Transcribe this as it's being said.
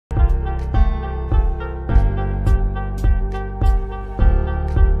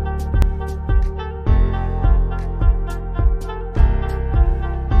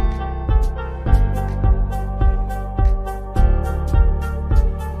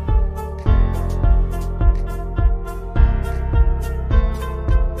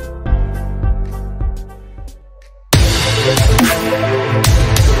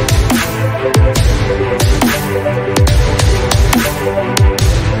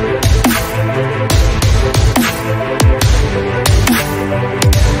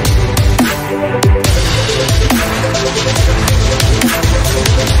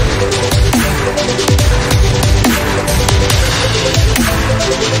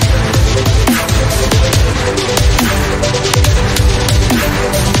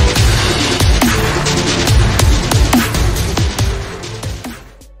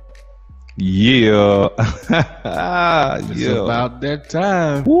Yeah. It's Yeah. about that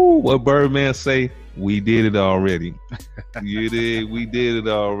time. Woo, what Birdman say? We did it already. You did. We did it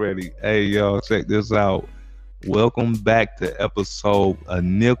already. Hey, y'all, check this out. Welcome back to episode a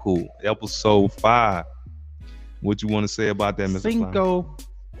nickel, episode 5. What you want to say about that, Mr. Flowers? Cinco.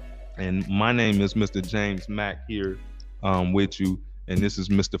 And my name is Mr. James Mack here with you, and this is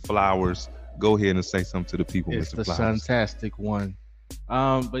Mr. Flowers. Go ahead and say something to the people, It's Mr. the Flowers. fantastic one.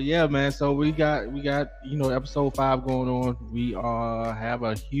 But yeah, man. So we got episode 5 going on. We have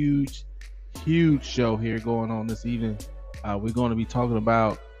a huge show here going on this evening. We're going to be talking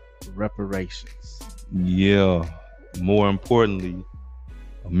about reparations. Yeah. More importantly,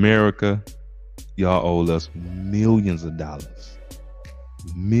 America, y'all owe us millions of dollars.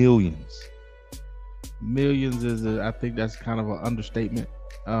 Millions is I think that's kind of an understatement.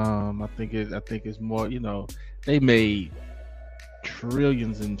 I think it's more, they made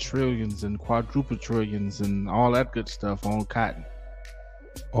trillions and trillions and quadruple trillions and all that good stuff on cotton.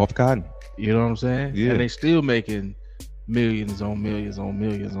 Off cotton. You know what I'm saying? Yeah. And they still making millions on millions on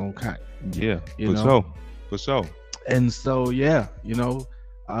millions on cotton. Yeah, for sure. And so,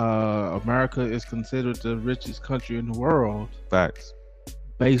 America is considered the richest country in the world. Facts.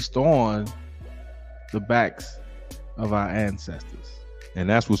 Based on the backs of our ancestors. And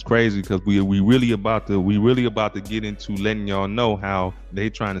that's what's crazy, because we really about to get into letting y'all know how they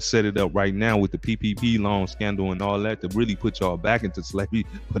trying to set it up right now with the PPP loan scandal and all that to really put y'all back into slavery.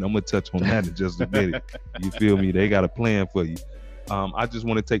 But I'm gonna touch on that in just a minute. You feel me? They got a plan for you. I just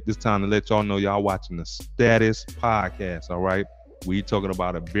want to take this time to let y'all know y'all watching the Status Podcast. All right, we talking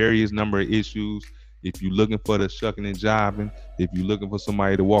about a various number of issues. If you're looking for the shucking and jiving, if you're looking for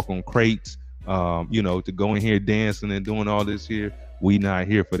somebody to walk on crates, to go in here dancing and doing all this here, we not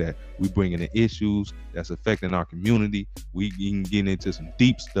here for that. We bringing the issues that's affecting our community. We even get into some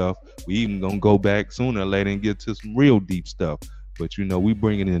deep stuff. We even gonna go back sooner or later and get to some real deep stuff. But we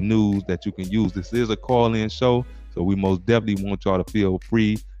bringing in news that you can use. This is a call-in show, so we most definitely want y'all to feel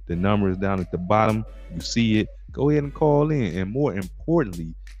free. The number is down at the bottom. You see it. Go ahead and call in, and more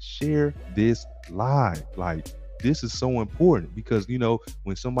importantly, share this live. Like, this is so important, because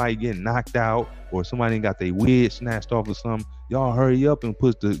when somebody get knocked out or somebody got their wig snatched off or something, y'all hurry up and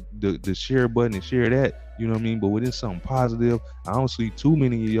push the share button and share that. You know what I mean? But when it's something positive, I don't see too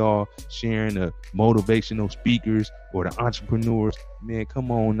many of y'all sharing the motivational speakers or the entrepreneurs. Man,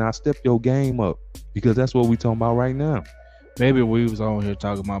 come on now, step your game up, because that's what we talking about right now. Maybe we was on here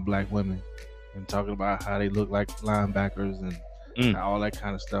talking about black women and talking about how they look like linebackers and all that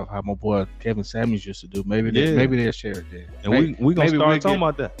kind of stuff. How my boy Kevin Samuels used to do. Maybe they'll share it then. And we gonna start talking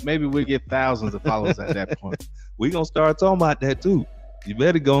about that. Maybe we get thousands of followers at that point. We gonna start talking about that too. You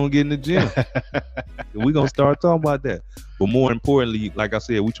better go and get in the gym. We gonna start talking about that. But more importantly, like I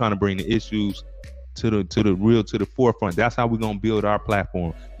said, we trying to bring the issues to the forefront. That's how we gonna build our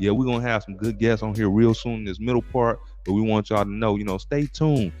platform. Yeah, we're gonna have some good guests on here real soon in this middle part. But we want y'all to know, stay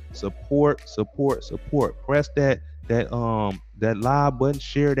tuned. Support. Press that live button,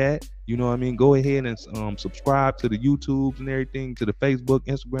 share that. You know what I mean? Go ahead and subscribe to the YouTubes and everything, to the Facebook,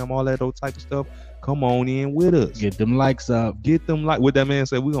 Instagram, all that old type of stuff. Come on in with us. Get them likes up. What that man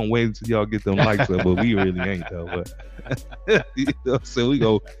said, we're gonna wait until y'all get them likes up, but we really ain't though. But so we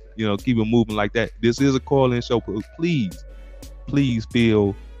go, keep it moving like that. This is a call-in show, but please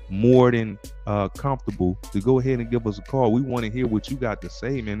feel more than comfortable to go ahead and give us a call. We want to hear what you got to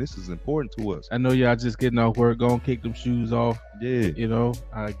say, man. This is important to us. I know y'all just getting off work. Go and kick them shoes off. Yeah.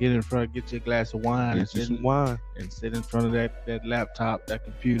 Get in front, get your glass of wine. Get you some wine. And sit in front of that laptop, that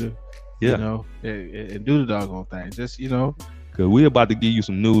computer. Yeah. And do the doggone thing. Just, because we're about to give you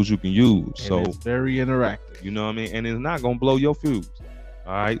some news you can use. And so it's very interactive. You know what I mean? And it's not going to blow your fuse.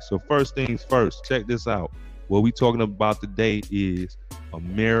 All right. So first things first, check this out. What we talking about today is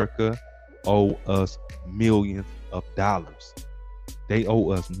America owe us millions of dollars. They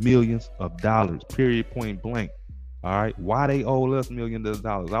owe us millions of dollars, period, point blank. All right. Why they owe us millions of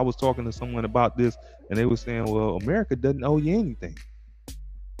dollars? I was talking to someone about this, and they were saying, well, America doesn't owe you anything.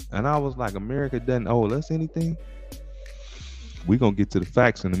 And I was like, America doesn't owe us anything? We're going to get to the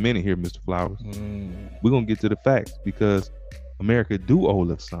facts in a minute here, Mr. Flowers. We're going to get to the facts, because America do owe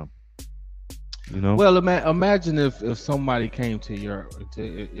us something. Well, imagine if somebody came to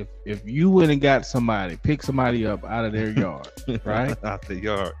if you went and got picked somebody up out of their yard, right? Out the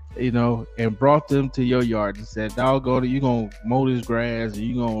yard. And brought them to your yard and said, doggone it, you gonna mow this grass,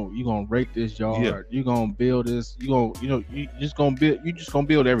 you gonna rake this yard, Yeah. you gonna build this, you just gonna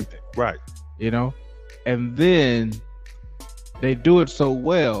build everything. Right. And then they do it so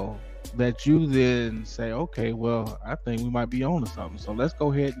well that you then say, okay, well, I think we might be on to something. So let's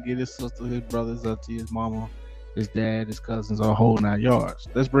go ahead and get his sister, his brother, his auntie, his mama, his dad, his cousins, a whole 9 yards.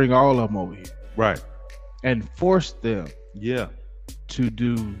 Let's bring all of them over here. Right. And force them to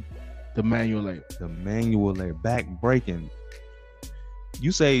do the manual labor. The manual labor, back breaking.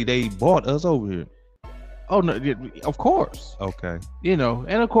 You say they bought us over here. Oh no, of course. Okay. And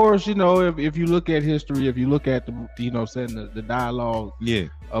of course, if you look at history, if you look at the, saying the dialogue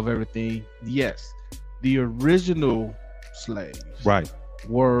of everything, yes, the original slaves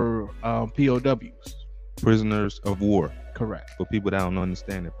were POWs. Prisoners of war. Correct. For people that don't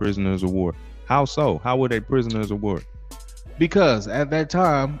understand it, prisoners of war. How so? How were they prisoners of war? Because at that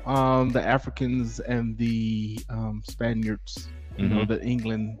time, the Africans and the Spaniards, the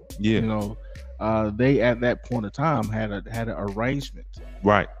England, they at that point of time had an arrangement,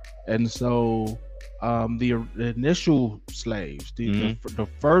 right? And so the initial slaves, the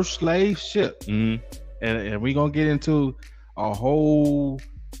first slave ship, and we're gonna get into a whole.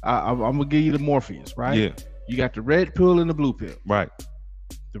 I'm gonna give you the Morpheus, right? Yeah. You got the red pill and the blue pill. Right.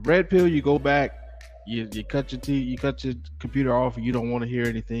 The red pill, you go back, you cut your teeth, you cut your computer off, and you don't want to hear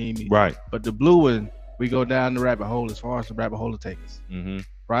anything. Right. But the blue one, we go down the rabbit hole as far as the rabbit hole will take us.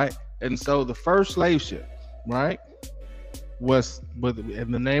 Right. And so the first slave ship, right,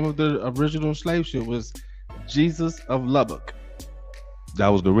 and the name of the original slave ship was Jesus of Lubbock. That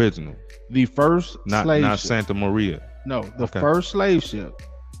was the original. The first slave not ship. Santa Maria. No, the first slave ship.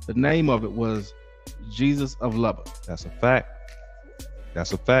 The name of it was Jesus of Lubbock. That's a fact.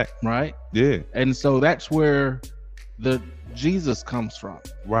 Right? Yeah. And so that's where the Jesus comes from.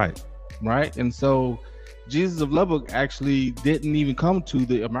 Right. And so Jesus of Lubbock actually didn't even come to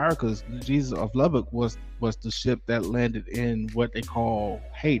the Americas. Jesus of Lubbock was the ship that landed in what they call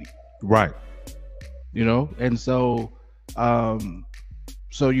Haiti. Right. And so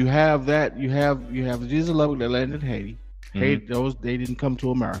so you have that, you have Jesus of Lubbock that landed in Haiti. Haiti, they didn't come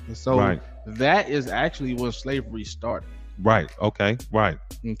to America. So that is actually when slavery started. Right. Okay. Right.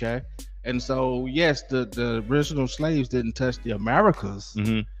 Okay. And so yes, the original slaves didn't touch the Americas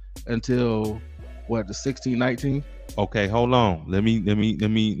until what, the 1619? Okay, hold on. Let me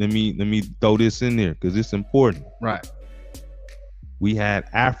throw this in there because it's important. Right. We had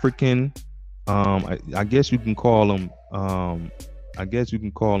African, I guess you can call them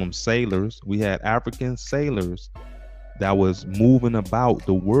sailors. We had African sailors that was moving about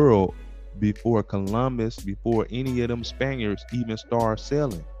the world before Columbus, before any of them Spaniards even started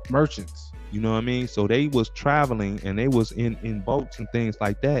sailing. Merchants. You know what I mean? So they was traveling and they was in boats and things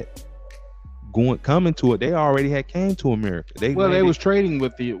like that. Coming to it, they already had came to America. They was trading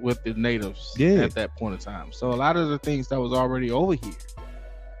with the natives at that point in time. So a lot of the things that was already over here,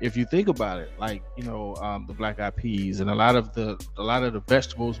 if you think about it, like the black eyed peas and a lot of the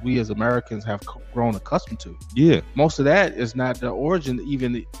vegetables we as Americans have grown accustomed to. Yeah, most of that is not the origin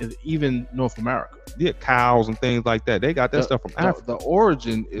even North America. Yeah, cows and things like that. They got that stuff from Africa. The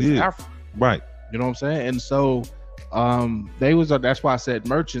origin is Africa. Right. You know what I'm saying? And so that's why I said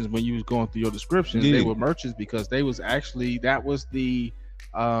merchants when you was going through your descriptions. They were merchants because they was actually, that was the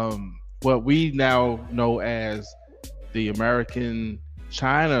what we now know as the American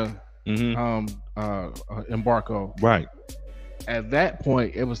China embargo. Right. At that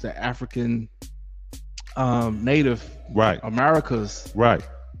point, it was the African Native Americas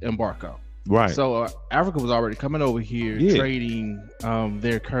embargo. Right. So Africa was already coming over here trading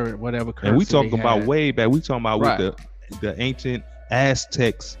their current whatever currency. And we talking about way back. We talking about with the ancient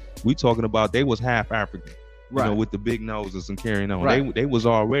Aztecs. We talking about they was half African. You know, with the big noses and carrying on. Right. They was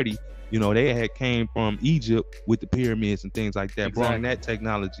already, they had came from Egypt with the pyramids and things like that, brought that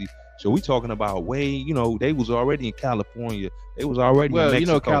technology. So we talking about way, they was already in California. They was already in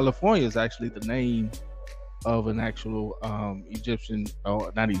Mexico. California is actually the name of an actual Egyptian,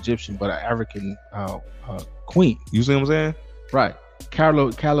 or not Egyptian, but an African queen. You see what I'm saying? Right. Cali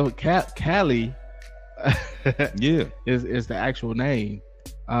is the actual name.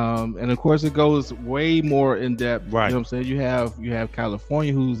 And of course it goes way more in depth. Right. You know what I'm saying? You have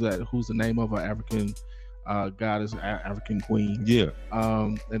California, who's the name of an African goddess, African queen. Yeah.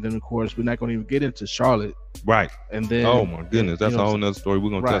 And then of course we're not going to even get into Charlotte. Right. And then oh my goodness, that's a whole nother story.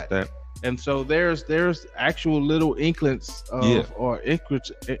 We're gonna touch that. And so there's actual little inklings of or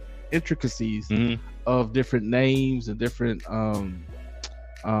intricacies of different names and different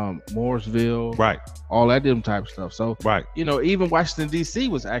Mooresville, right? All that different type of stuff. So even Washington D.C.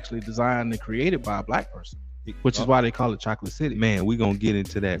 was actually designed and created by a black person, which is why they call it Chocolate City. Man, we're gonna get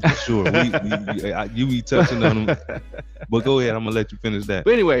into that for sure. You be touching on them, but go ahead. I'm gonna let you finish that.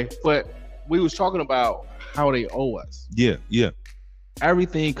 But anyway, we was talking about how they owe us. Yeah.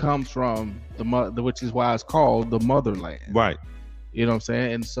 everything comes from the mother, which is why it's called the motherland. Right. You know what I'm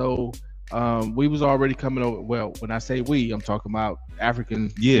saying? And so we was already coming over. Well, when I say we, I'm talking about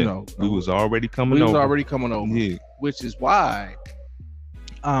African. Yeah, you know, we was already coming we over. was already coming over. Yeah. Which is why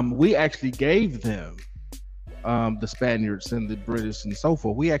we actually gave them the Spaniards and the British and so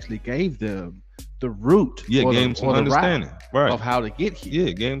forth. We actually gave them the route. Yeah, or gave the, them some or the understanding. route Right. of how to get here.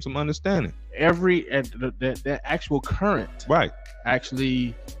 Yeah, gave them some understanding. That actual current. Right.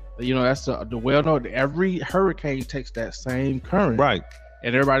 Actually, you know, that's the well known. Every hurricane takes that same current. Right.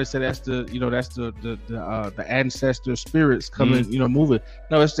 And everybody said that's the, you know, that's the ancestor spirits coming, you know, moving.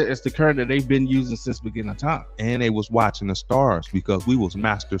 No, it's the current that they've been using since the beginning of time. And they was watching the stars because we was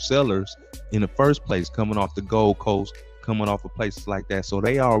master sellers in the first place, coming off the Gold Coast, coming off of places like that. So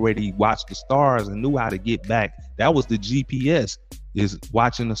they already watched the stars and knew how to get back. That was the GPS, is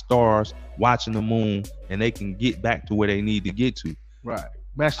watching the stars, watching the moon, and they can get back to where they need to get to. Right.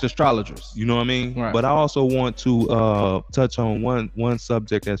 Master astrologers. You know what I mean? Right. But I also want to touch on one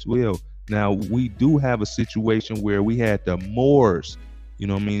subject as well. Now, we do have a situation where we had the Moors, you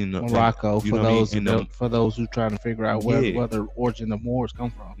know what I mean? Morocco, you for know what I mean? those for those who trying to figure out where the origin of Moors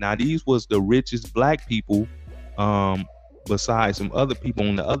come from. Now, these was the richest black people, besides some other people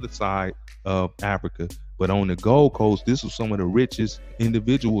on the other side of Africa. But on the Gold Coast, this was some of the richest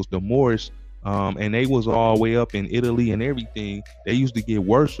individuals, the Moorish. And they was all the way up in Italy and everything. They used to get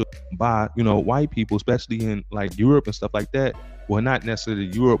worshipped by, you know, white people, especially in like Europe and stuff like that. Well, not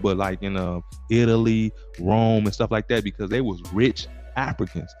necessarily Europe, but like in Italy, Rome and stuff like that, because they was rich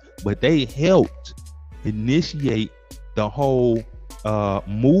Africans. But they helped initiate the whole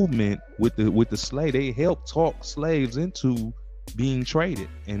movement with the slave. They helped talk slaves into being traded,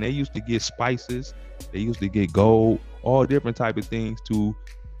 and they used to get spices, they used to get gold, all different type of things to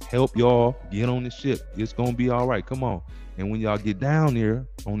help y'all get on the ship. It's gonna be all right. Come on. And when y'all get down there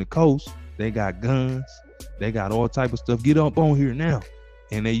on the coast, they got guns, they got all type of stuff. Get up on here now.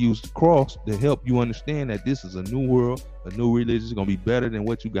 And they use the cross to help you understand that this is a new world, a new religion. It's gonna be better than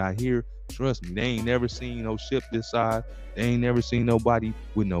what you got here. Trust me, they ain't never seen no ship this size. They ain't never seen nobody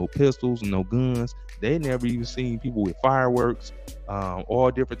with no pistols and no guns. They never even seen people with fireworks,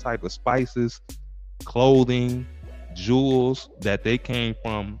 all different type of spices, clothing, jewels that they came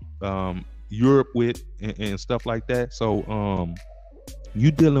from Europe with and stuff like that. So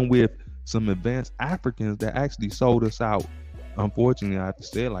you dealing with some advanced Africans that actually sold us out. Unfortunately, I have to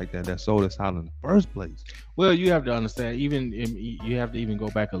say it like that, that sold us out in the first place. Well, you have to understand, you have to even go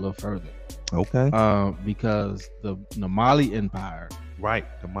back a little further. Okay. Because the Mali Empire, right,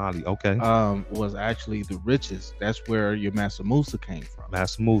 the Mali, okay, was actually the richest. That's where your Mansa Musa came from.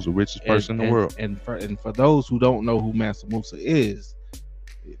 Mansa Musa, the richest person in the world. And for those who don't know who Mansa Musa is,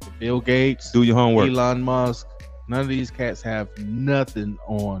 Bill Gates, do your homework. Elon Musk, none of these cats have nothing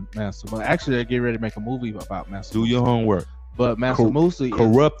on Mansa Musa. Actually, they're getting ready to make a movie about Mansa Musa. Do your homework. But Mansa Musa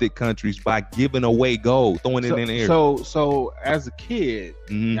corrupted countries by giving away gold, throwing it in the air. So as a kid,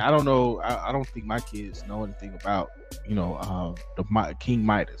 I don't know. I don't think my kids know anything about, you know, the King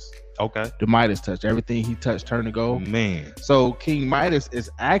Midas. Okay. The Midas touch. Everything he touched turned to gold. Man. So King Midas is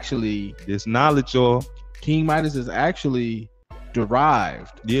actually this knowledge, y'all. King Midas is actually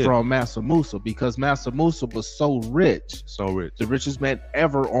derived from Mansa Musa, because Mansa Musa was so rich, the richest man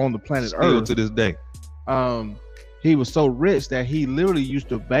ever on the planet Earth to this day. He was so rich that he literally used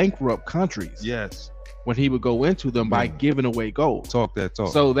to bankrupt countries. Yes. When he would go into them by giving away gold. Talk that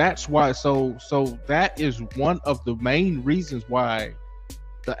talk. So that's why. So that is one of the main reasons why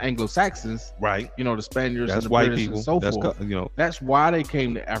the Anglo-Saxons, right? You know, the Spaniards, that's and the white British people, and so forth. You know, that's why they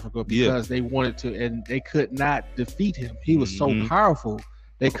came to Africa, because they wanted to, and they could not defeat him. He was so powerful.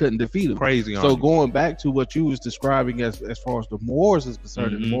 They couldn't defeat him. Crazy. So going back to what you was describing as far as the Moors is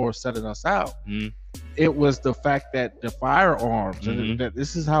concerned, and the Moors setting us out, it was the fact that the firearms, and that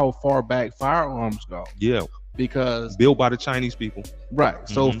this is how far back firearms go. Yeah. Because built by the Chinese people. Right.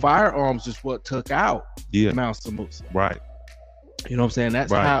 So firearms is what took out Mansa Musa. Right. You know what I'm saying?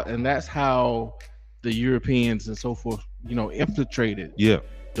 That's how, and that's how the Europeans and so forth, you know, infiltrated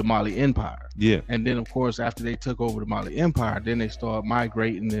the Mali Empire. Yeah. And then, of course, after they took over the Mali Empire, then they started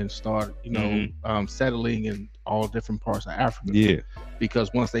migrating and started, you know, settling in all different parts of Africa. Yeah. Because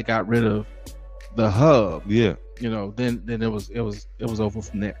once they got rid of the hub, you know, then it was over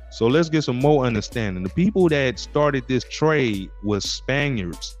from there. So let's get some more understanding. The people that started this trade was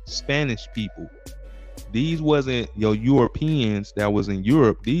Spaniards, Spanish people. These wasn't your Europeans that was in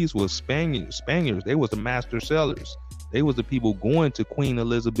Europe. These was Spaniards. They was the master sellers. They was the people going to Queen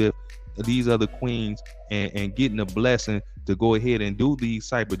Elizabeth, queens and getting a blessing to go ahead and do these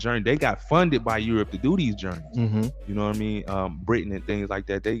type of journeys. They got funded by Europe to do these journeys. Mm-hmm. You know what I mean? Britain and things like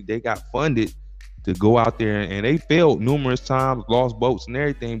that. They got funded to go out there, and they failed numerous times, lost boats and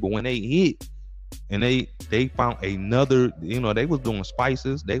everything. But when they hit and they found another, they was doing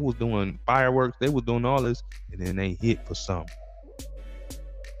spices, they was doing fireworks, they was doing all this, and then they hit for something.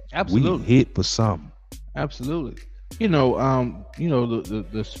 Absolutely. We hit for something. Absolutely. The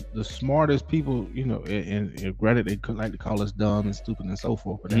smartest people, and granted they could like to call us dumb and stupid and so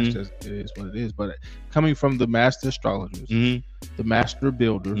forth, but that's just, it is what it is. But coming from the master astrologers, the master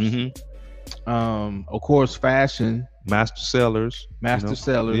builders, of course, fashion, master sellers,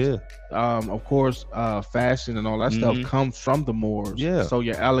 yeah. Of course, fashion and all that stuff comes from the Moors. Yeah. So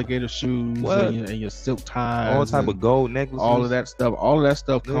your alligator shoes and your silk ties, all type of gold necklaces, all of that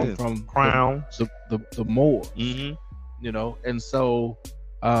stuff come from crown, the Moors. And so,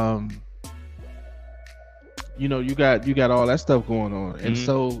 you got all that stuff going on, and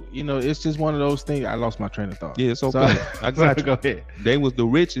so it's just one of those things. I lost my train of thought. Yeah, it's okay. I got you. Go ahead. They was the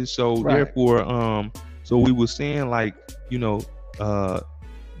richest, so therefore, so we were saying like, these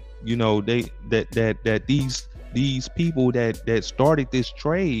people that started this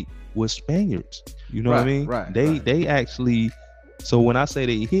trade was Spaniards. You know what I mean? Right. They actually. So when I say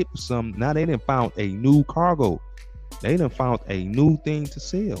they hit some, now they done found a new cargo. They done found a new thing to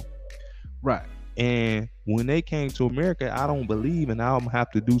sell. Right. And when they came to America, I don't believe, and I'll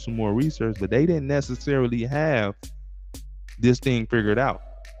have to do some more research, but they didn't necessarily have this thing figured out.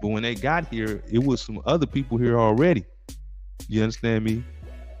 But when they got here, it was some other people here already. You understand me?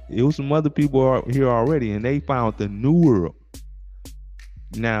 It was some other people here already, and they found the new world.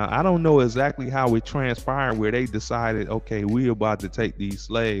 Now, I don't know exactly how it transpired where they decided, okay, we're about to take these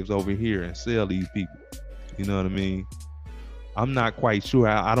slaves over here and sell these people. You know what I mean? I'm not quite sure.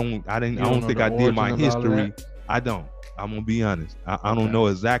 I don't think I did my history. I don't. I'm gonna be honest. I don't know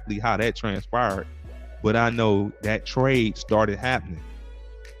exactly how that transpired, but I know that trade started happening.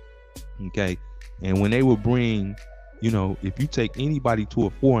 Okay. And when they would bring, if you take anybody to a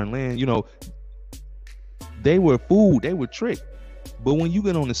foreign land, they were fooled, they were tricked. But when you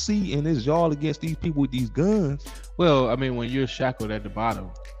get on the sea and it's y'all against these people with these guns. Well, I mean, when you're shackled at the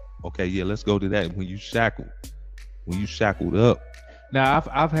bottom. Okay, yeah, let's go to that. When you shackled up. Now,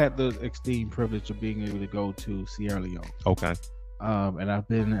 I've had the extreme privilege of being able to go to Sierra Leone. Okay. And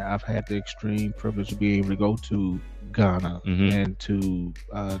I've had the extreme privilege of being able to go to Ghana and to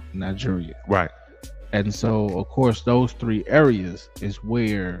Nigeria. Right. And so, of course, those three areas is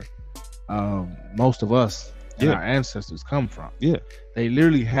where most of us and our ancestors come from. Yeah. They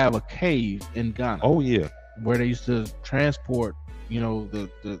literally have a cave in Ghana. Oh yeah. Where they used to transport, the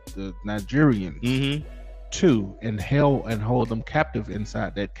Nigerians to and hold them captive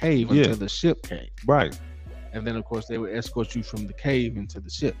inside that cave until the ship came. Right. And then of course they would escort you from the cave into the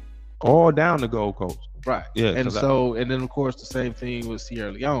ship. All down the Gold Coast. Right. Yeah. And then of course the same thing with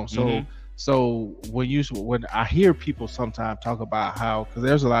Sierra Leone. So when I hear people sometimes talk about how, because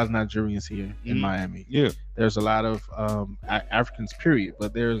there's a lot of Nigerians here in Miami. Yeah. There's a lot of Africans, period,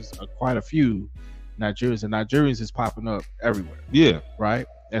 but there's quite a few Nigerians, and Nigerians is popping up everywhere. Yeah. Right.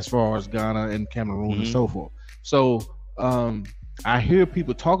 As far as Ghana and Cameroon and so forth. So I hear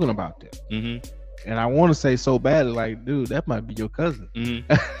people talking about that. And I want to say so badly, like, dude, that might be your cousin.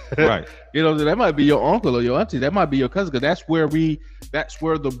 Right. That might be your uncle or your auntie. That might be your cousin, because that's where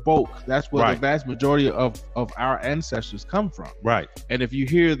the bulk, that's where the vast majority of our ancestors come from. Right. And if you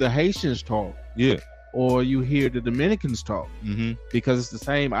hear the Haitians talk, or you hear the Dominicans talk, because it's the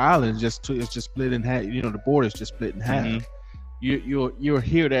same island, it's just split in half. The border's just split in half. You'll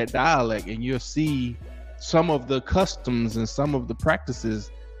hear that dialect, and you'll see some of the customs and some of the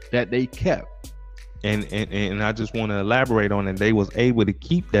practices that they kept. And I just want to elaborate on it. They was able to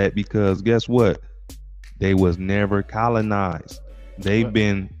keep that because guess what? They was never colonized. They've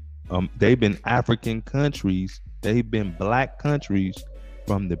been African countries. They've been black countries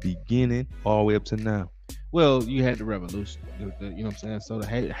from the beginning all the way up to now. Well, you had the revolution. You know what I'm saying? So the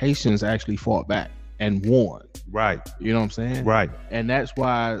Haitians actually fought back and won. Right. You know what I'm saying? Right. And that's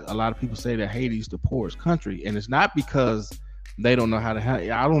why a lot of people say that Haiti's the poorest country, and it's not because they don't know how to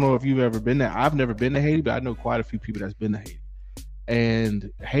handle. I don't know if you've ever been there. I've never been to Haiti, but I know quite a few people that's been to Haiti.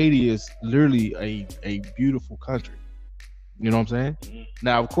 And Haiti is literally a beautiful country. You know what I'm saying?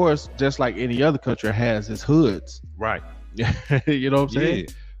 Now, of course, just like any other country, it has its hoods. Right. You know what I'm saying?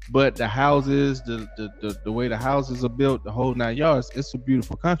 But the houses, the way the houses are built, the whole 9 yards, it's a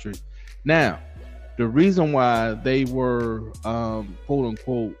beautiful country. Now, the reason why they were quote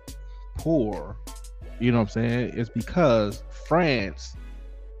unquote poor, you know what I'm saying, is because France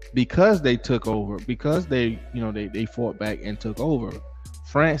because they took over, because they fought back and took over,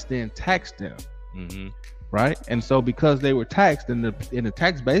 France then taxed them. Mm-hmm. Right, and so because they were taxed, and the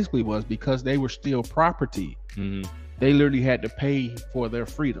tax basically was because they were still property. Mm-hmm. They literally had to pay for their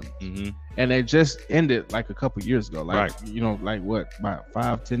freedom, and it just ended like a couple years ago, like like what, about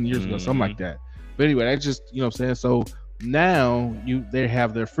 5-10 years ago, something like that. But anyway, that's just what I'm saying. So now they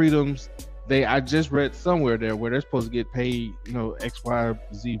have their freedoms. I just read somewhere there where they're supposed to get paid X, Y,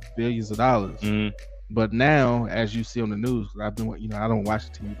 Z billions of dollars. But now, as you see on the news, I've been, I don't watch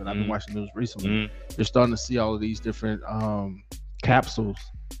the TV, but I've been watching the news recently. You're starting to see all of these different capsules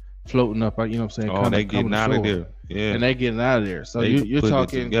floating up. You know what I'm saying? Oh, they getting out of there. Yeah, and they getting out of there. So you're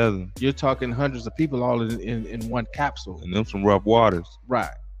talking hundreds of people all in one capsule. And them some rough waters.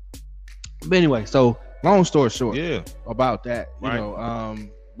 Right. But anyway, so long story short, about that,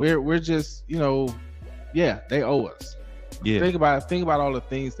 we're just, they owe us. Yeah. Think about all the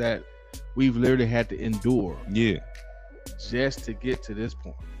things that we've literally had to endure. Yeah. Just to get to this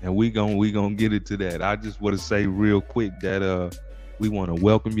point. And we gonna get into that. I just want to say real quick that we want to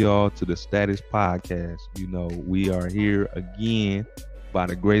welcome y'all to the Status Podcast. We are here again by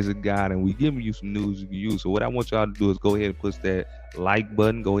the grace of God, and we giving you some news you can use. So what I want y'all to do is go ahead and push that like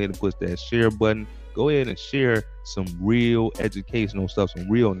button, go ahead and push that share button, go ahead and share some real educational stuff, some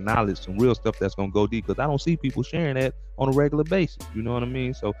real knowledge, some real stuff that's gonna go deep, because I don't see people sharing that on a regular basis. You know what I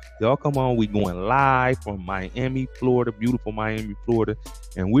mean? So y'all come on, we going live from Miami, Florida, beautiful Miami, Florida,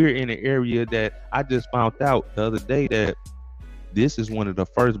 and we're in an area that I just found out the other day that this is one of the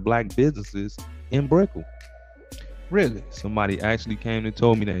first black businesses in Brickell. Really? Somebody actually came and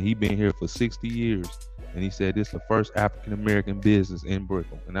told me that he been here for 60 years, and he said this is the first African American business in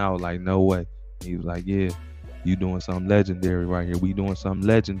Brickell. And I was like, no way. He was like, yeah, you doing something legendary right here. We doing something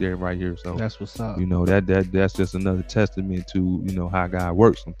legendary right here. So that's what's up. That's just another testament to how God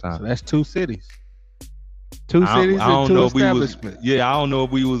works sometimes. So that's two cities. Two cities and two establishments. I don't know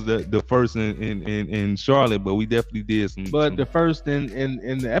if we was the first in Charlotte, but we definitely did some. But the first in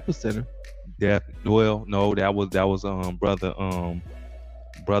the epicenter. Well, no, that was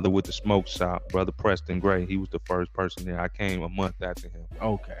brother with the smoke shop, brother Preston Gray. He was the first person there. I came a month after him.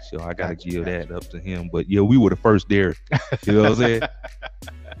 Okay. So I gotta give that up to him. But yeah, we were the first there. You know what I'm saying?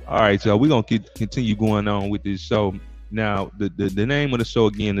 All right, so we're gonna continue going on with this show. Now, the name of the show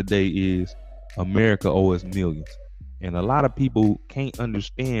again today is America Owes Us Millions. And a lot of people can't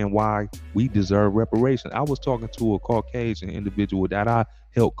understand why we deserve reparations. I was talking to a Caucasian individual that I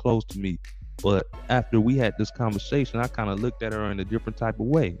held close to me. But after we had this conversation, I kind of looked at her in a different type of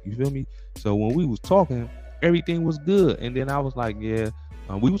way. You feel me? So when we was talking, everything was good. And then I was like, we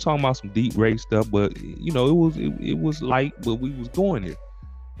were talking about some deep race stuff, but it was light, but we was going there.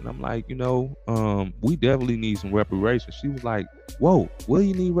 And I'm like, we definitely need some reparations. She was like, whoa, what do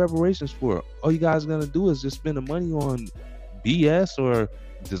you need reparations for? All you guys are going to do is just spend the money on BS or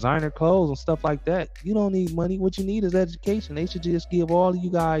designer clothes and stuff like that. You don't need money. What you need is education. They should just give all of you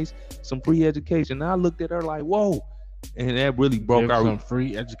guys some free education. And I looked at her like, whoa. And that really broke some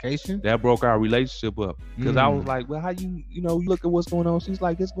free education. That broke our relationship up. Because I was like, well, how you look at what's going on? She's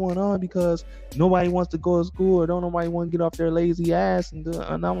like, it's going on because nobody wants to go to school, or don't nobody want to get off their lazy ass. And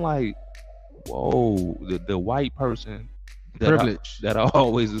I'm like, whoa, the white person privilege that I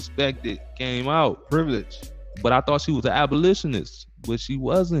always expected came out. Privilege. But I thought she was an abolitionist, but she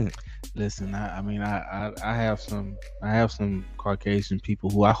wasn't. Listen, I have some Caucasian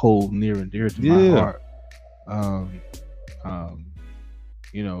people who I hold near and dear to my heart.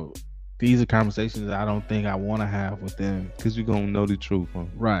 These are conversations that I don't think I want to have with them, because you're gonna know the truth, huh?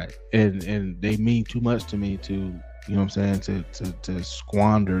 Right? And they mean too much to me to to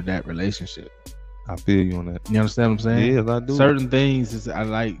squander that relationship. I feel you on that. You understand what I'm saying? Yes, I do. Certain things is I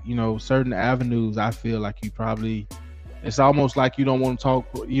like, certain avenues. I feel like you probably, it's almost like you don't want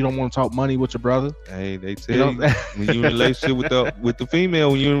to talk money with your brother. Hey, they tell you when you're in a relationship with the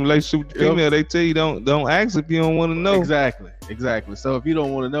female, they tell you don't ask if you don't want to know. Exactly. So if you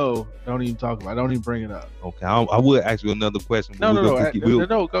don't want to know, don't even talk about it. Don't even bring it up. Okay, I would ask you another question. Go ahead.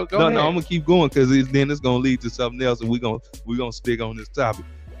 No, I'm gonna keep going because then it's gonna lead to something else, and we're gonna stick on this topic.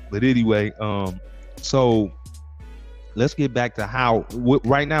 But anyway, so let's get back to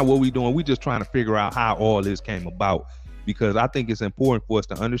right now what we're doing. We're just trying to figure out how all this came about, because I think it's important for us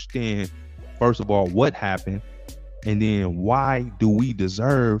to understand, first of all, what happened, and then why do we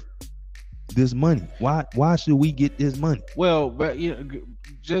deserve this money? Why should we get this money? Well, but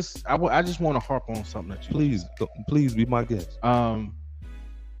I just want to harp on something that you please be my guest.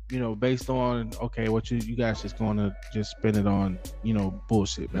 based on what you guys just gonna just spend it on,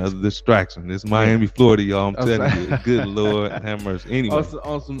 bullshit. Another distraction. This Miami, Florida, y'all. I'm telling you, good Lord, have mercy. Anyway,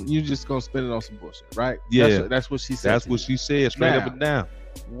 on some, you just gonna spend it on some bullshit, right? Yeah, that's what she said. That's what she said, straight up and down.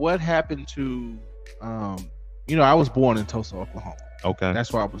 What happened to, I was born in Tulsa, Oklahoma. Okay,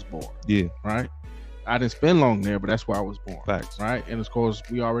 that's where I was born. Yeah, right. I didn't spend long there, but that's where I was born. Facts. Right, and of course,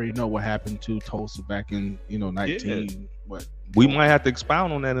 we already know what happened to Tulsa back in 19. What we might have to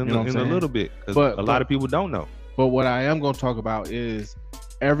expound on that in a little bit, because a lot of people don't know. But what I am going to talk about is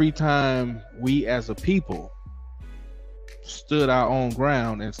every time we as a people stood our own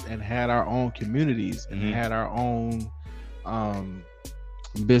ground and had our own communities and had our own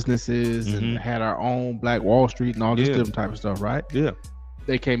businesses and had our own Black Wall Street and all this different type of stuff, right? Yeah,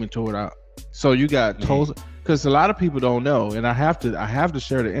 they came and tore it out. So you got Tulsa, because a lot of people don't know, and I have to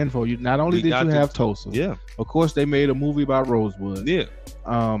share the info. You not only did you have Tulsa, of course they made a movie about Rosewood.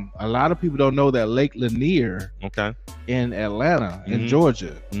 A lot of people don't know that Lake Lanier, in Atlanta, in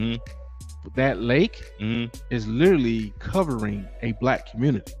Georgia, that lake is literally covering a Black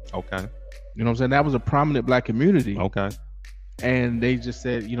community. You know what I'm saying? That was a prominent Black community. And they just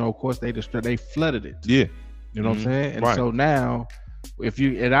said, of course they flooded it. You know what I'm saying? And so now,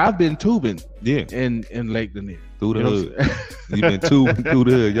 I've been tubing in Lake Lanier through the hood. You've been tubing through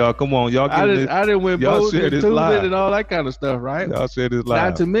the hood, y'all. Come on, y'all. I didn't win boats and tubing and all that kind of stuff, right? Y'all share this live.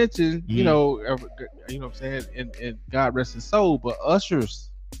 Not to mention, you know what I'm saying, and God rest his soul, but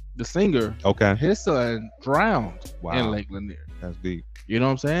Usher's, the singer, his son drowned in Lake Lanier. That's deep. You know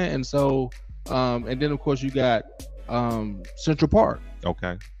what I'm saying? And so, and then of course you got Central Park,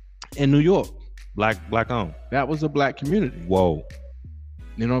 in New York, black owned. That was a Black community. Whoa.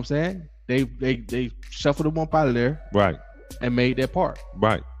 You know what I'm saying? They shuffled them up out of there, right, and made that park,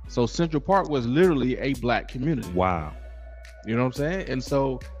 right. So Central Park was literally a Black community. Wow. You know what I'm saying? And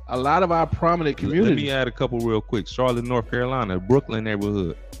so a lot of our prominent communities. Let me add a couple real quick. Charlotte, North Carolina, Brooklyn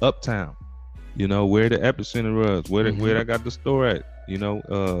neighborhood, Uptown. Where the epicenter was, where I got the store at.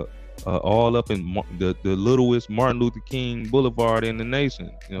 All up in the littlest Martin Luther King Boulevard in the nation.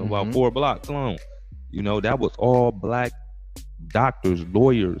 About 4 blocks long. That was all Black doctors,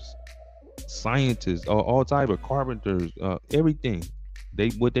 lawyers, scientists, all type of carpenters, everything.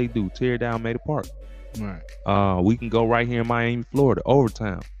 What they do, tear down, made a park. Right. We can go right here in Miami, Florida,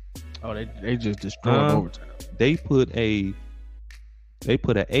 Overtown. Oh, they just destroyed Overtown. They put a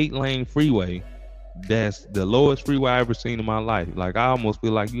 8-lane freeway. That's the lowest freeway I ever seen in my life. Like, I almost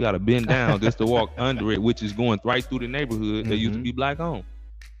feel like you got to bend down just to walk under it, which is going right through the neighborhood that used to be Black owned.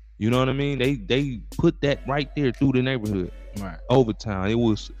 You know what I mean? They put that right there through the neighborhood. Right. Overtown. It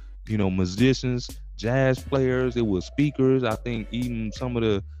was, musicians, jazz players. It was speakers. I think even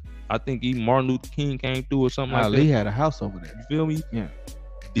Martin Luther King came through or something like that. Lee had a house over there. You feel me? Yeah.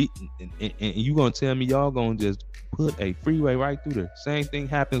 And you gonna tell me y'all gonna just put a freeway right through there? Same thing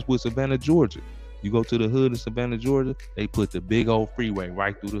happens with Savannah, Georgia. You go to the hood in Savannah, Georgia, they put the big old freeway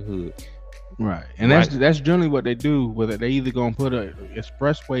right through the hood. Right. And that's generally what they do. Whether they either gonna put a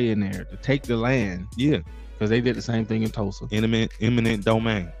expressway in there to take the land. Yeah. Because they did the same thing in Tulsa. Eminent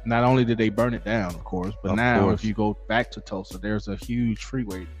domain. Not only did they burn it down, of course, but if you go back to Tulsa, there's a huge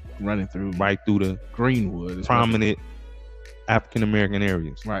freeway running through right through the Greenwood, prominent African American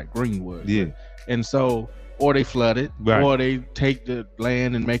areas. Right, Greenwood. Yeah. And so, or they flood it, or they take the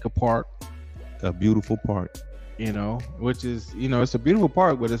land and make a park. A beautiful park. Which is, it's a beautiful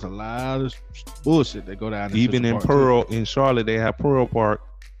park, but there's a lot of bullshit that go down. Even in Pearl, in Charlotte, they have Pearl Park,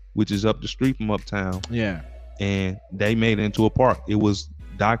 which is up the street from Uptown. Yeah. And they made it into a park. It was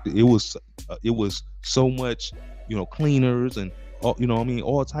it was so much, cleaners and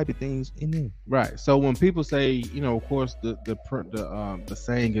all type of things in there. Right. So when people say, of course, the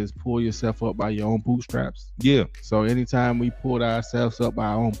saying is pull yourself up by your own bootstraps. Yeah. So anytime we pulled ourselves up by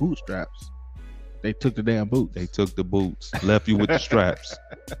our own bootstraps, they took the damn boots. They took the boots, left you with the straps.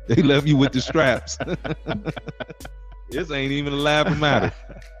 They left you with the straps. This ain't even a laughing matter.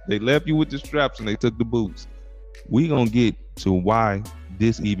 They left you with the straps and they took the boots. We gonna get to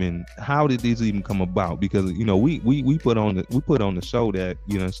how did this even come about? Because we put on the show that,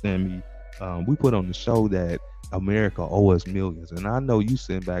 you understand me, we put on the show that America owe us millions, and I know you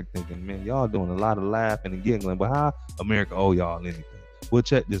sitting back thinking, man, y'all doing a lot of laughing and giggling, but how America owe y'all anything? Well,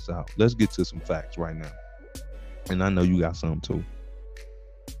 check this out. Let's get to some facts right now, and I know you got some too.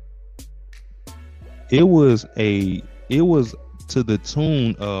 It was to the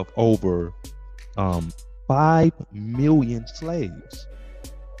tune of over 5 million slaves.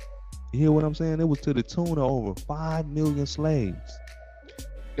 You hear what I'm saying? It was to the tune of over 5 million slaves.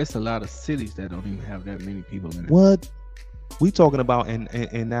 It's a lot of cities that don't even have that many people in it. What? We talking about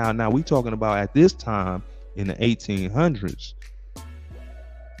and now we talking about at this time in the 1800s.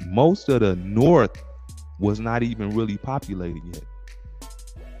 Most of the North was not even really populated yet.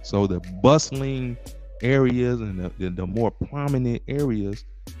 So the bustling areas and the more prominent areas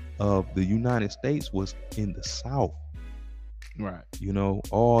of the United States was in the South. Right. You know,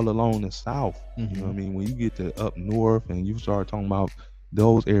 all along the South. Mm-hmm. You know what I mean? When you get to up north and you start talking about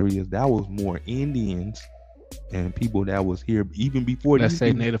those areas, that was more Indians and people that was here even before. Let's say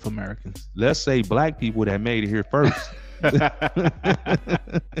people, Native Americans. Let's say black people that made it here first.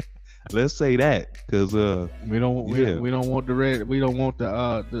 Let's say that, because we don't want the red. We don't want the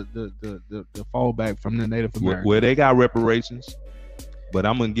fallback from the Native Americans. Well, they got reparations, but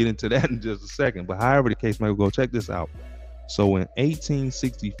I'm gonna get into that in just a second. But however the case may go, check this out. So in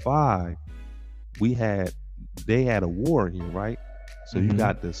 1865, they had a war here, right? So you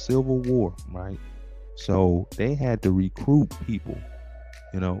got the Civil War, right? So they had to recruit people,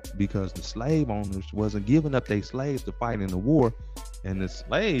 you know, because the slave owners wasn't giving up their slaves to fight in the war, and the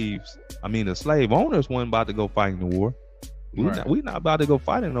slave owners wasn't about to go fight in the war. We not about to go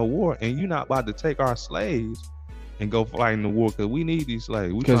fight in no war, and you're not about to take our slaves and go fight in the war because we need these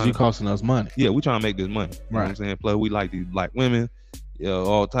slaves. Because you costing us money. Yeah, we trying to make this money. You know what I'm Right. saying? Plus, we like these black women,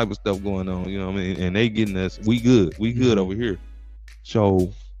 all type of stuff going on. You know what I mean? And they getting us. We good over here.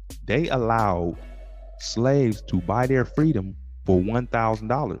 So they allowed slaves to buy their freedom for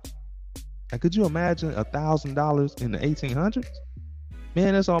 $1,000. Now, could you imagine $1,000 in the 1800s?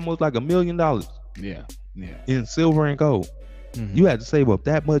 Man, that's almost like $1 million. Yeah. In silver and gold. Mm-hmm. You had to save up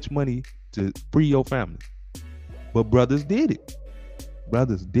that much money to free your family. But brothers did it.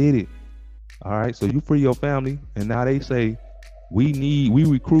 All right. So you free your family, and now they say we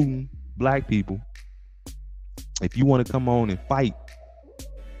recruiting black people. If you want to come on and fight,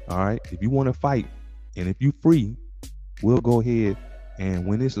 all right. If you want to fight, and if you free, we'll go ahead. And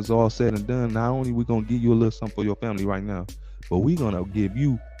when this is all said and done, not only we gonna give you a little something for your family right now, but we gonna give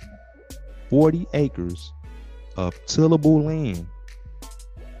you 40 acres of tillable land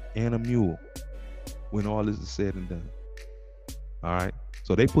and a mule when all this is said and done. All right.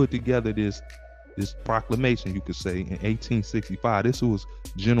 So they put together this proclamation, you could say, in 1865. This was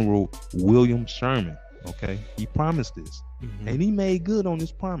General William Sherman. Okay. He promised this. And he made good on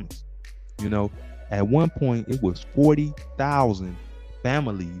this promise. You know, at one point it was 40,000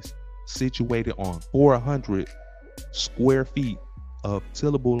 families situated on 400 square feet of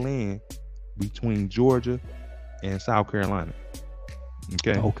tillable land between Georgia and South Carolina.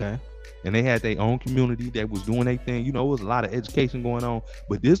 Okay. And they had their own community that was doing their thing. You know, it was a lot of education going on.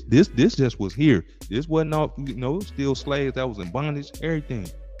 But this just was here. This wasn't all, you know, it was still slaves that was in bondage, everything.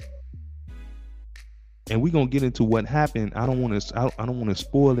 And we're gonna get into what happened. I don't want to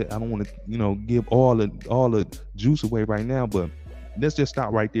spoil it. I don't want to, you know, give all the juice away right now. But let's just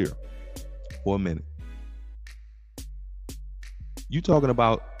stop right there for a minute. You talking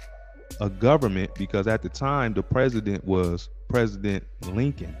about a government, because at the time the president was President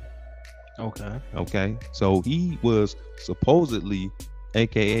Lincoln. Okay. So he was supposedly,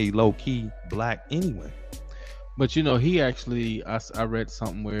 AKA low key, black anyway. But you know, he actually, I read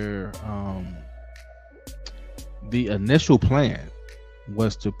something where the initial plan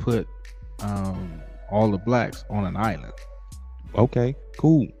was to put all the blacks on an island. Okay,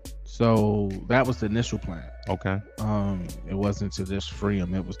 cool. So that was the initial plan. Okay. It wasn't to just free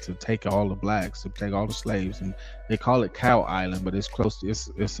them. It was to take all the blacks, to take all the slaves, and they call it Cow Island, but it's close to,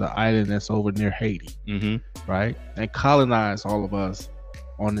 it's an island that's over near Haiti, right? And colonize all of us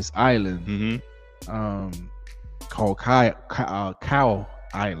on this island, called Cow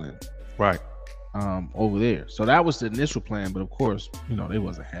Island, right? Over there. So that was the initial plan, but of course, you know, they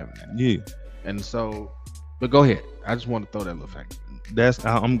wasn't having that. Yeah. And so, but go ahead. I just want to throw that little fact.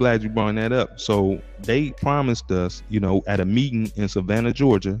 I'm glad you brought that up. So they promised us, you know, at a meeting in Savannah,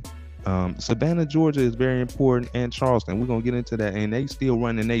 Georgia. Savannah, Georgia is very important, and Charleston. We're gonna get into that, and they still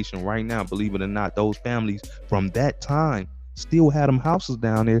run the nation right now. Believe it or not, those families from that time still had them houses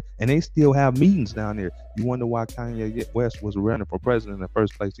down there, and they still have meetings down there. You wonder why Kanye West was running for president? The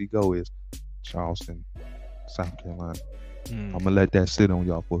first place he go is Charleston, South Carolina. I'm gonna let that sit on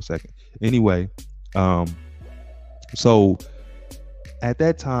y'all for a second. Anyway, so at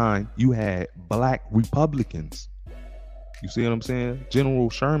that time you had black Republicans. You see what I'm saying? General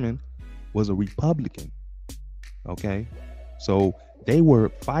Sherman was a Republican. Okay, so they were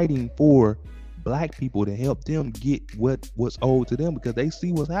fighting for black people to help them get what was owed to them, because they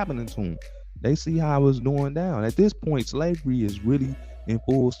see what's happening to them. They see how it's going down. At this point, slavery is really in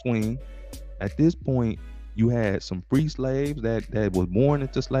full swing. At this point, you had some free slaves that was born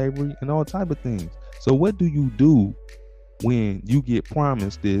into slavery and all type of things. So what do you do when you get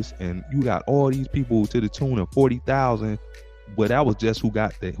promised this and you got all these people to the tune of 40,000, but that was just who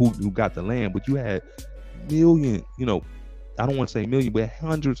got the land. But you had million, I don't want to say million, but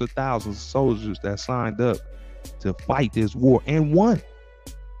hundreds of thousands of soldiers that signed up to fight this war and won.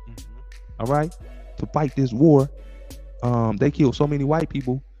 All right, to fight this war. They killed so many white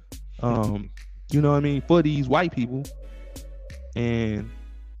people. You know what I mean, for these white people, and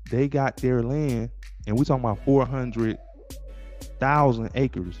they got their land, and we're talking about 400,000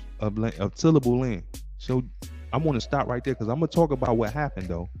 acres of land, of tillable land. So I want to stop right there because I'm gonna talk about what happened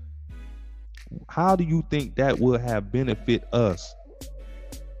though. How do you think that would have benefit us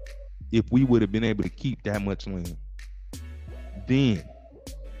if we would have been able to keep that much land then?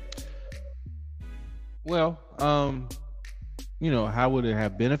 Well, how would it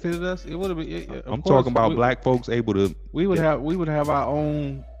have benefited us? It would have been. I'm talking about black folks able to. We would have our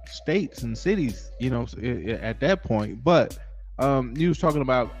own states and cities, at that point. But you was talking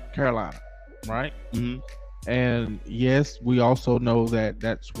about Carolina, right? Mm-hmm. And yes, we also know that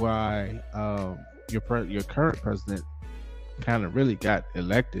that's why your current president kind of really got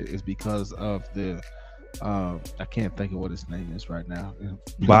elected is because of the I can't think of what his name is right now.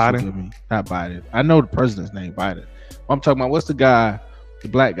 Biden? Not Biden. I know the president's name, Biden. I'm talking about what's the guy, the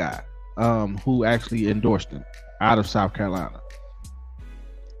black guy, who actually endorsed him out of South Carolina.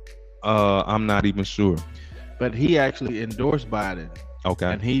 I'm not even sure. But he actually endorsed Biden.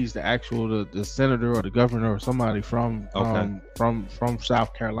 Okay. And he's the actual the senator or the governor or somebody from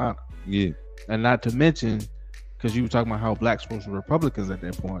South Carolina. Yeah. And not to mention, because you were talking about how blacks were Republicans at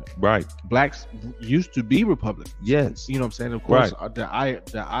that point. Right. Blacks used to be Republicans. Yes. You know what I'm saying? Of course, right. the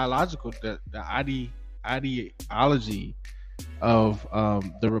ideology of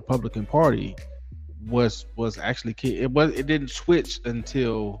the Republican Party was actually it didn't switch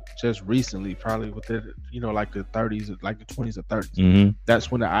until just recently, probably within like the 30s, like the 20s or 30s. Mm-hmm. That's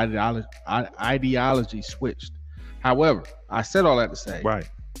when the ideology switched. However, I said all that to say, right,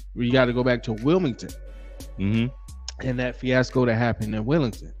 you got to go back to Wilmington. Mm-hmm. And that fiasco that happened in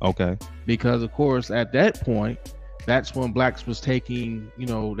Wilmington. Okay. Because of course at that point, that's when blacks was taking,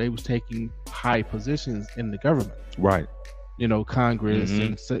 they was taking high positions in the government. Right. Congress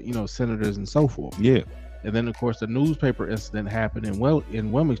mm-hmm. and senators and so forth. Yeah. And then of course the newspaper incident happened in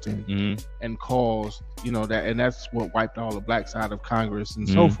Wilmington mm-hmm. and caused, that, and that's what wiped all the blacks out of Congress and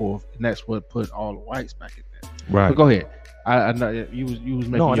mm-hmm. so forth. And that's what put all the whites back in there. Right. But go ahead. I know you was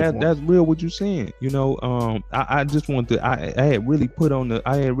making no, that's real what you're saying. I just wanted to I had really put on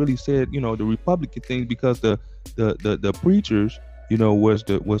I had really said, the Republican thing because the preachers, was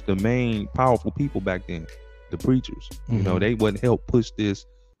the main powerful people back then. The preachers, mm-hmm. They wouldn't help push this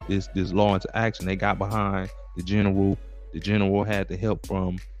law into action. They got behind the general. The general had the help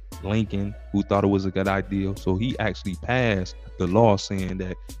from Lincoln, who thought it was a good idea. So he actually passed the law saying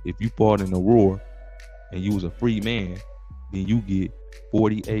that if you fought in a war and you was a free man, then you get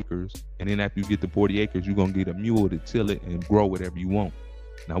 40 acres. And then after you get the 40 acres, you're going to get a mule to till it and grow whatever you want.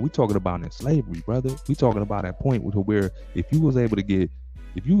 Now we're talking about in slavery, brother. We're talking about that point where if you was able to get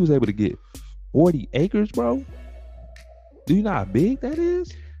 40 acres, bro, do you know how big that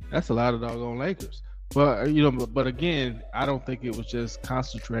is? That's a lot of doggone acres. But, but again, I don't think it was just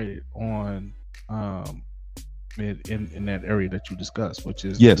concentrated on, in that area that you discussed, which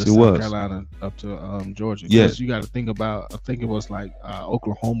is South Carolina up to Georgia. Yes, you got to think about. I think it was like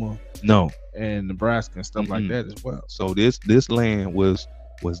Oklahoma, and Nebraska and stuff like that as well. So this land was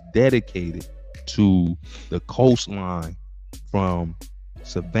dedicated to the coastline from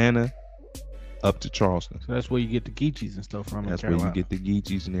Savannah up to Charleston. So that's where you get the Geechees and stuff from. That's where you get the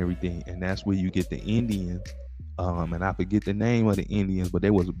Geechees and everything, and that's where you get the Indians. And I forget the name of the Indians, but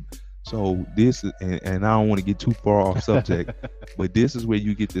they was. So this is, and I don't want to get too far off subject, but this is where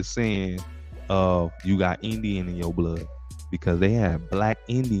you get the saying of you got Indian in your blood, because they had black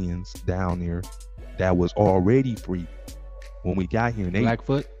Indians down there that was already free when we got here. And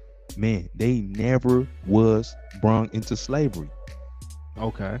Blackfoot? Man, they never was brung into slavery.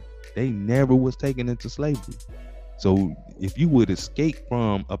 Okay. They never was taken into slavery. So if you would escape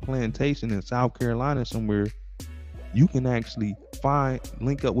from a plantation in South Carolina somewhere, you can actually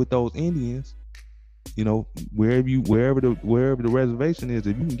link up with those Indians, wherever the reservation is.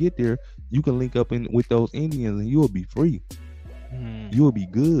 If you can get there, you can link up with those Indians and you'll be free. You'll be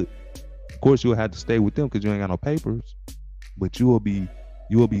good. Of course, you'll have to stay with them because you ain't got no papers, but you'll be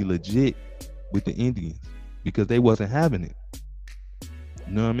legit with the Indians because they wasn't having it.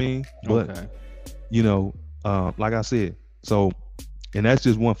 You know what I mean? But okay. Like I said, so. And that's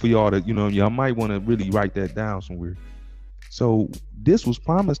just one for y'all to, y'all might want to really write that down somewhere. So this was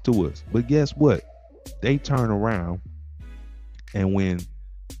promised to us, but guess what? They turn around And when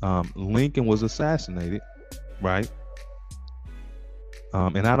Lincoln was assassinated, right?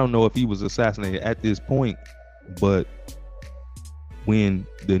 And I don't know if he was assassinated at this point, but when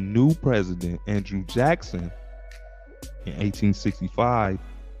the new president, Andrew Jackson, in 1865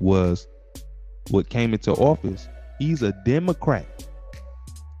 was what came into office, he's a Democrat.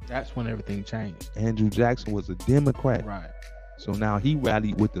 That's when everything changed. Andrew Jackson was a Democrat. Right. So now he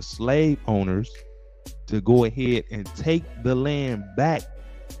rallied with the slave owners to go ahead and take the land back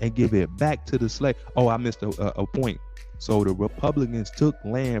and give it back to the slave. Oh, I missed a point. So the Republicans took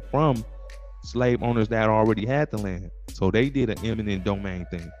land from slave owners that already had the land. So they did an eminent domain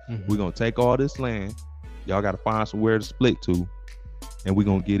thing. Mm-hmm. We're going to take all this land. Y'all got to find somewhere to split to. And we're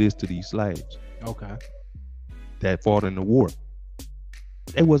going to get this to these slaves. Okay. That fought in the war.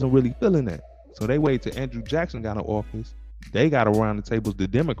 They wasn't really feeling that. So they waited till Andrew Jackson got in office. They got around the tables, the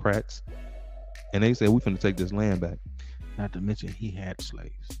Democrats, and they said, we're finna take this land back. Not to mention he had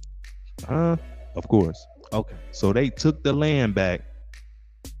slaves. Of course. Okay. So they took the land back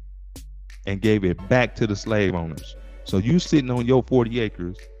and gave it back to the slave owners. So you sitting on your 40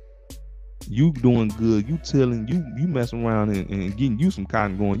 acres, you doing good, you tilling, you messing around and getting you some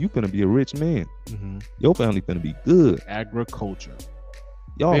cotton going, you finna be a rich man. Mm-hmm. Your family finna be good. Agriculture.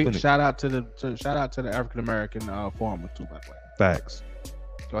 Y'all Big finna, shout out to the African American farmers too, by the way. facts.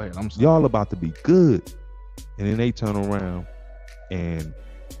 Go ahead. I'm sorry. Y'all about to be good. And then they turn around and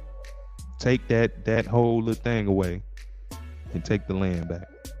take that whole little thing away and take the land back.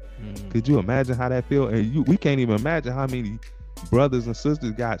 Could you imagine how that feel? And we can't even imagine how many brothers and sisters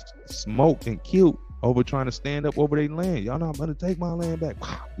got smoked and killed over trying to stand up over their land. Y'all not gonna take my land back.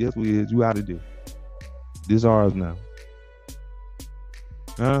 Yes, we is. You out of there. This ours now.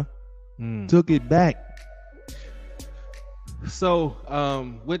 Huh? Took it back. So,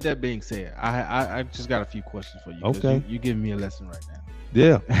 with that being said, I just got a few questions for you. Okay. You giving me a lesson right now.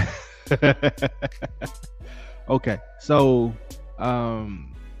 Yeah. Okay. So,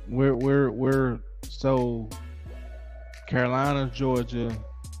 we're so Carolina, Georgia,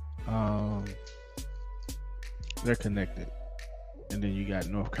 they're connected, and then you got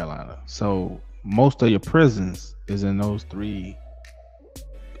North Carolina. So most of your prisons is in those three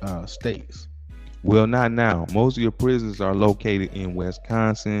states. Well, not now. Most of your prisons are located in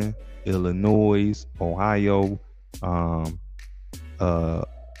Wisconsin, Illinois, Ohio, the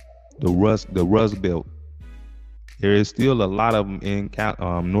Rust Belt. There is still a lot of them in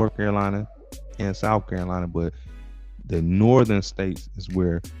North Carolina and South Carolina, but the northern states is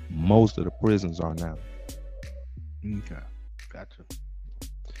where most of the prisons are now. Okay, gotcha.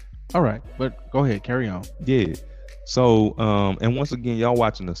 All right, but go ahead, carry on. Yeah. So, and once again, y'all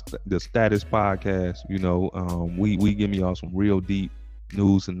watching the Status Podcast. You know, we giving y'all some real deep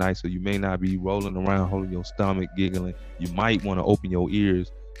news tonight, so you may not be rolling around holding your stomach, giggling. You might want to open your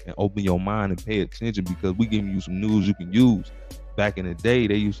ears and open your mind and pay attention, because we giving you some news you can use. Back in the day,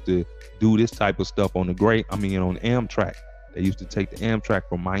 they used to do this type of stuff on Amtrak. They used to take the Amtrak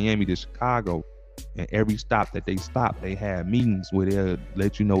from Miami to Chicago, and every stop that they stopped, they had meetings where they'll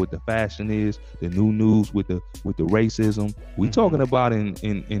let you know what the fashion is, the new news with the racism. We talking about in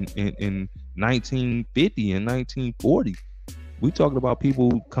 1950 and 1940. We talking about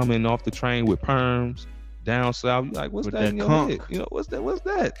people coming off the train with perms down south. You like, what's with that in your head? You know, what's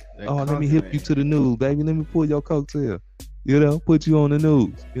that? Oh, let me hip you to the news, baby. Let me pull your coattail. You know, put you on the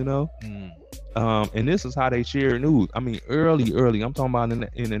news. You know. And this is how they share news. I mean, early. I'm talking about in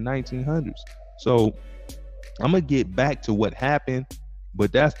the 1900s. So I'm gonna get back to what happened,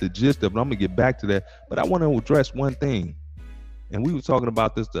 but that's the gist of it. I'm gonna get back to that. But I want to address one thing, and we were talking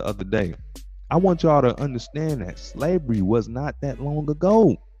about this the other day. I want y'all to understand that slavery was not that long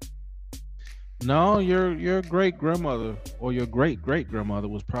ago. No, your great grandmother or your great great grandmother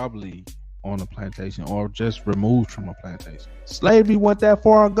was probably on a plantation or just removed from a plantation. Slavery wasn't that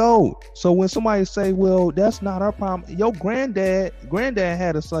far ago. So when somebody say, well, that's not our problem, your granddad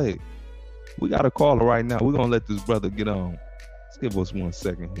had a slave. We got a caller right now. We're gonna let this brother get on. Let's give us 1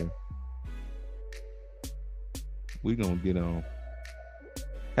 second here. We're gonna get on.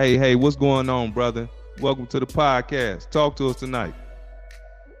 Hey, what's going on, brother? Welcome to the podcast. Talk to us tonight.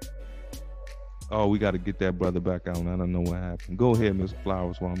 Oh, we got to get that brother back on. I don't know what happened. Go ahead, Mr.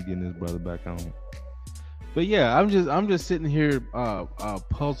 Flowers, while I'm getting this brother back on. But yeah, I'm just sitting here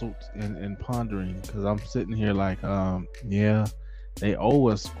puzzled and pondering, because I'm sitting here like, yeah, they owe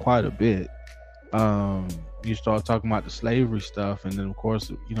us quite a bit. You start talking about the slavery stuff, and then of course,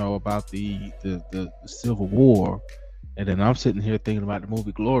 you know, about the Civil War, and then I'm sitting here thinking about the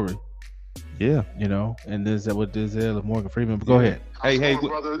movie Glory. Yeah. You know, and this is with Denzel and Morgan Freeman. But go ahead. Hey,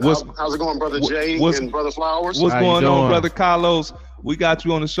 How's it going, brother Jay and brother Flowers? What's How you going on, doing? brother Carlos? We got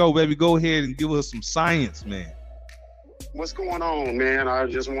you on the show, baby. Go ahead and give us some science, man. What's going on, man? I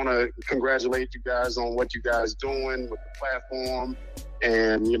just want to congratulate you guys on what you guys doing with the platform.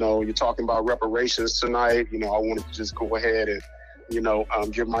 And, you know, you're talking about reparations tonight. You know, I wanted to just go ahead and, you know,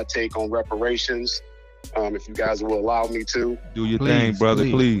 give my take on reparations, if you guys will allow me to. Do your thing, brother,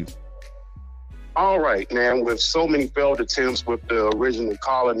 please. All right, man. With so many failed attempts with the original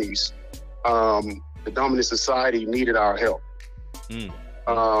colonies, the dominant society needed our help.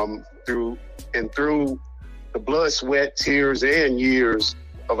 Through the blood, sweat, tears, and years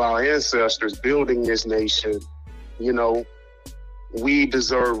of our ancestors building this nation, you know, we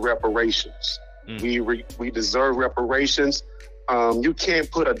deserve reparations. We deserve reparations. You can't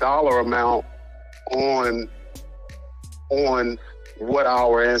put a dollar amount on what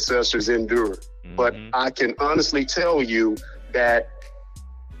our ancestors endured. But I can honestly tell you that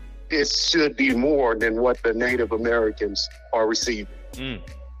it should be more than what the Native Americans are receiving.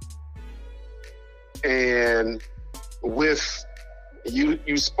 And with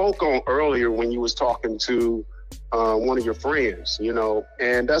you spoke on earlier when you was talking to one of your friends, you know,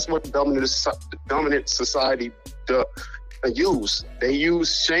 and that's what the dominant society use. They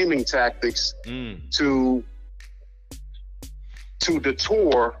use shaming tactics to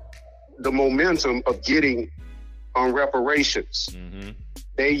detour the momentum of getting on reparations.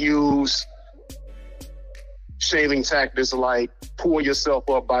 They use shaming tactics like pull yourself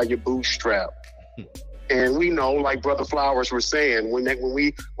up by your bootstrap. And we know, like Brother Flowers was saying, when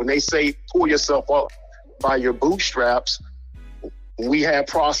they say pull yourself up by your bootstraps, we have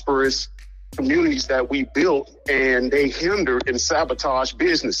prosperous communities that we built, and they hinder and sabotage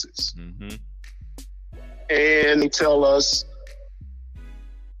businesses. And they tell us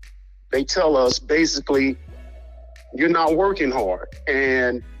basically, you're not working hard.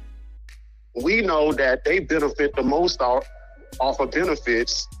 And we know that they benefit the most off of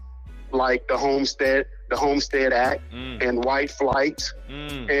benefits like the Homestead Act and white flight,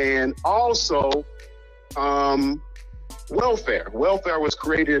 and also welfare. Welfare was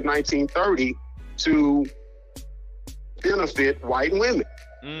created in 1930 to benefit white women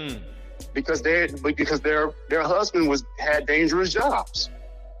because their husband had dangerous jobs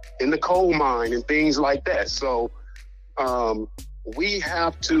in the coal mine and things like that. So we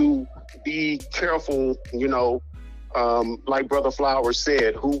have to be careful, you know, like Brother Flowers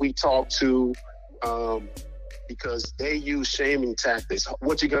said, who we talk to, because they use shaming tactics.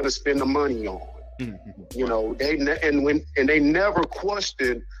 What you gonna spend the money on? You know, they never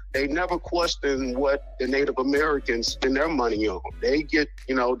question what the Native Americans spend their money on. They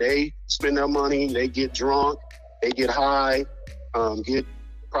spend their money, they get drunk, they get high,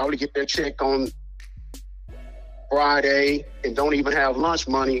 probably get their check on Friday and don't even have lunch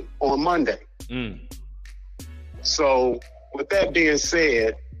money on Monday. So with that being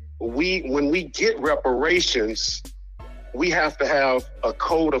said, when we get reparations, we have to have a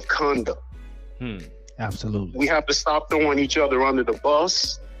code of conduct. Absolutely. We have to stop throwing each other under the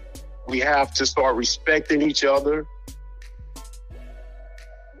bus. We have to start respecting each other.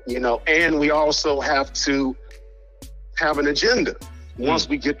 You know, and we also have to have an agenda. Once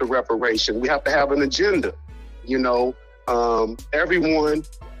we get the reparation, we have to have an agenda. You know, everyone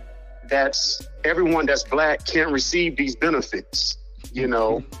that's Black can't receive these benefits. You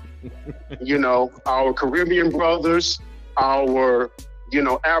know, our Caribbean brothers, our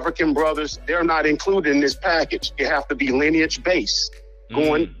African brothers, they're not included in this package. You have to be lineage based,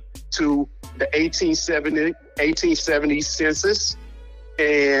 going to the 1870 census,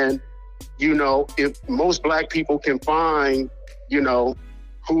 and if most Black people can find,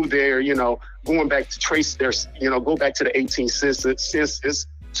 who they're, going back to trace their, go back to the 18th census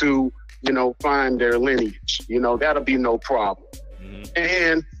to, find their lineage, that'll be no problem.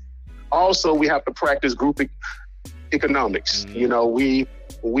 And also we have to practice group economics. We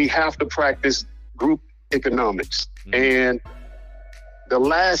have to practice group economics. And the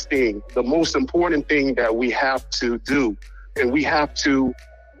last thing, the most important thing that we have to do, and we have to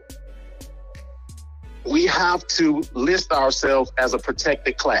list ourselves as a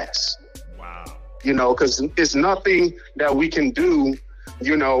protected class. Wow. Because it's nothing that we can do,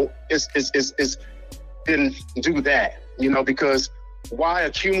 then do that, because why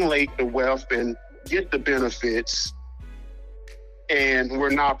accumulate the wealth and get the benefits and we're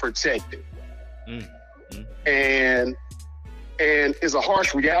not protected? And it's a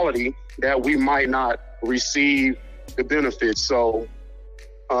harsh reality that we might not receive the benefits. So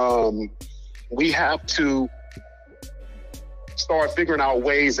we have to start figuring out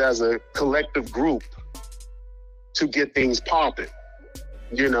ways as a collective group to get things popping.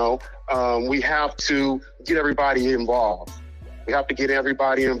 You know, we have to get everybody involved. We have to get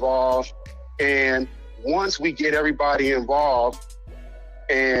everybody involved. And once we get everybody involved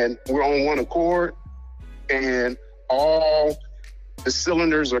and we're on one accord and all the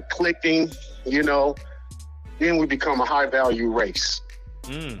cylinders are clicking, you know, then we become a high value race.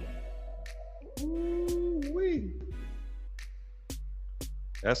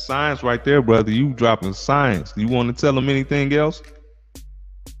 That's science right there, brother. You dropping science. You want to tell them anything else?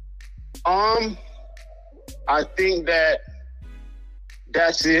 I think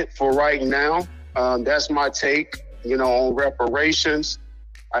that's it for right now. That's my take, you know, on reparations.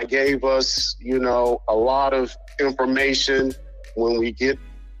 I gave us, you know, a lot of information when we get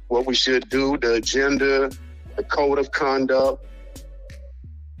what we should do, the agenda, the code of conduct.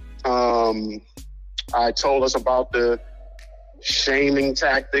 I told us about the shaming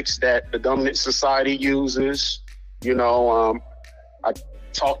tactics that the dominant society uses. You know, I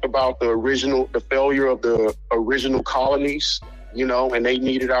talked about the failure of the original colonies, you know, and they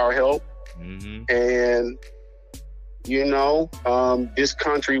needed our help. Mm-hmm. And, you know, this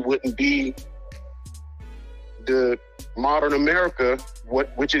country wouldn't be the modern America,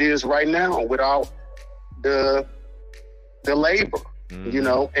 which it is right now, without the labor, you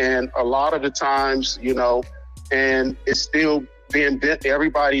know, and a lot of the times, you know, and it's still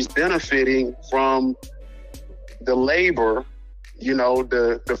everybody's benefiting from the labor, you know,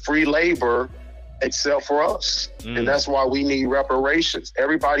 the free labor, except for us. And that's why we need reparations.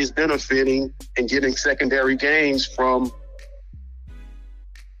 Everybody's benefiting and getting secondary gains from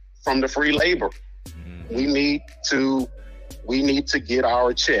the free labor. We need to get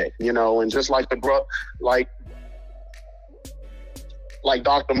our check, you know, and just like like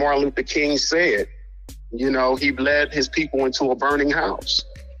Dr. Martin Luther King said, you know, he led his people into a burning house.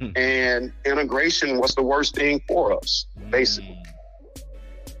 And integration was the worst thing for us, basically.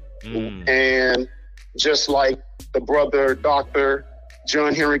 And just like the brother Dr.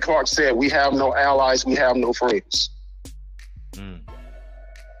 John Henry Clark said, we have no allies, we have no friends.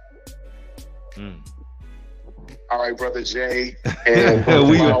 All right, brother Jay, and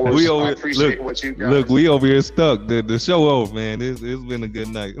I appreciate what you guys. Look, we over here stuck. The show over, man. It's been a good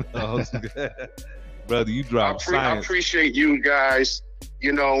night. Brother, you dropped science. I appreciate you guys,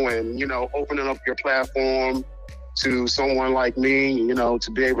 you know, and, you know, opening up your platform to someone like me, you know,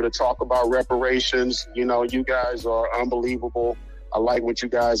 to be able to talk about reparations. You know, you guys are unbelievable. I like what you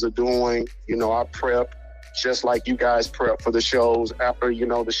guys are doing. You know, I prep just like you guys prep for the shows. After, you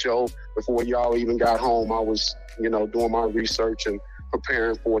know, the show, before y'all even got home, I was, you know, doing my research and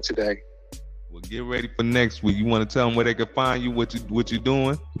preparing for today. Well, get ready for next week. You want to tell them where they can find you, what you're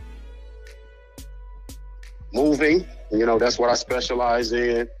doing? Moving, you know, that's what I specialize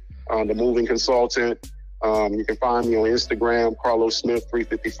in. The moving consultant. You can find me on Instagram, Carlos Smith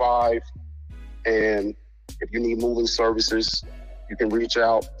 355. And if you need moving services, you can reach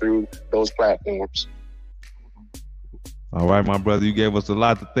out through those platforms. All right, my brother, you gave us a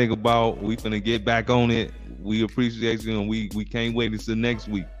lot to think about. We finna get back on it. We appreciate you, and we can't wait until next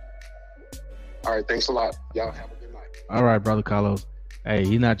week. All right, thanks a lot. Y'all have a good night. All right, brother Carlos. Hey,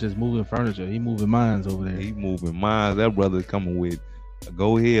 he not just moving furniture, he moving minds over there. He moving minds. That brother coming with.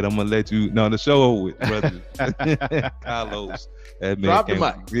 Go ahead, I'm gonna let you. No, the show over with, brother. Carlos. That man drop the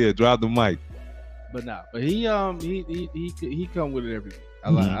mic. Yeah, drop the mic. But nah, but he come with it every week. I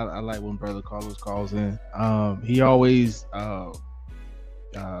like when brother Carlos calls in. He always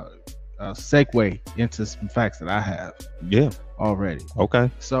segue into some facts that I have. Yeah. Already. Okay.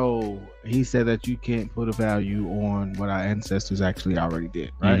 So he said that you can't put a value on what our ancestors actually already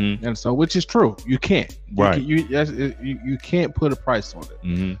did, right? Mm-hmm. And so, which is true, you can't. Right. You can't put a price on it.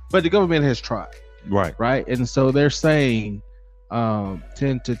 Mm-hmm. But the government has tried. Right. Right. And so they're saying 10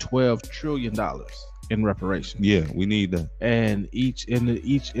 to 12 trillion dollars in reparations. Yeah, we need that. And each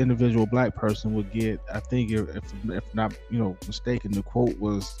individual black person would get, I think, if not, you know, mistaken, the quote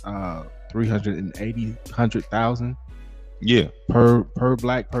was 380,000. Yeah, per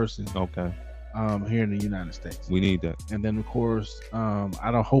black person. Okay. Here in the United States, we need that. And then of course,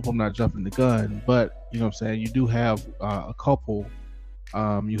 I don't hope I'm not jumping the gun, but you know what I'm saying, you do have a couple.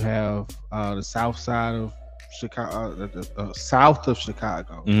 You have the south side of Chicago, the south of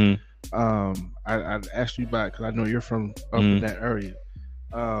Chicago. Mm-hmm. I asked you about, because I know you're from up in that area.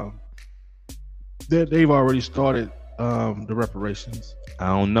 They've already started the reparations. I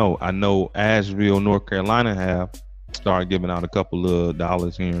don't know. I know Asheville, North Carolina have started giving out a couple of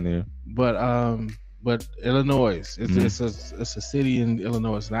dollars here and there. But but Illinois, it's a city in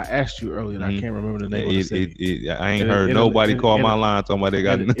Illinois. And I asked you earlier, and I can't remember the name of the city. I ain't heard nobody call my line talking about they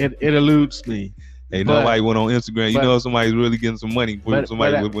got. It eludes me. Hey, nobody went on Instagram. You know somebody's really getting some money.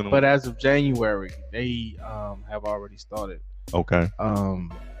 But as of January, they have already started. Okay.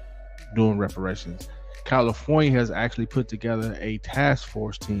 Doing reparations. California has actually put together a task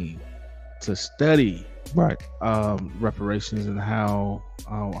force team to study reparations and how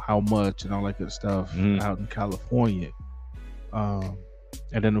much and all that good stuff out in California. And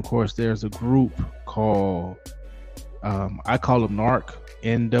then of course there's a group called I call them NARC,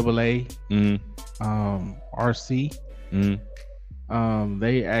 NAA, RC.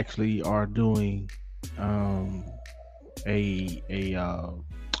 They actually are doing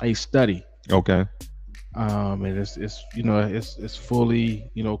a study. Okay. And it's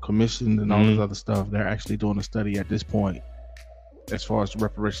fully commissioned and all this other stuff. They're actually doing a study at this point as far as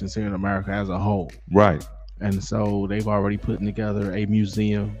reparations here in America as a whole. Right. And so they've already put together a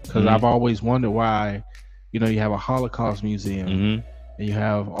museum, because I've always wondered why, you have a Holocaust museum and you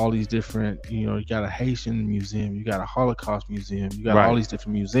have all these different, you got a Haitian museum, you got a Holocaust museum, you got all these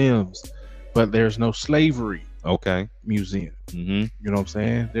different museums, but there's no slavery museum. You know what I'm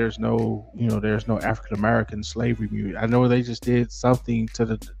saying? There's no African American slavery museum. I know they just did something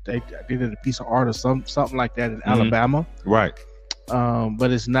they did a piece of art or something like that in Alabama. Right.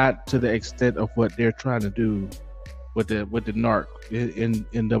 But it's not to the extent of what they're trying to do with the NARC in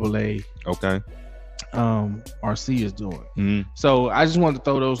NAA. Okay. RC is doing. So I just wanted to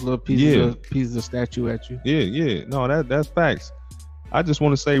throw those little pieces of statue at you. Yeah. No, that's facts. I just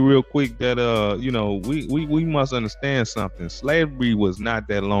want to say real quick that we must understand something. Slavery was not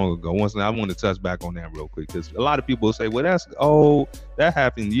that long ago. I want to touch back on that real quick, because a lot of people say, well, that's old. That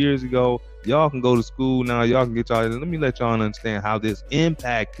happened years ago. Y'all can go to school now. Y'all can get y'all. Let me let y'all understand how this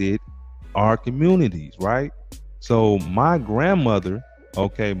impacted our communities, right? So my grandmother,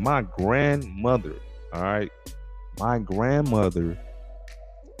 all right, my grandmother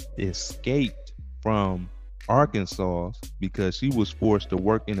escaped from Arkansas because she was forced to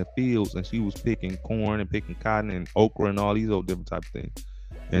work in the fields, and she was picking corn and picking cotton and okra and all these old different type of things.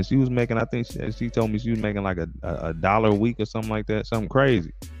 And she was making, I think she told me she was making like a dollar a week or something like that, something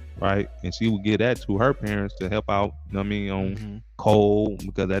crazy, right? And she would give that to her parents to help out, on coal,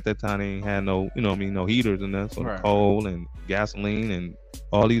 because at that time they ain't had no, no heaters and that, so coal and gasoline and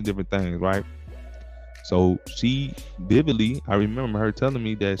all these different things, right? So she vividly, I remember her telling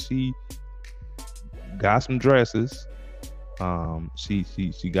me that she got some dresses,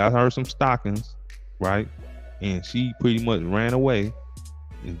 she got her some stockings, right? And she pretty much ran away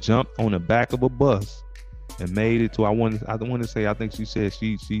and jumped on the back of a bus and made it to, I think she said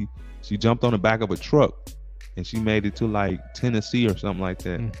she jumped on the back of a truck and she made it to like Tennessee or something like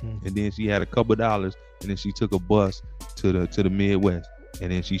that. And then she had a couple $, and then she took a bus to the Midwest,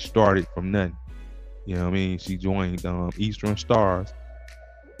 and then she started from nothing. You know what I mean? She joined Eastern Stars,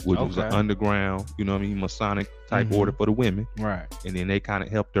 which was an underground, Masonic type order for the women. Right. And then they kind of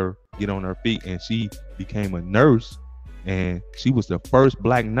helped her get on her feet, and she became a nurse, and she was the first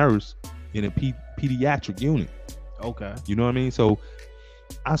black nurse in a pediatric unit. Okay. You know what I mean? So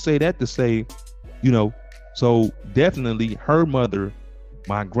I say that to say, so definitely her mother,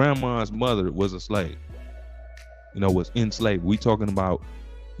 my grandma's mother, was a slave, was enslaved. We talking about,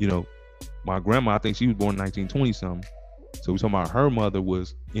 my grandma, I think she was born in 1920 something. So we're talking about her mother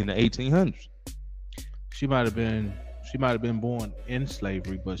was in the 1800s. She might have been born in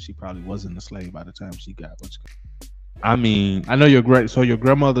slavery, but she probably wasn't a slave by the time she got what she. I mean, I know your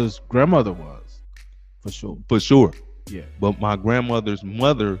grandmother's grandmother was, for sure. For sure. Yeah. But my grandmother's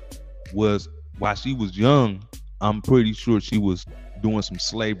mother was, while she was young, I'm pretty sure she was doing some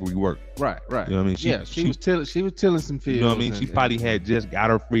slavery work. Right. You know what I mean? She was tilling some fields. You know what I mean? She probably had just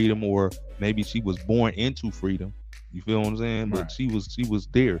got her freedom, or maybe she was born into freedom. You feel what I'm saying? Right. But she was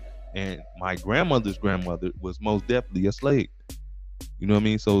there. And my grandmother's grandmother was most definitely a slave. You know what I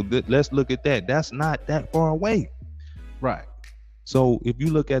mean? So let's look at that. That's not that far away. Right. So if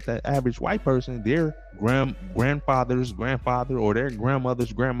you look at the average white person, their grandfather's grandfather or their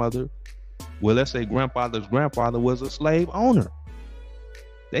grandmother's grandmother, well, let's say grandfather's grandfather was a slave owner.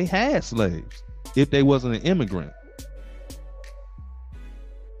 They had slaves if they wasn't an immigrant.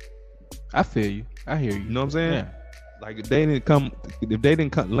 I feel you. I hear you. You know what I'm saying? Yeah. Like if they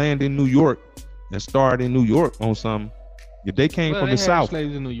didn't land in New York and start in New York on something, if they came from the South.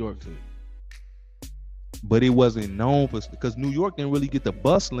 Slaves in New York too. but it wasn't known for, because New York didn't really get the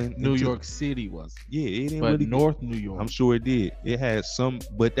bustling. New York City was. Yeah, it didn't But really. North New York. I'm sure it did. It had some,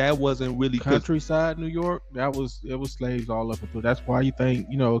 but that wasn't really Countryside New York. It was slaves all up and through. That's why you think,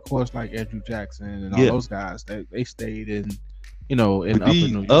 of course, like Andrew Jackson and all those guys, they stayed in, in upper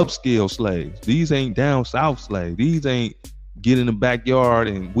New York. Upscale slaves. These ain't down south slaves. These ain't get in the backyard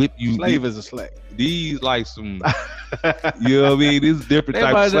and whip you. Slave is a slave. These like some, you know what I mean? This is different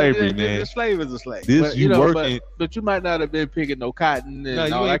type of slavery, man. A slave is a slave. This but, you working, but you might not have been picking no cotton. And no,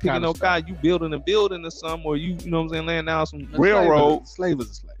 you all ain't that picking no cotton. You building a building or something, or you know what I'm saying, laying down some railroad. Slave is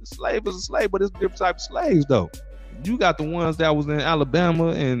a slave. Slave is a slave, but it's a different type of slaves though. You got the ones that was in Alabama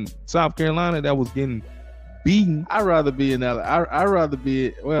and South Carolina that was getting beaten. I'd rather be in I'd rather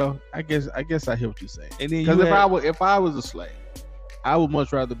be. Well, I guess I hear what you're saying. And then because if I was a slave, I would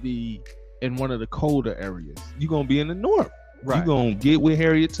much rather be in one of the colder areas. You're gonna be in the north. Right. You're gonna get with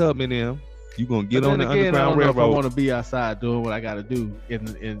Harriet Tubman and them. You're gonna get on the Underground Railroad. I want to be outside doing what I gotta do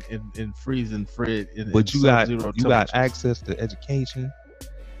in freezing Fred. But you got access to education.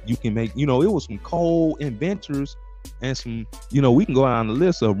 You can make, it was some cold inventors and some, we can go down the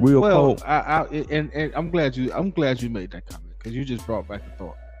list of real cold. And I'm glad you made that comment, because you just brought back the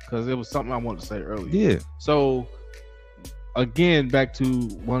thought, because it was something I wanted to say earlier. Yeah. So again, back to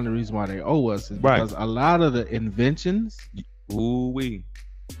one of the reasons why they owe us is because a lot of the inventions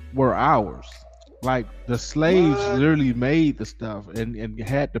were ours. Like the slaves literally made the stuff and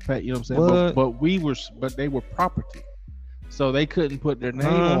had to pay, you know what I'm saying? But they were property. So they couldn't put their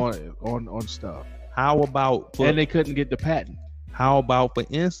name on stuff. How about and they couldn't get the patent. How about, for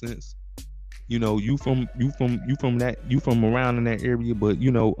instance, you from around in that area, but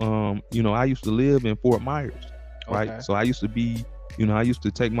I used to live in Fort Myers. Right. Okay. So I used to be, I used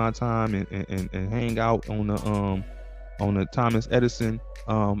to take my time and hang out on the Thomas Edison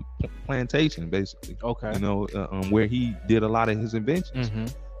plantation, basically. Okay. Where he did a lot of his inventions. Mm-hmm.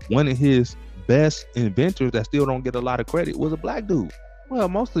 One of his best inventors that still don't get a lot of credit was a black dude. Well,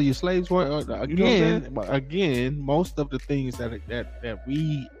 most of your slaves were again, most of the things that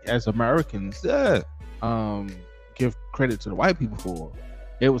we as Americans give credit to the white people for.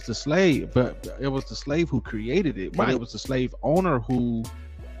 It was the slave, but it was the slave who created it. But it was the slave owner who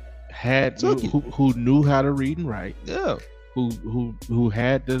who knew how to read and write. Yeah. Who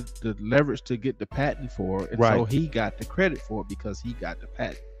had the leverage to get the patent for it, and so he got the credit for it because he got the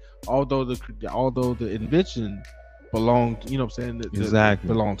patent. Although the invention belonged, exactly,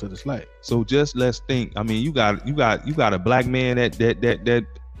 belonged to the slave. So just let's think. I mean, you got a black man that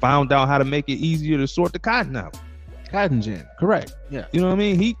found out how to make it easier to sort the cotton out. Cotton gin, correct? Yeah. You know what I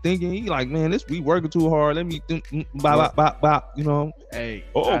mean? He thinking, he like, man, we working too hard. Let me think, Hey.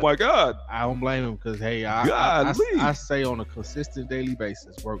 My God. I don't blame him, because hey, I say on a consistent daily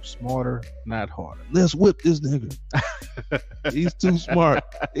basis, work smarter, not harder. Let's whip this nigga. He's too smart.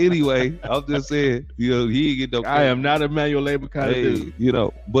 Anyway, I'm just saying, he ain't get no. I am not a manual labor kind of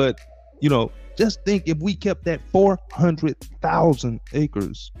dude. But just think if we kept that 400,000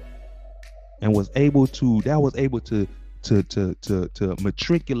 acres. And was able to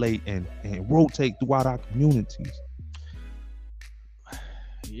matriculate and rotate throughout our communities.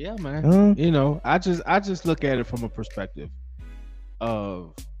 Yeah, man. I just look at it from a perspective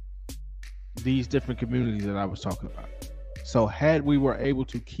of these different communities that I was talking about. So had we were able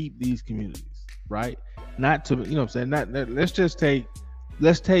to keep these communities, right? Not to, what I'm saying,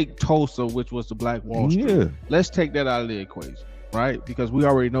 let's take Tulsa, which was the Black Wall Street. Yeah. Let's take that out of the equation. Right, because we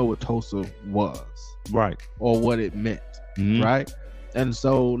already know what Tulsa was, right, or what it meant, right, and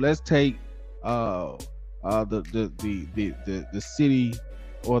so let's take the city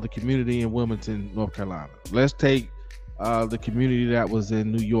or the community in Wilmington, North Carolina. Let's take the community that was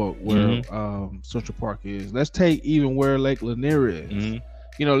in New York, where Central Park is. Let's take even where Lake Lanier is.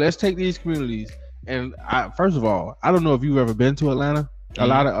 Let's take these communities. And first of all, I don't know if you've ever been to Atlanta. A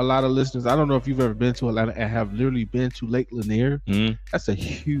lot of listeners, I don't know if you've ever been to Atlanta and have literally been to Lake Lanier. That's a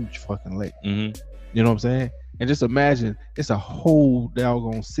huge fucking lake. You know what I'm saying? And just imagine, it's a whole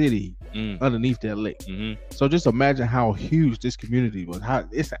doggone city underneath that lake. So just imagine how huge this community was. How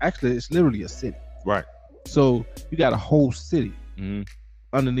it's literally a city. Right. So you got a whole city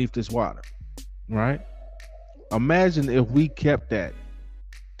underneath this water. Right. Imagine if we kept that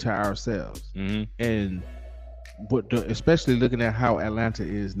to ourselves and. But especially looking at how Atlanta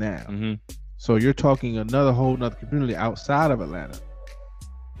is now. So you're talking whole nother community outside of Atlanta.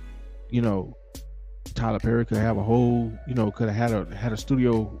 Tyler Perry could have a whole, could have had a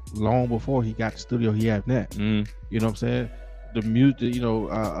studio long before he got the studio he had now. You know what I'm saying? The music,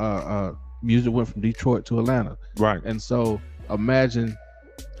 music went from Detroit to Atlanta. Right. And so imagine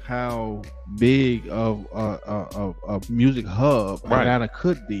how big of a music hub Atlanta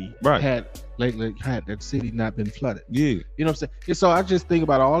could be had that city not been flooded. Yeah. You know what I'm saying? And so I just think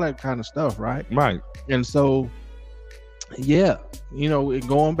about all that kind of stuff, right? Right. And so, yeah, you know,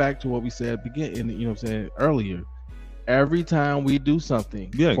 going back to what we said beginning, you know what I'm saying, earlier, every time we do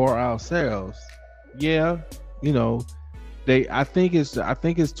something for ourselves, you know, I think it's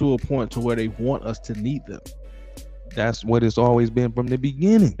to a point to where they want us to need them. That's what it's always been from the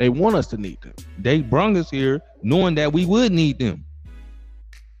beginning. They want us to need them. They brung us here knowing that we would need them.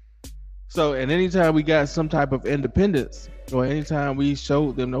 So, and anytime we got some type of independence, or anytime we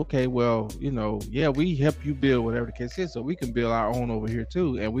showed them, okay, well, you know, yeah, we help you build whatever the case is, so we can build our own over here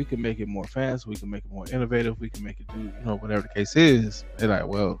too, and we can make it more fast, we can make it more innovative, we can make it do, you know, whatever the case is. They're like,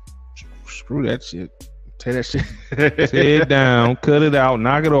 well, screw that shit. Tear that shit. Tear it down, cut it out,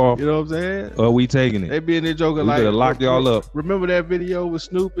 knock it off. You know what I'm saying? Or we taking it. They be in there joking we like, lock y'all up. Remember that video with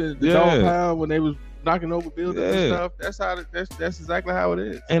Snoop and the Dog Pound when they was knocking over buildings and stuff? That's exactly how it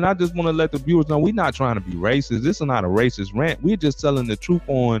is. And I just want to let the viewers know we're not trying to be racist. This is not a racist rant. We're just telling the truth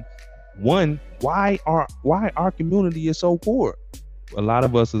on why our community is so poor. A lot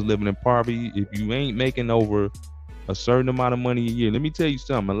of us is living in poverty. If you ain't making over a certain amount of money a year, let me tell you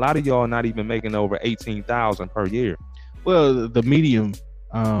something. A lot of y'all not even making over $18,000 per year. Well, the medium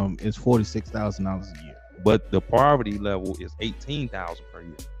is $46,000 a year, but the poverty level is $18,000 per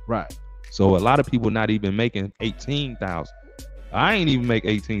year. Right. So a lot of people not even making $18,000. I ain't even make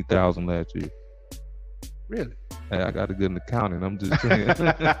 $18,000 last year. Really? Hey, I got a good accounting. I'm just saying.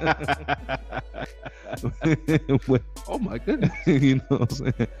 Oh my goodness. You know what I'm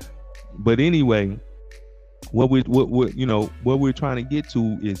saying? But anyway, what we're trying to get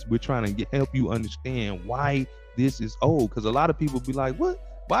to is we're trying to help you understand why this is old. Because a lot of people be like, what?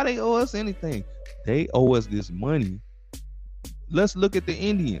 Why they owe us anything? They owe us this money. Let's look at the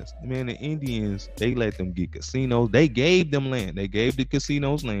Indians. Man, the Indians, they let them get casinos. They gave them land. They gave the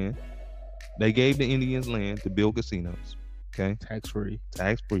casinos land. They gave the Indians land to build casinos. Okay? Tax-free.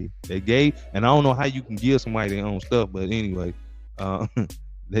 They gave, and I don't know how you can give somebody their own stuff, but anyway,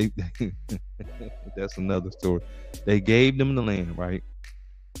 they that's another story. They gave them the land, right?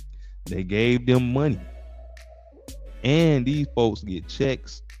 They gave them money. And these folks get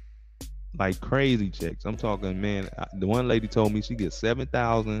checks, like crazy checks. I'm talking, man, the one lady told me she gets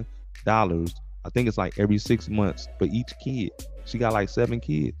 $7,000. I think it's like every 6 months for each kid. She got like 7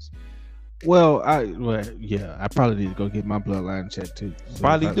 kids. Well, yeah, I probably need to go get my bloodline checked too. So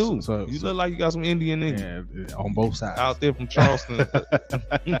probably do. So you look like you got some Indian in you. Yeah, on both sides. Out there from Charleston.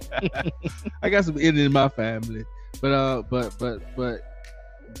 I got some Indian in my family. But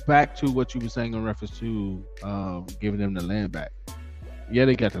back to what you were saying in reference to giving them the land back. Yeah,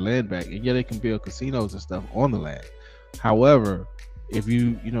 they got the land back, and yeah, they can build casinos and stuff on the land. However, if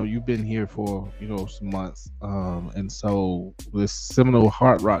you've been here for some months, and so this Seminole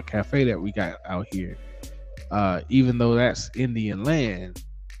Hard Rock Cafe that we got out here, even though that's Indian land,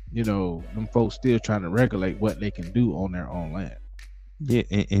 them folks still trying to regulate what they can do on their own land. Yeah,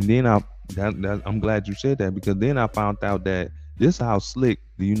 and then I'm glad you said that, because then I found out that this is how slick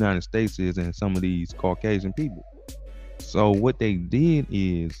the United States is and some of these Caucasian people. So what they did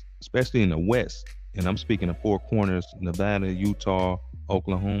is, especially in the West, and I'm speaking of Four Corners, Nevada, Utah,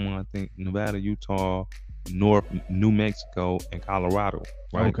 Oklahoma, I think, Nevada, Utah, New Mexico, and Colorado,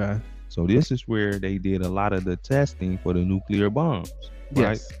 right? Okay. So this is where they did a lot of the testing for the nuclear bombs,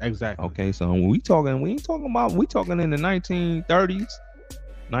 right? Yes, exactly. Okay, so when we talking in the 1930s,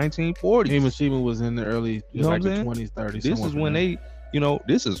 1940s. Hiroshima was in the early, like the 20s, 30s. This is when they,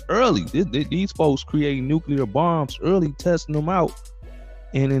 this is early. These folks creating nuclear bombs early, testing them out.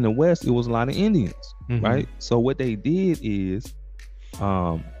 And in the West, it was a lot of Indians, right? So what they did is,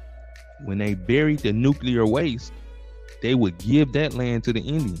 when they buried the nuclear waste, they would give that land to the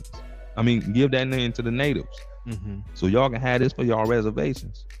Indians. Give that land to the natives. So y'all can have this for y'all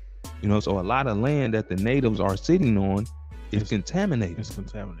reservations. So a lot of land that the natives are sitting on is contaminated. It's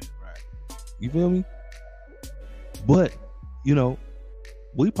contaminated, right? You feel me? But,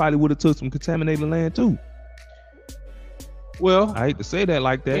 we probably would have took some contaminated land too. Well, I hate to say that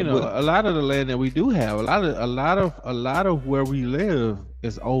like that. But a lot of the land that we do have, a lot of where we live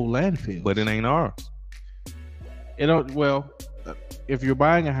is old landfills. But it ain't ours. Well, if you're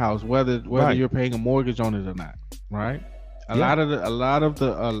buying a house, whether right. you're paying a mortgage on it or not, right? A lot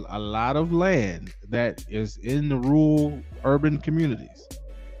of land that is in the rural urban communities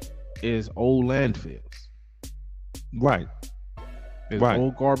is old landfills. Right. It's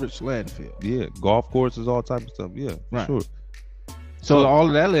old garbage landfill. Yeah, golf courses, all type of stuff. Yeah, right. Sure. So all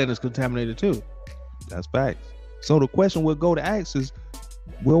of that land is contaminated too. That's facts. So the question would go to ask is,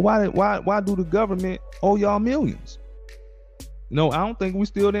 Well, why do the government owe y'all millions? No, I don't think we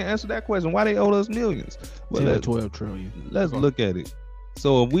still didn't answer that question. Why they owe us millions? Well, 10 to 12 trillion. Let's look at it.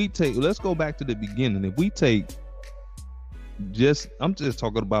 So if we take, let's go back to the beginning. If we take I'm just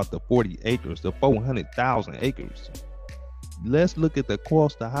talking about the 40 acres, the 400,000 acres. Let's look at the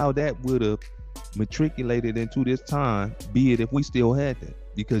cost of how that would have matriculated into this time, be it if we still had that.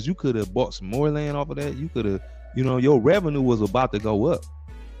 Because you could have bought some more land off of that. You could have, your revenue was about to go up.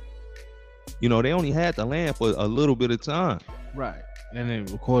 They only had the land for a little bit of time. Right. And then,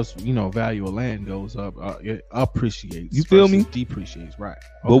 of course, value of land goes up. It appreciates. You feel me? Depreciates. Right.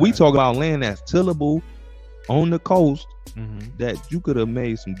 But we talk about land that's tillable on the coast, mm-hmm. that you could have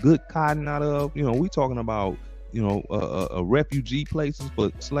made some good cotton out of. We talking about, refugee places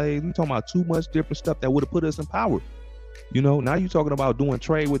for slaves. We talking about too much different stuff that would have put us in power. Now you talking about doing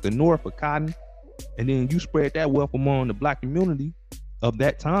trade with the North for cotton, and then you spread that wealth among the black community of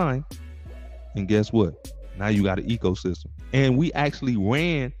that time. And guess what? Now you got an ecosystem. And we actually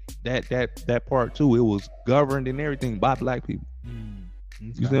ran that part too. It was governed and everything by black people.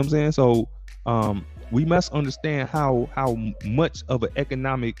 You see what I'm saying? So we must understand how much of an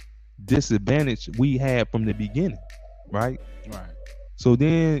economic disadvantage we had from the beginning, right? Right. So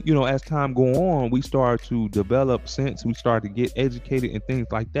then, as time go on, we start to develop sense. We start to get educated and things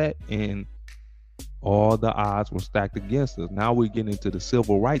like that. And all the odds were stacked against us. Now we're getting into the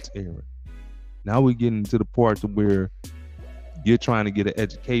civil rights era. Now we're getting into the part where you're trying to get an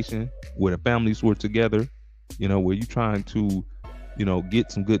education, where the families were together, where you're trying to,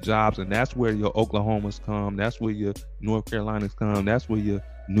 get some good jobs. And that's where your Oklahomas come. That's where your North Carolinas come. That's where your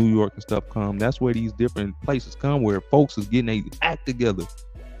New York and stuff come. That's where these different places come, where folks is getting a act together.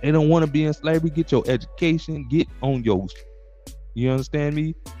 They don't want to be in slavery. Get your education. Get on yours. You understand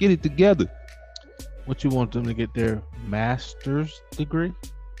me? Get it together. What you want them to get their master's degree?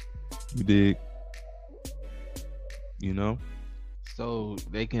 You dig? So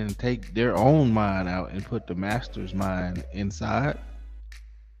they can take their own mind out and put the master's mind inside.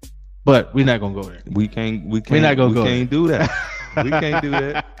 But we're not gonna go there. We can't. We're not gonna go. We can't do that. We can't do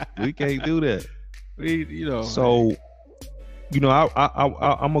that. We can't do that. So,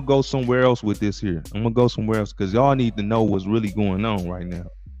 I'm gonna go somewhere else with this here. I'm gonna go somewhere else because y'all need to know what's really going on right now.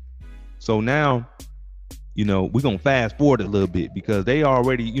 So now, we're gonna fast forward a little bit because they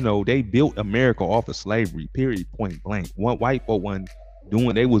already, they built America off of slavery. Period. Point blank. One white folk wasn't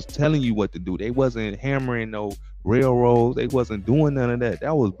doing. They was telling you what to do. They wasn't hammering no railroads. They wasn't doing none of that.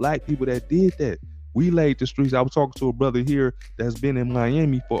 That was black people that did that. We laid the streets. I was talking to a brother here that's been in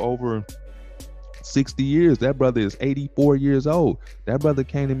Miami for over 60 years. That brother is 84 years old. That brother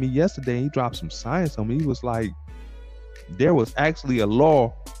came to me yesterday and he dropped some science on me. He was like, there was actually a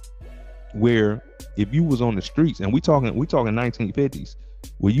law where if you was on the streets, and we talking 1950s,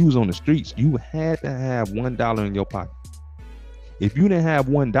 where you was on the streets, you had to have $1 in your pocket. If you didn't have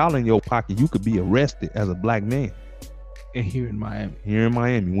 $1 in your pocket, you could be arrested as a black man. And here in Miami.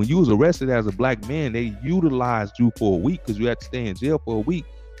 When you was arrested as a black man, they utilized you for a week because you had to stay in jail for a week.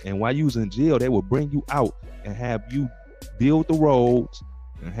 And while you was in jail, they would bring you out and have you build the roads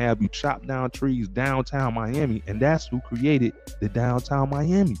and have you chop down trees downtown Miami. And that's who created the downtown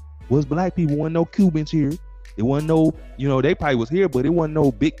Miami. Was black people. Wasn't no Cubans here. It wasn't no, they probably was here, but it wasn't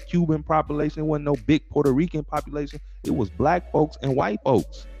no big Cuban population. It wasn't no big Puerto Rican population. It was black folks and white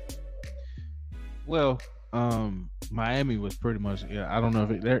folks. Well, Miami was pretty much, I don't know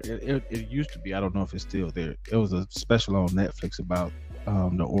if it used to be. I don't know if it's still there. It was a special on Netflix about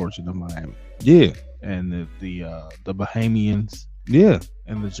the origin of Miami. Yeah. And the Bahamians. Yeah.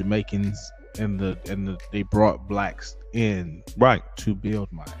 And the Jamaicans and they brought blacks in to build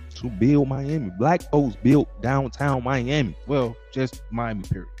Miami. Black folks built downtown Miami. Well, just Miami,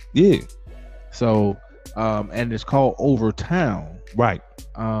 period. Yeah. So and it's called Overtown, right?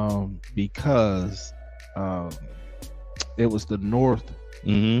 Because it was the north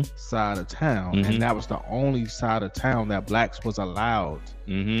side of town, and that was the only side of town that blacks was allowed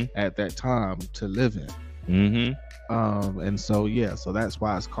at that time to live in. And so so that's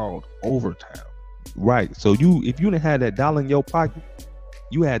why it's called Overtown. Right. So if you didn't have that dollar in your pocket,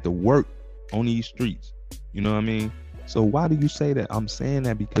 you had to work on these streets. You know what I mean? So why do you say that? I'm saying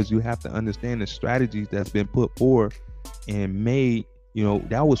that because you have to understand the strategies that's been put forth and made.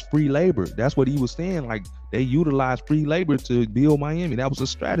 That was free labor. That's what he was saying. Like, they utilized free labor to build Miami. That was a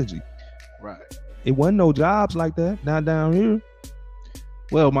strategy. Right. It wasn't no jobs like that. Not down here.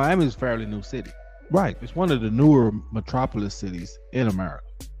 Well, Miami is a fairly new city. Right. It's one of the newer metropolis cities in America.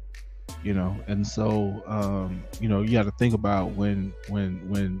 And so you got to think about when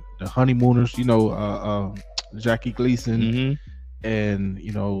the honeymooners, Jackie Gleason and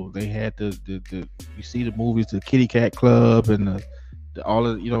you know they had the you see the movies, the Kitty Cat Club, and the all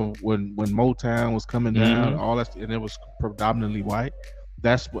of, you know, when Motown was coming down, all that, and it was predominantly white.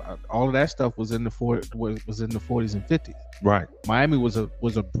 That's what all of that stuff was in the was in the 40s and 50s. Right. Miami was a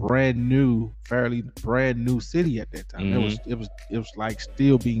fairly brand new city at that time. It was like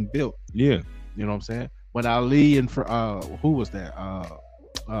still being built. Yeah. You know what I'm saying? When Ali and who was that?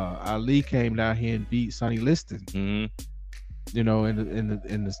 Ali came down here and beat Sonny Liston. You know, in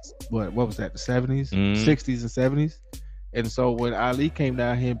the what was that? The 70s, 60s, and 70s. And so when Ali came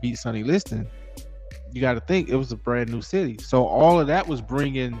down here and beat Sonny Liston, you got to think it was a brand new city. So all of that was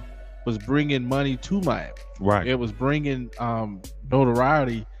bringing money to Miami. Right. It was bringing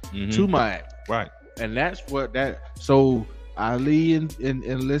notoriety to Miami. Right. And that's what that. So Ali and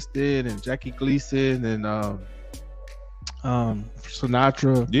Liston and Jackie Gleason and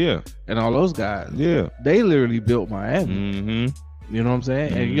Sinatra, yeah, and all those guys, yeah, they literally built Miami. You know what I'm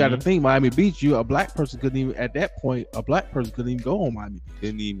saying? And you got to think Miami Beach. A black person couldn't even at that point. A black person couldn't even go on Miami Beach.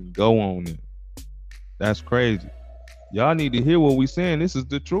 Didn't even go on it. That's crazy. Y'all need to hear what we saying. This is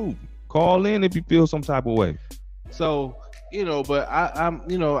the truth. Call in if you feel some type of way. So, you know, but I'm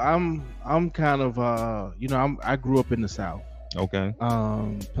kind of you know, I grew up in the South. Okay.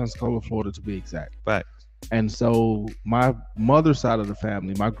 Pensacola, Florida, to be exact. Facts. And so my mother's side of the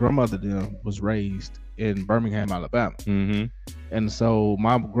family, my grandmother then was raised in Birmingham, Alabama. And so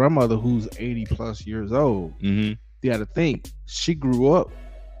my grandmother, who's 80 plus years old, you got to think she grew up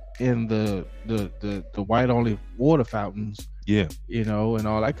in the white only water fountains, you know, and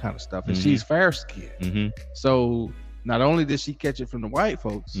all that kind of stuff. And she's fair skinned. So not only did she catch it from the white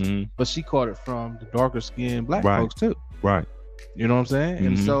folks, but she caught it from the darker skinned black folks too. Right. You know what I'm saying?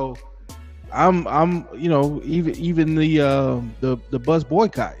 And so I'm you know, even the bus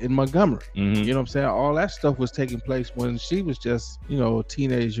boycott in Montgomery, you know what I'm saying? All that stuff was taking place when she was just, you know, a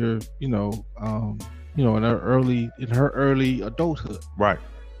teenager, you know, in her early adulthood. Right.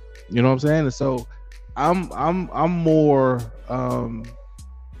 You know what I'm saying? And so I'm more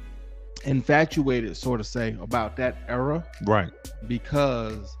infatuated, sort of say, about that era. Right.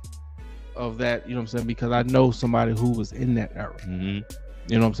 Because of that, you know what I'm saying? Because I know somebody who was in that era.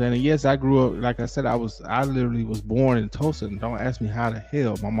 You know what I'm saying? And yes, I grew up, like I said, I literally was born in Tulsa. And don't ask me how the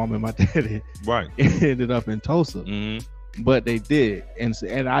hell my mom and my daddy ended up in Tulsa. But they did. And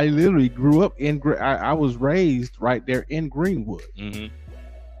I literally grew up I was raised right there in Greenwood.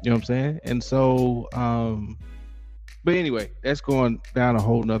 You know what I'm saying? And so, but anyway, that's going down a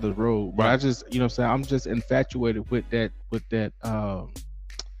whole nother road. But I just, you know what I'm saying? I'm just infatuated with that, with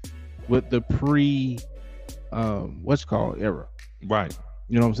the pre, what's called era. Right.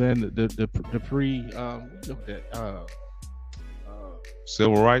 You know what I'm saying? The pre, you know that,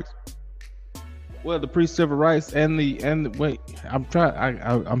 civil rights. Well, the pre-civil rights and wait, I'm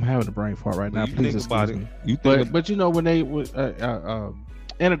having a brain fart right now. Please excuse me. But you know when they would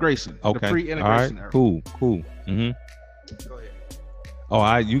integration. Okay. The pre-integration era. Cool. Go ahead.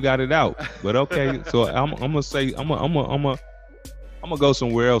 Oh, you got it out. But okay, so I'm gonna go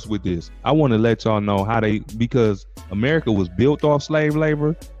somewhere else with this. I want to let y'all know because America was built off slave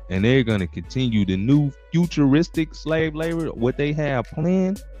labor, and they're gonna continue the new futuristic slave labor. What they have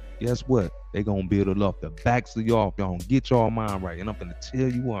planned, guess what? They gonna build it off the backs of y'all. Y'all gonna get y'all mind right. And I'm gonna tell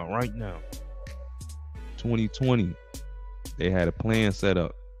you what right now. 2020, they had a plan set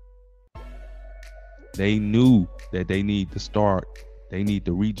up. They knew that they need to start. They need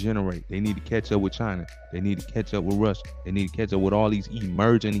to regenerate. They need to catch up with China. They need to catch up with Russia. They need to catch up with all these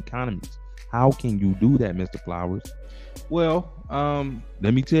emerging economies. How can you do that, Mr. Flowers? Well,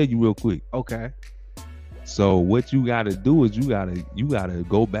 let me tell you real quick. Okay. So what you got to do is you got to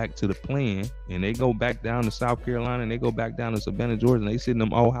go back to the plan, and they go back down to South Carolina, and they go back down to Savannah, Georgia, and they sit in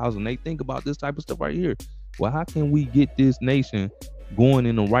them old houses, and they think about this type of stuff right here. Well, how can we get this nation going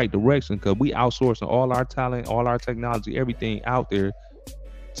in the right direction? Because we outsourcing all our talent, all our technology, everything out there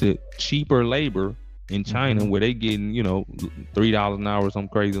to cheaper labor in China, where they getting, you know, $3 an hour or something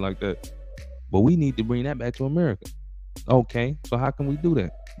crazy like that. But we need to bring that back to America. Okay, so how can we do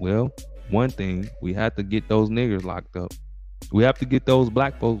that? Well, one thing, we have to get those niggers locked up. We have to get those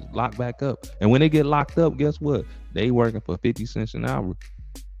black folks locked back up. And when they get locked up, guess what? They working for 50 cents an hour.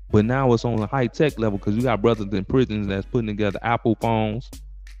 But now it's on a high tech level, because you got brothers in prisons that's putting together Apple phones,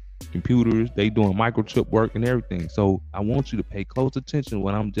 computers. They doing microchip work and everything. So I want you to pay close attention to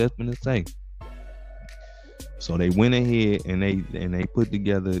what I'm just going to say. So they went ahead and they put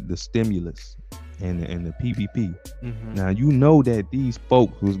together the stimulus and the PPP. Now you know that these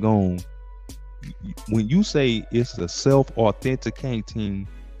folks was going. When you say it's a self-authenticating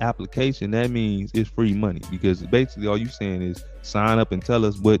application, that means it's free money, because basically all you saying is sign up and tell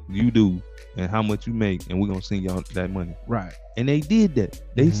us what you do and how much you make, and we're gonna send y'all that money. Right. And they did that.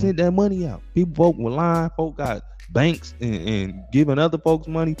 They sent that money out. Folk were lying. Folk got banks and giving other folks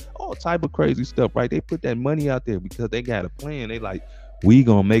money, all type of crazy stuff, right? They put that money out there because they got a plan. They like, we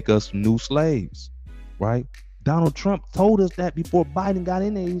gonna make us some new slaves, right? Donald Trump told us that before Biden got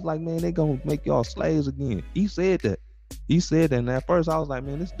in there. He was like, man, they gonna make y'all slaves again. He said that. And at first I was like,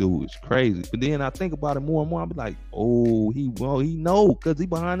 man, this dude is crazy. But then I think about it more and more. I be like, oh, he know, because he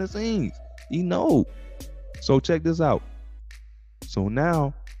behind the scenes. He know. So check this out. So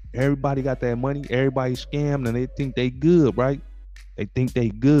now everybody got that money. Everybody scammed and they think they good, right? They think they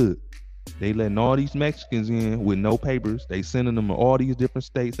good. They letting all these Mexicans in with no papers. They sending them to all these different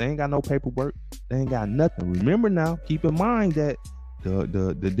states. They ain't got no paperwork. They ain't got nothing. Remember now, keep in mind that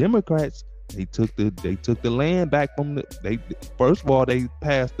the Democrats, they took the land back from first of all, they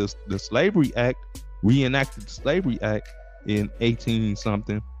passed the Slavery Act, reenacted the Slavery Act in 18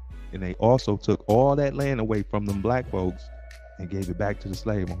 something, and they also took all that land away from them black folks and gave it back to the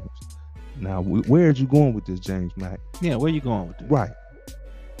slave owners. Now, where's you going with this, James Mack? Yeah, where you going with this? Right.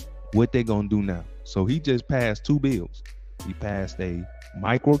 What they gonna do now? So he just passed 2 bills. He passed a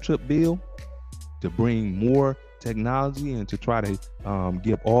microchip bill to bring more technology and to try to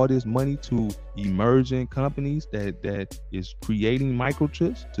give all this money to emerging companies that is creating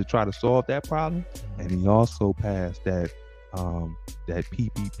microchips to try to solve that problem. And he also passed that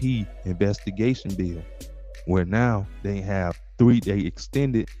PPP investigation bill, where now they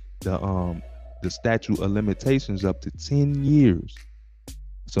extended the statute of limitations up to 10 years.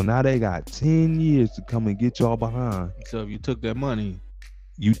 So now they got 10 years to come and get y'all behind. So if you took that money,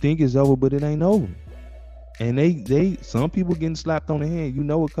 you think it's over, but it ain't over. And they some people getting slapped on the hand. You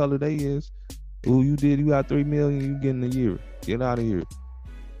know what color they is. Ooh, you got 3 million, you getting a year. Get out of here.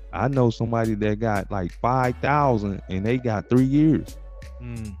 I know somebody that got like 5,000 and they got 3 years.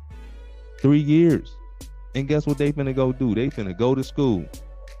 3 years. And guess what they finna go do? They finna go to school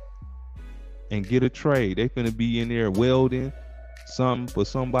and get a trade. They finna be in there welding something for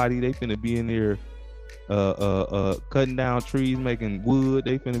somebody. They finna be in there cutting down trees, making wood.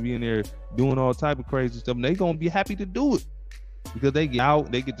 They finna be in there doing all type of crazy stuff. And they gonna be happy to do it because they get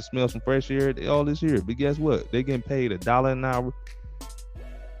out, they get to smell some fresh air all this year. But guess what? They getting paid $1 an hour.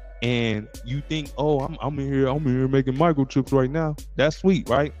 And you think, oh, I'm in here making microchips right now. That's sweet,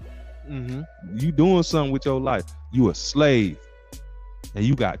 right? You doing something with your life. You a slave, and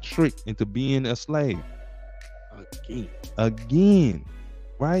you got tricked into being a slave again,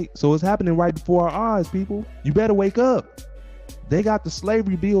 right? So it's happening right before our eyes, people. You better wake up. They got the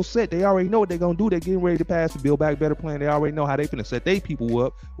slavery bill set. They already know what they're gonna do. They're getting ready to pass the Build Back Better plan. They already know how they finna set their people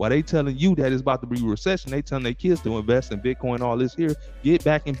up. While they telling you that it's about to be a recession, they telling their kids to invest in Bitcoin, all this here. Get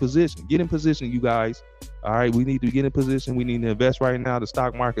back in position. Get in position, you guys. All right, we need to get in position. We need to invest right now. The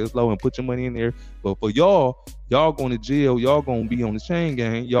stock market is low, and put your money in there. But for y'all going to jail. Y'all gonna be on the chain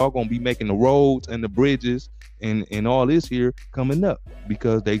gang. Y'all gonna be making the roads and the bridges and all this here coming up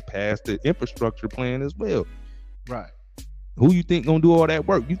because they passed the infrastructure plan as well. Right. Who you think gonna do all that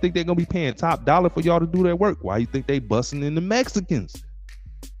work? You think they're gonna be paying top dollar for y'all to do that work? Why you think they busting in the Mexicans?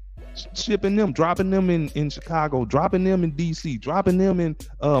 Shipping them, dropping them in Chicago, dropping them in DC, dropping them in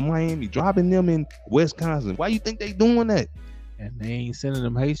Miami, dropping them in Wisconsin. Why you think they doing that? And they ain't sending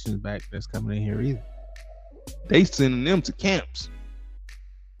them Haitians back that's coming in here either. They sending them to camps.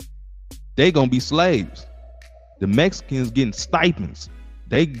 They gonna be slaves. The Mexicans getting stipends.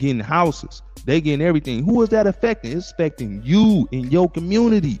 They getting houses. They getting everything. Who is that affecting? It's affecting you in your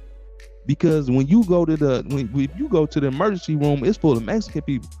community. Because when you go to the emergency room, it's full of Mexican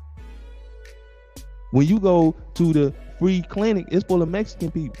people. When you go to the free clinic, it's full of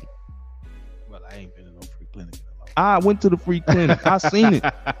Mexican people. Well, I ain't been in no free clinic in a long time. I went to the free clinic. I seen it.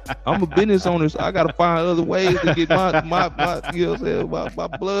 I'm a business owner, so I gotta find other ways to get my you know what I'm saying, my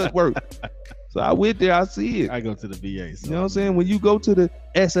blood work. So I went there, I see it. I go to the VA. So you know what I'm saying? When you go to the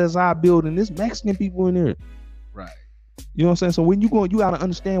SSI building, there's Mexican people in there. Right. You know what I'm saying? So when you go, you got to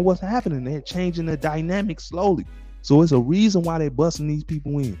understand what's happening. They're changing the dynamic slowly. So it's a reason why they're busting these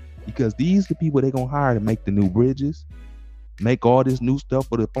people in. Because these are the people they're going to hire to make the new bridges, make all this new stuff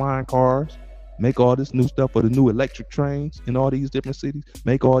for the flying cars, make all this new stuff for the new electric trains in all these different cities,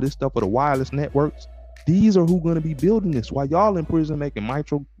 make all this stuff for the wireless networks. These are who going to be building this. While y'all in prison making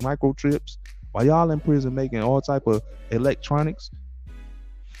microchips, while y'all in prison making all type of electronics.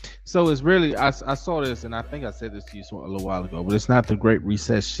 So it's really, I saw this, and I think I said this to you a little while ago, but it's not the Great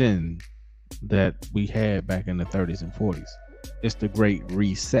Recession that we had back in the 30s and 40s. It's the Great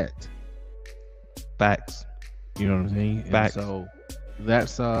Reset. Facts. You know what I'm saying? Facts. And so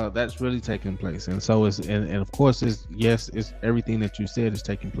that's really taking place. And so and of course it's everything that you said is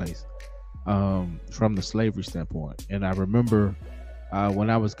taking place from the slavery standpoint. And I remember when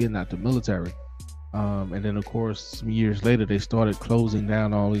I was getting out the military, and then of course some years later they started closing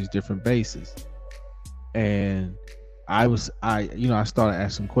down all these different bases. And I started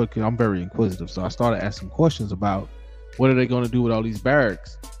asking questions. I'm very inquisitive, so I started asking questions about what are they going to do with all these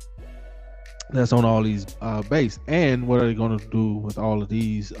barracks that's on all these bases, and what are they going to do with all of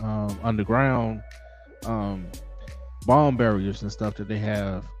these underground bomb barriers and stuff that they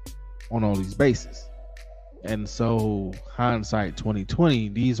have on all these bases. And so, hindsight 2020,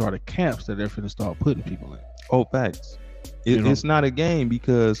 these are the camps that they're going to start putting people in. Oh, facts. It's not a game,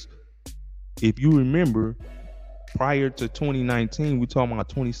 because if you remember, prior to 2019, we're talking about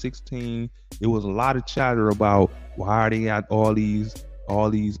 2016, it was a lot of chatter about why are they at all these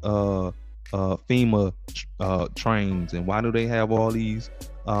FEMA trains, and why do they have all these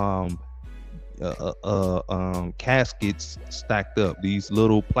caskets stacked up, these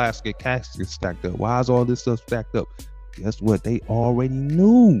little plastic caskets stacked up? Why is all this stuff stacked up? Guess what? They already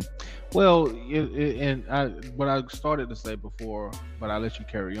knew. Well, what I started to say before, but I let you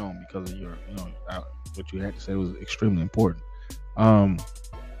carry on because of your, what you had to say was extremely important.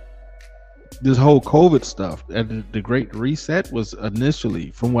 This whole COVID stuff and the Great Reset was initially,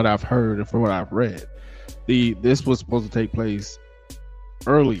 from what I've heard and from what I've read, this was supposed to take place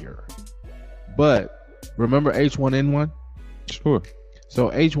earlier. But remember H1N1? Sure. So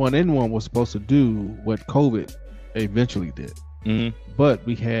H1N1 was supposed to do what COVID eventually did. Mm-hmm. But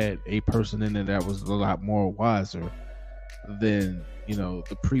we had a person in there that was a lot more wiser than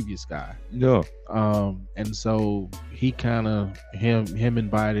the previous guy. Yeah. And so he kind of him and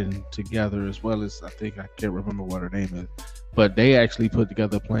Biden together, as well as I can't remember what her name is, but they actually put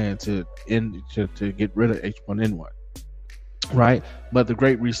together a plan to get rid of H1N1. Right. But the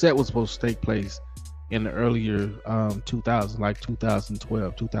Great Reset was supposed to take place in the earlier 2000, like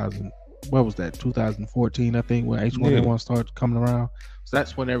 2012, 2000. What was that? 2014, I think, when H1N1 started coming around. So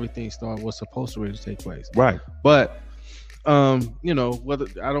that's when everything was supposed to really take place. Right. But whether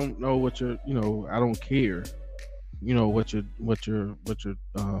I don't know what your, I don't care, what your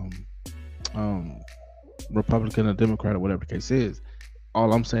Republican or Democrat or whatever the case is.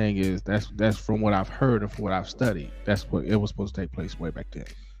 All I'm saying is that's from what I've heard and from what I've studied. That's what it was supposed to take place way back then.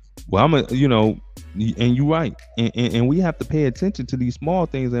 Well, and you're right, and we have to pay attention to these small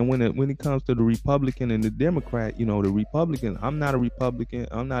things. And when it comes to the Republican and the Democrat, the Republican, I'm not a Republican,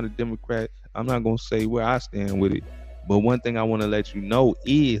 I'm not a Democrat, I'm not gonna say where I stand with it. But one thing I want to let you know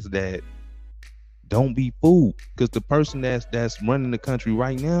is that don't be fooled, because the person that's running the country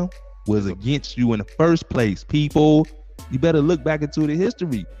right now was against you in the first place. People, you better look back into the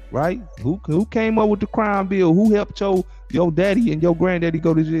history, right? Who came up with the crime bill? Who helped your daddy and your granddaddy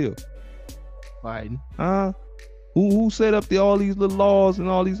go to jail? Biden. Who set up all these little laws and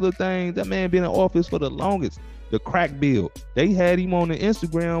all these little things? That man been in office for the longest. The crack bill. They had him on the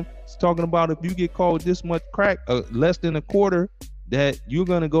Instagram talking about if you get caught with this much crack, less than a quarter, that you're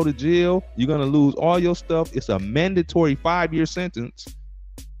gonna go to jail. You're gonna lose all your stuff. It's a mandatory 5-year sentence.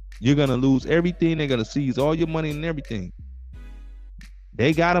 You're gonna lose everything. They're gonna seize all your money and everything.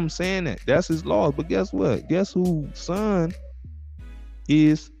 They got him saying that. That's his laws. But guess what? Guess who son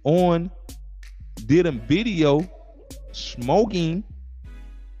is did a video smoking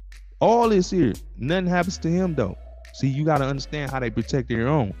all this here. Nothing happens to him though. See, you got to understand how they protect their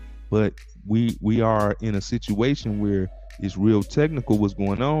own. But we are in a situation where it's real technical what's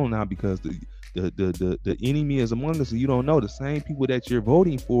going on now, because the enemy is among us, and you don't know the same people that you're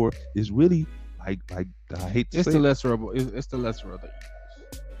voting for is really like I hate to say it's the lesser of the evils.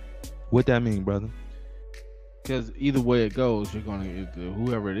 What that mean, brother? Because either way it goes, you're gonna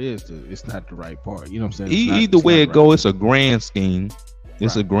whoever it is, it's not the right part. You know what I'm saying? Either way it goes, it's a grand scheme.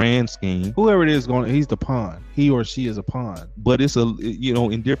 It's a grand scheme. Whoever it is he's the pawn. He or she is a pawn. But it's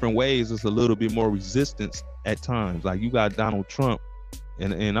in different ways, it's a little bit more resistance at times. Like you got Donald Trump,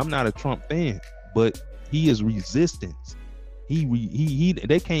 and I'm not a Trump fan, but he is resistance.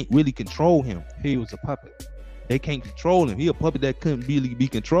 They can't really control him. He was a puppet. They can't control him. He a puppet that couldn't really be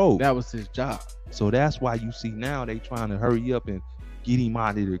controlled. That was his job. So that's why you see now they trying to hurry up and get him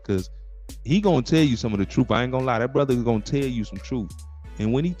out of there, because he gonna tell you some of the truth. I ain't gonna lie, that brother is gonna tell you some truth.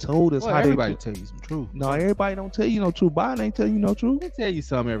 And when he told us how everybody tell you some truth. No, everybody don't tell you no truth. Biden ain't tell you no truth. He tell you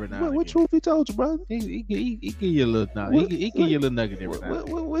something every now and What truth he told you, brother? He give you a little nugget. He give you a little nugget every now and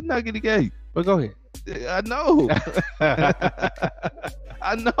then. What nugget he gave? But go ahead. I know.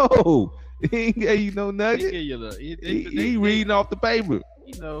 I know. He ain't gave you no nugget. He reading off the paper.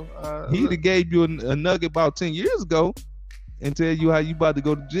 He gave you a nugget about 10 years ago, and tell you how you about to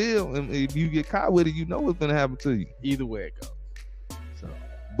go to jail. And if you get caught with it, you know what's gonna happen to you. Either way it goes. So,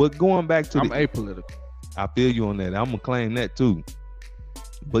 but going back to I'm apolitical. I feel you on that. I'm gonna claim that too.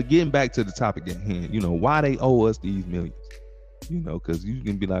 But getting back to the topic at hand, why they owe us these millions. Because you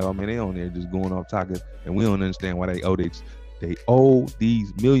can be like, oh man, they on there just going off talking, and we don't understand why they owe this. They owe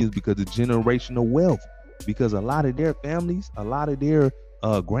these millions because of generational wealth. Because a lot of their families, a lot of their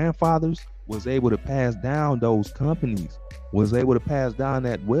grandfathers was able to pass down those companies, was able to pass down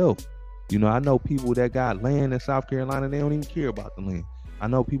that wealth. I know people that got land in South Carolina, they don't even care about the land. I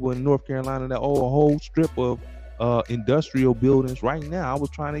know people in North Carolina that owe a whole strip of industrial buildings right now. I was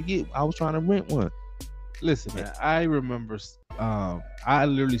trying to rent one. Listen, man, I remember I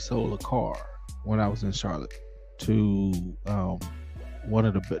literally sold a car when I was in Charlotte to one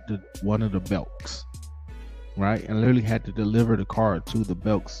of the Belks, right? And literally had to deliver the car to the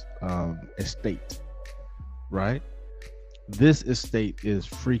Belks estate, right? This estate is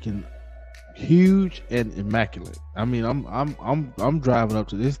freaking huge and immaculate. I mean, I'm driving up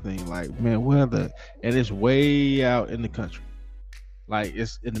to this thing like, man, and it's way out in the country. Like,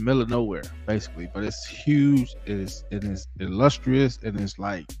 it's in the middle of nowhere, basically, but it's huge. It is illustrious, and it's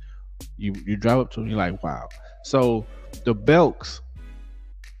like you drive up to it and you're like, wow. So the Belks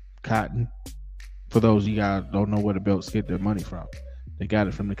cotton, for those of you guys don't know where the Belks get their money from, they got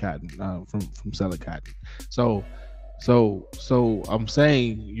it from the cotton, from selling cotton. So I'm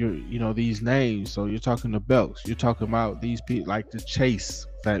saying these names. So you're talking the Belks, you're talking about these people like the Chase,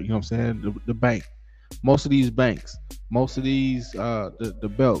 you know what I'm saying, the bank. Most of these banks, most of these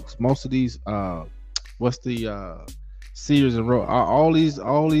the Belks, most of these Sears and Row, all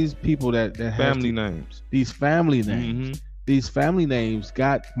these people that family names. These family names. Mm-hmm. These family names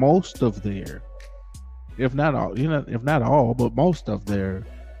got most of their, if not all, but most of their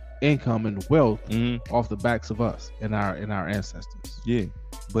income and wealth off the backs of us and our ancestors. Yeah.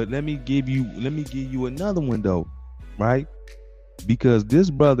 But let me give you another one though, right? Because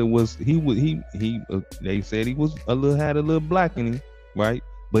this brother they said he was had a little black in him, right?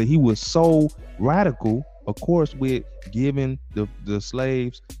 But he was so radical, of course, with giving the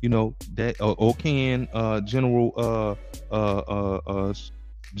slaves, that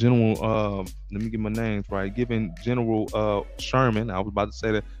let me get my names right. Giving General Sherman, I was about to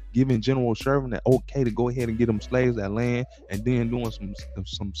say that, giving General Sherman that okay to go ahead and get them slaves that land, and then doing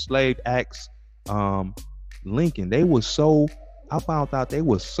some slave acts. Lincoln, I found out they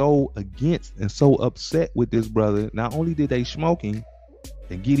were so against and so upset with this brother. Not only did they smoke him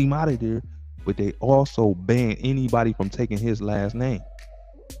and get him out of there, but they also banned anybody from taking his last name.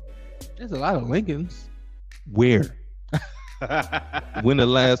 There's a lot of Lincolns. Where? When the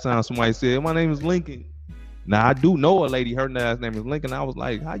last time somebody said, my name is Lincoln? Now, I do know a lady, her last name is Lincoln. I was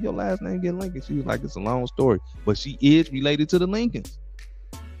like, how your last name get Lincoln? She was like, it's a long story. But she is related to the Lincolns.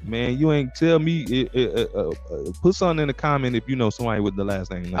 Man, you ain't tell me. Put something in the comment if you know somebody with the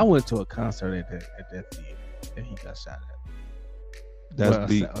last name. I went to a concert at that theater and he got shot at.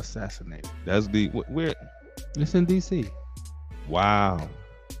 That's assassinated. That's where? It's in DC. Wow.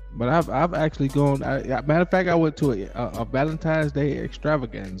 But I've actually gone. Matter of fact, I went to a Valentine's Day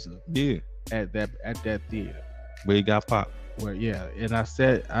extravaganza. Yeah. At that theater. Where he got popped. And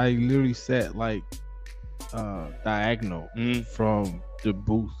I literally sat like diagonal from the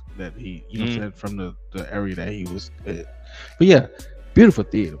booth that he, said, from the area that he was at. But yeah, beautiful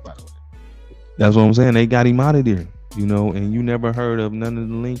theater, by the way. That's what I'm saying. They got him out of there, and you never heard of none of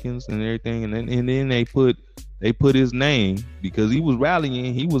the Lincolns and everything. And then they put his name, because he was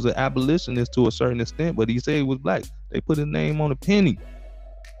rallying. He was an abolitionist to a certain extent, but he said he was black. They put his name on a penny.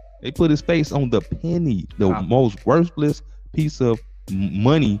 They put his face on the penny, the most worthless piece of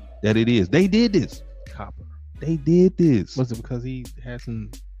money that it is. They did this. Copper. They did this. Was it because he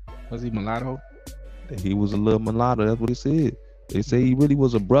was he mulatto? He was a little mulatto. That's what it said. They say he really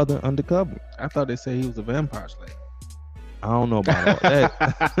was a brother undercover. I thought they said he was a vampire slayer. I don't know about all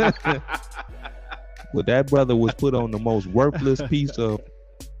that. But that brother was put on the most worthless piece of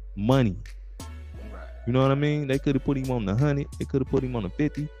money. Right. You know what I mean? They could have put him on the 100. They could have put him on the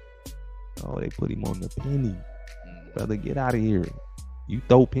 50. Oh, they put him on the penny. Brother, get out of here. You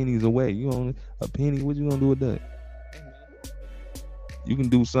throw pennies away. You own a penny. What you gonna do with that? You can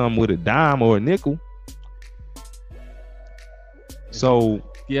do something with a dime or a nickel. So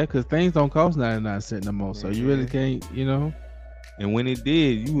yeah, because things don't cost 99 cents no more. So you really can't, And when it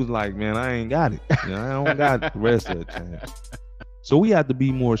did, you was like, man, I ain't got it. I don't got the rest of the chance. So we have to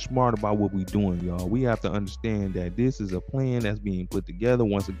be more smart about what we're doing, y'all. We have to understand that this is a plan that's being put together.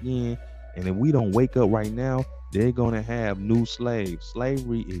 Once again, And if we don't wake up right now, they're gonna have new slaves.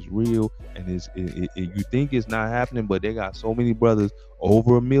 Slavery is real, and you think it's not happening, but they got so many brothers,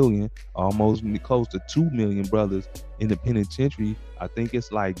 over 1 million, almost close to 2 million brothers in the penitentiary. I think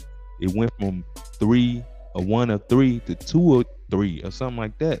it's like it went from 1 of 3 to 2 of 3 or something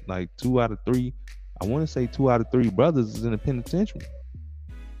like that. Like 2 out of 3. I want to say 2 out of 3 brothers is in the penitentiary.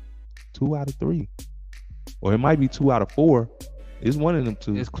 2 out of 3, or it might be 2 out of 4. It's one of them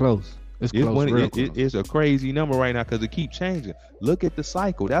two. It's close. It's close. It's a crazy number right now because it keeps changing. Look at the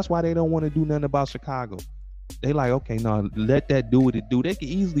cycle. That's why they don't want to do nothing about Chicago. They like, okay, no, let that do what it do. They can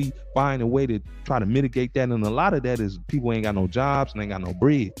easily find a way to try to mitigate that, and a lot of that is people ain't got no jobs and ain't got no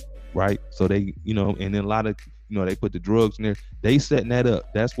bread, right? So they, and then a lot of, they put the drugs in there. They setting that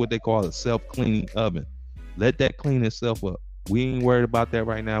up. That's what they call a self-cleaning oven. Let that clean itself up. We ain't worried about that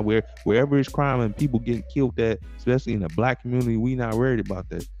right now. Wherever it's crime and people getting killed at, especially in the black community, we not worried about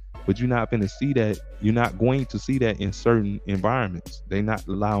that. But you're not going to see that. You're not going to see that in certain environments. They're not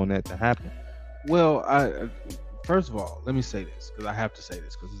allowing that to happen. Well, first of all, let me say this, because I have to say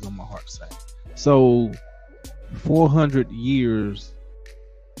this because it's on my heart to say. So, 400 years,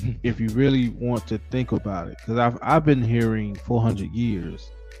 if you really want to think about it, because I've been hearing 400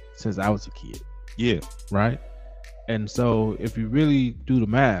 years since I was a kid. Yeah. Right? And so, if you really do the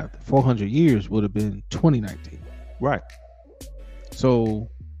math, 400 years would have been 2019. Right. So,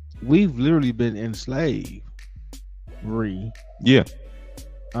 we've literally been enslaved. Yeah.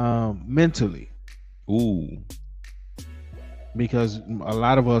 Mentally. Ooh. Because a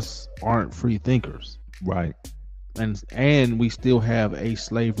lot of us aren't free thinkers. Right. And we still have a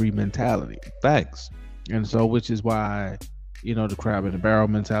slavery mentality. Facts. And so, which is why, the crab in the barrel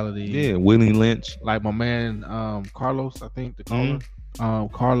mentality. Yeah, Willie Lynch. Like my man, Carlos, I think the caller.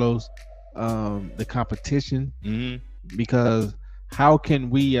 Carlos, the competition. Mm-hmm. Because how can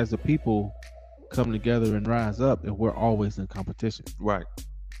we as a people come together and rise up if we're always in competition? Right.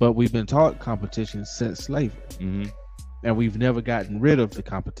 But we've been taught competition since slavery. Mm-hmm. And we've never gotten rid of the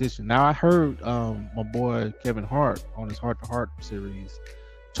competition. Now, I heard my boy Kevin Hart on his Heart to Heart series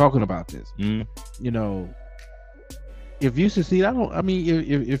talking about this. Mm-hmm. If you succeed,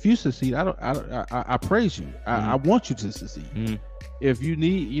 if you succeed, I praise you. I want you to succeed. Mm-hmm. If you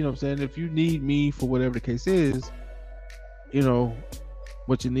need, if you need me for whatever the case is,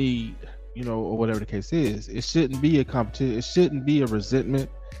 what you need, or whatever the case is, it shouldn't be a competition. It shouldn't be a resentment.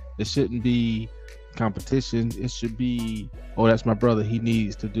 It shouldn't be competition. It should be, oh, that's my brother, he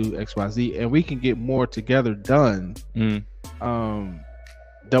needs to do XYZ, and we can get more together done.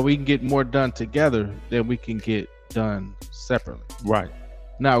 That we can get more done together than we can get done separately. Right.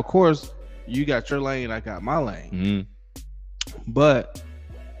 Now, of course, you got your lane, I got my lane. But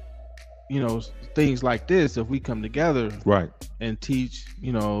things like this, if we come together, right, and teach,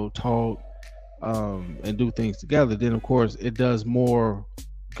 talk, and do things together, then of course it does more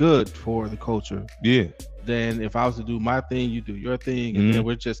good for the culture. Yeah. Than if I was to do my thing, you do your thing, and then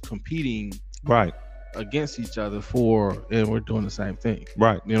we're just competing right against each other and we're doing the same thing.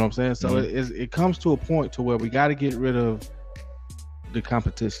 Right. You know what I'm saying? So it comes to a point to where we got to get rid of the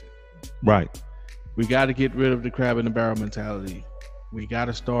competition. Right. We got to get rid of the crab in the barrel mentality. We got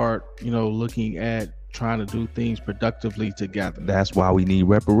to start, looking at trying to do things productively together. That's why we need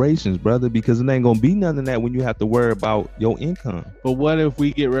reparations, brother, because it ain't gonna be none of that when you have to worry about your income. But what if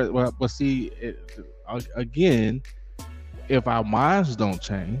we get rid? Well, see, again, if our minds don't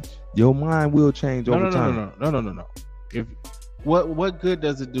change, your mind will change over time. No. If what good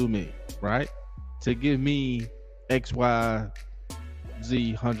does it do me, right? To give me X, Y,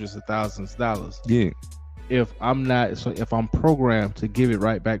 Z hundreds of thousands of dollars. Yeah. If I'm programmed to give it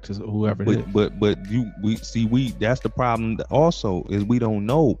right back to whoever it is. But that's the problem also, is we don't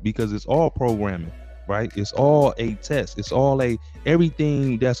know, because it's all programming, right? It's all a test. It's all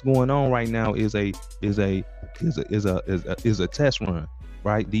everything that's going on right now is a test run,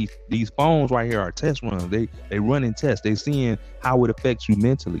 right? These phones right here are test runs. They running tests. They seeing how it affects you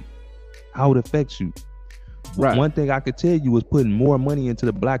mentally, how it affects you. Right. One thing I could tell you is putting more money into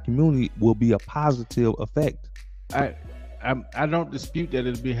the black community will be a positive effect. I don't dispute that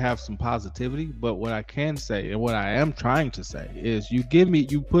it'll have some positivity, but what I can say, and what I am trying to say, is you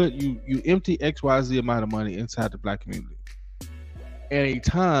empty XYZ amount of money inside the black community at a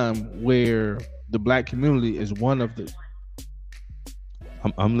time where the black community is one of the.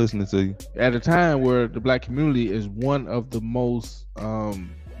 I'm listening to you. At a time where the black community is one of the most,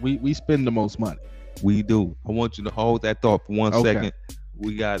 we spend the most money. We do. I want you to hold that thought for one second.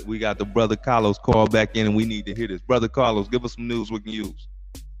 We got the brother Carlos call back in, and we need to hear this. Brother Carlos, give us some news we can use.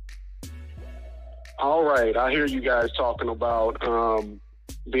 All right. I hear you guys talking about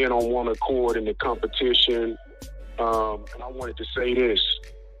being on one accord in the competition. And I wanted to say this: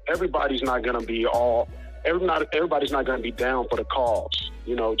 everybody's not going to be everybody's not going to be down for the cause.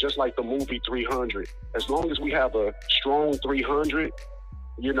 You know, just like the movie 300. As long as we have a strong 300,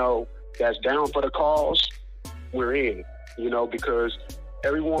 you know, that's down for the cause, we're in. You know, because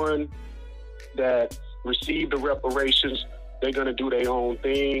everyone that received the reparations, they're going to do their own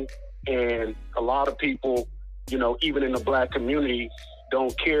thing. And a lot of people, you know, even in the black community,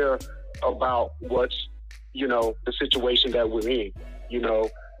 don't care about what's, you know, the situation that we're in, you know.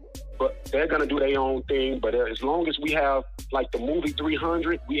 But they're going to do their own thing. But as long as we have, like the movie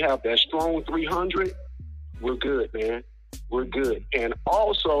 300, we have that strong 300, we're good, man. We're good. And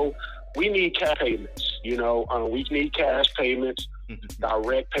also, we need cash payments, you know. We need cash payments,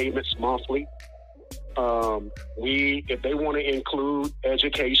 direct payments monthly. If they want to include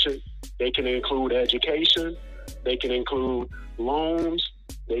education, they can include education. They can include loans.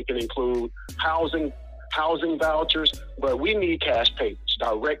 They can include housing vouchers. But we need cash payments,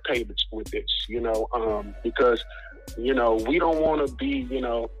 direct payments with this, you know, because, you know, we don't want to be, you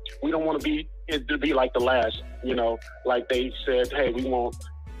know, it to be like the last, you know, like they said, hey, we want,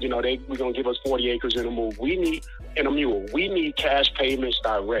 you know, we're going to give us 40 acres in a mule. We need cash payments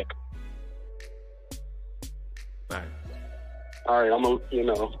direct. Right. All right,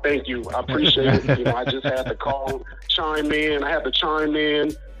 thank you. I appreciate it. You know, I just had to chime in. I had to chime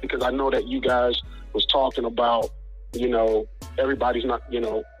in because I know that you guys was talking about, you know, everybody's not, you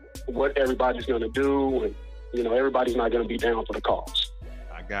know, what everybody's going to do, and, you know, everybody's not going to be down for the cause.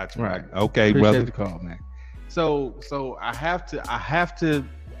 I got you. Right. Okay, appreciate brother. the call, man. So I have to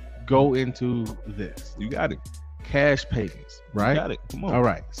go into this. You got it. Cash payments, right? You got it. Come on. All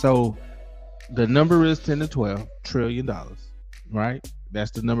right. So the number is 10 to 12 trillion dollars, right?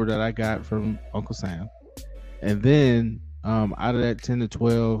 That's the number that I got from Uncle Sam. And then out of that 10 to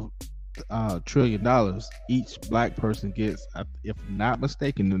 12 trillion dollars, each black person gets, if I'm not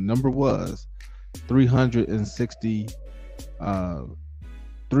mistaken, the number was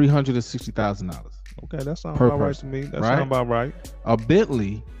 $360,000. Okay, that sounds per about right to person, me. That right? sounds about right. A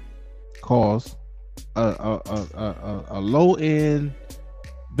Bentley costs a low end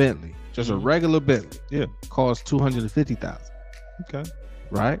Bentley, just a regular Bentley, costs $250,000. Okay,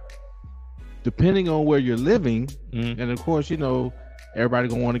 right? Depending on where you're living, and of course, you know, everybody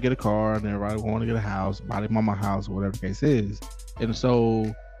gonna want to get a car, and everybody gonna want to get a house, buy their mama house, whatever the case is. And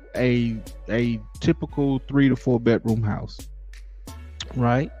so, a typical 3 to 4 bedroom house,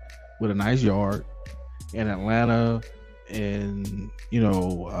 right, with a nice yard in Atlanta, and you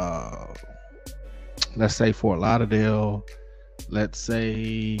know, let's say Fort Lauderdale. Let's say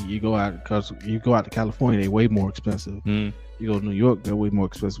you go out to California, they're way more expensive. You go to New York, they're way more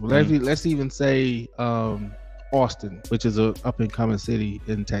expensive. Let's even say Austin, which is a up and coming city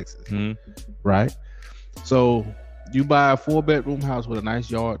in Texas, right? So you buy a 4-bedroom house with a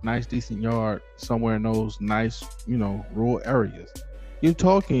nice yard, nice decent yard, somewhere in those nice, you know, rural areas. You're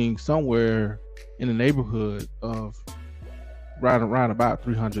talking somewhere in the neighborhood of around about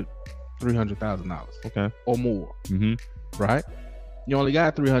 $300,000, okay, or more, right? You only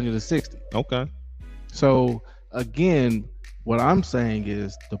got 360. Okay. So again, what I'm saying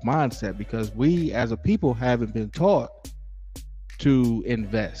is the mindset, because we as a people haven't been taught to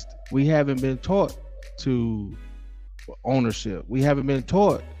invest. We haven't been taught to ownership. We haven't been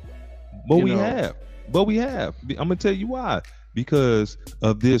taught. But we have. I'm gonna tell you why. Because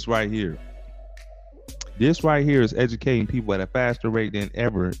of this right here. This right here is educating people at a faster rate than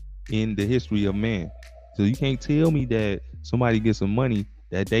ever in the history of man. So you can't tell me that somebody gets some money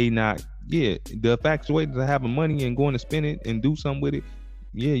that they not, the infatuated to having money and going to spend it and do something with it.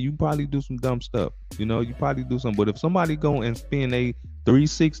 Yeah, you probably do some dumb stuff. You know, you probably do something. But if somebody go and spend a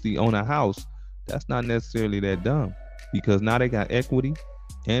 360 on a house, that's not necessarily that dumb, because now they got equity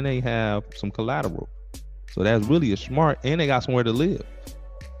and they have some collateral. So that's really a smart, and they got somewhere to live.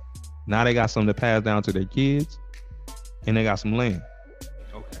 Now they got something to pass down to their kids, and they got some land.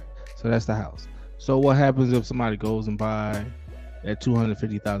 Okay. So that's the house. So what happens if somebody goes and buy that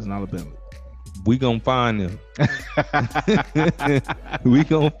 $250,000 Bentley? We gonna find them. We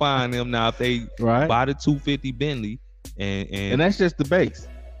gonna find them now if they buy the 250 Bentley and that's just the base.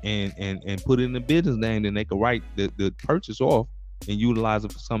 And put it in the business name, then they can write the purchase off and utilize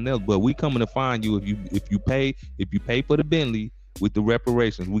it for something else. But we coming to find you if you pay for the Bentley with the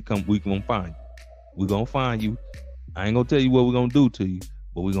reparations. We gonna find you. We gonna find you. I ain't gonna tell you what we're gonna do to you,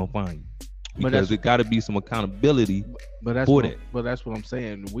 but we gonna find you. Because it got to be some accountability for that. But that's what I'm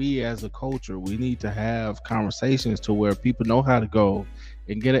saying. We as a culture, we need to have conversations to where people know how to go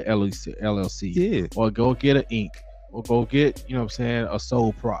and get an LLC, or go get an Inc., or go get, you know what I'm saying, a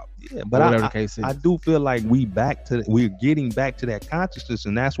soul prop. Yeah, but whatever the case is. I do feel like we're getting back to that consciousness,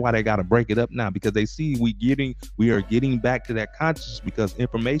 and that's why they got to break it up now, because they see we are getting back to that consciousness, because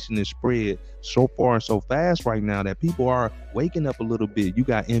information is spread so far and so fast right now that people are waking up a little bit. You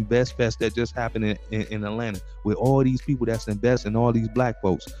got Invest Fest that just happened in Atlanta with all these people that's investing, all these black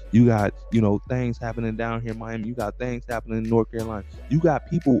folks. You got, you know, things happening down here in Miami. You got things happening in North Carolina. You got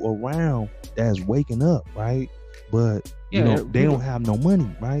people around that's waking up, right? But you know, they don't have no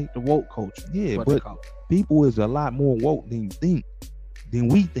money, right? The woke culture. Yeah, but people is a lot more woke than you think, than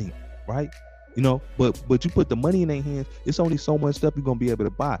we think, right? You know, but you put the money in their hands, it's only so much stuff you're gonna be able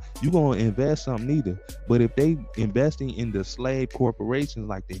to buy. You're gonna invest something either. But if they investing in the slave corporations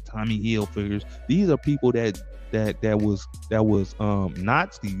like the Tommy Hilfigers, these are people that was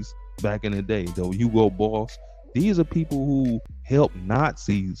Nazis back in the day, though. Hugo Boss. These are people who helped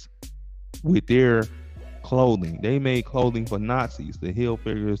Nazis with their clothing. They made clothing for Nazis. The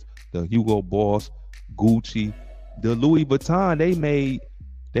Hilfigers, the Hugo Boss, Gucci, the Louis Vuitton.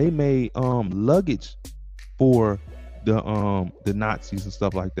 They made luggage for the Nazis and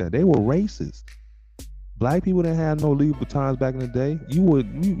stuff like that. They were racist. Black people didn't have no Louis Vuittons back in the day.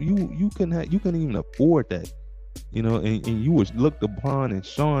 You couldn't even afford that. You know, and you was looked upon and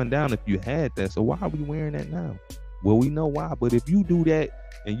shone down if you had that. So why are we wearing that now? Well, we know why. But if you do that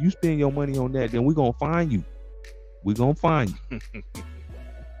and you spend your money on that, then we're gonna find you. We're gonna find you.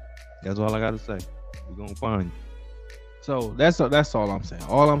 That's all I gotta say. We're gonna find you. So that's all I'm saying.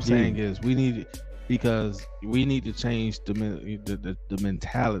 All I'm saying is we need to change the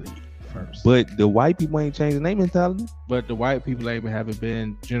mentality first. But the white people ain't changing their mentality. But the white people haven't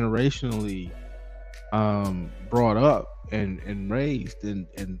been generationally brought up and raised in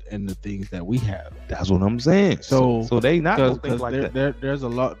the things that we have. That's what I'm saying. So they not gonna think like that. There's a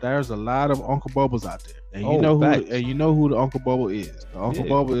lot of Uncle Bubbles out there, and you know who the Uncle Bubble is. The Uncle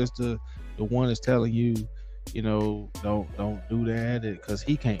Bubble is the one that's telling you, you know, don't do that because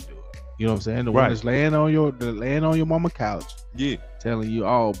he can't do it. You know what I'm saying? The one that's laying on your mama couch, telling you,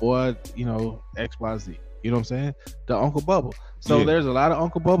 oh boy, you know, XYZ. You know what I'm saying? The Uncle Bubble. So there's a lot of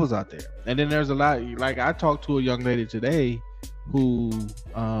Uncle Bubbles out there. And then there's a lot, like I talked to a young lady today who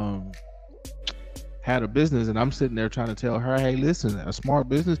had a business, and I'm sitting there trying to tell her, hey, listen, a smart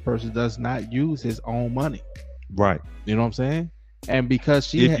business person does not use his own money. Right. You know what I'm saying? And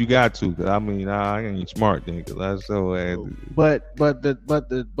because you got to, cause I mean, I ain't smart then, cause I so. But the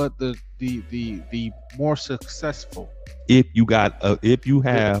more successful. If you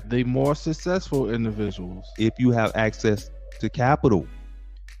have the more successful individuals, if you have access to capital.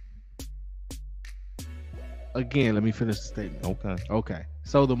 Again, let me finish the statement. Okay.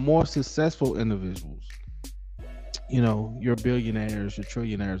 So the more successful individuals, you know, your billionaires, your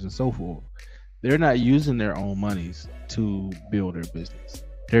trillionaires, and so forth, they're not using their own monies to build their business.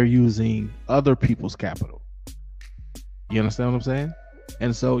 They're using other people's capital. You understand what I'm saying?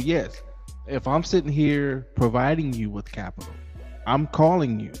 And so, yes, if I'm sitting here providing you with capital, I'm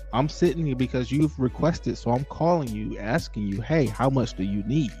calling you. I'm sitting here because you've requested, so I'm calling you, asking you, hey, how much do you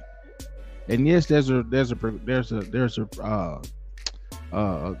need? And yes, there's a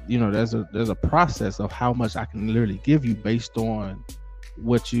process of how much I can literally give you based on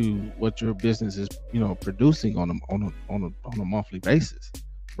what your business is, you know, producing on a monthly basis,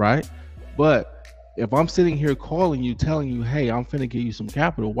 right? But if I'm sitting here calling you, telling you, hey, I'm finna give you some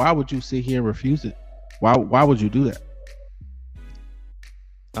capital, why would you sit here and refuse it? Why would you do that?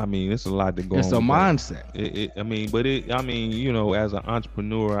 I mean, it's a lot to go on. It's a mindset. You know, as an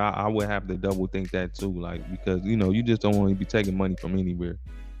entrepreneur, I would have to double think that too, like, because, you know, you just don't want to be taking money from anywhere.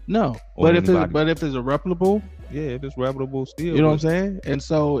 No, but if it's a reputable, if it's reputable still, you know what I'm saying? And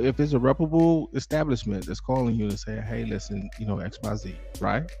so if it's a reputable establishment that's calling you to say, hey, listen, you know, XYZ,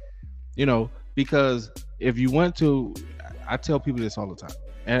 right? You know, because if you went to, I tell people this all the time,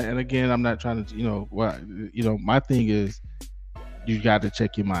 and again, I'm not trying to, you know, my thing is, you got to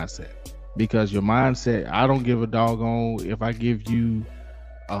check your mindset, because your mindset, I don't give a doggone if I give you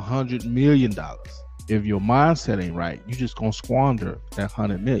 $100 million. If your mindset ain't right, you just gonna squander that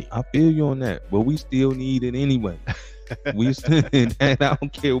 $100 million. I feel you on that, but we still need it anyway. And I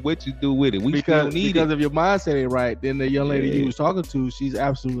don't care what you do with it. We still need it. Because if your mindset ain't right, then the young lady you was talking to, she's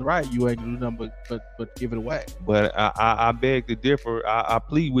absolutely right. You ain't gonna do nothing but give it away. But I beg to differ. I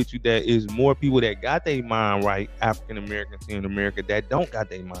plead with you that is more people that got their mind right, African Americans here in America, that don't got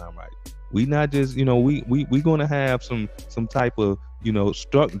their mind right. We not just, you know, we gonna have some type of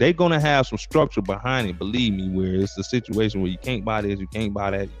they're gonna have some structure behind it. Believe me, where it's a situation where you can't buy this, you can't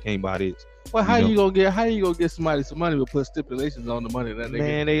buy that, you can't buy this. Well, how you gonna get somebody some money? But put stipulations on the money that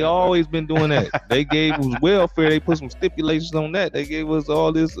they always been doing that. They gave us welfare. They put some stipulations on that. They gave us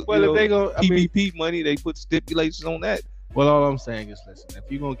all this. Well, if they go PPP money, they put stipulations on that. Well, all I'm saying is, listen, if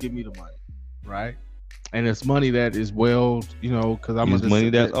you're gonna give me the money, right? And it's money that is well, because I'm gonna money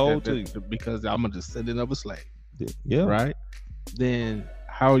that's owed to you because I'm a descendant of a slave. Yeah. Right. Then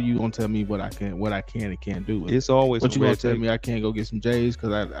how are you gonna tell me what I can and can't do? It's always. What you gonna tell me? I can't go get some J's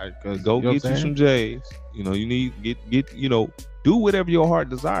because go get you some J's. You need get do whatever your heart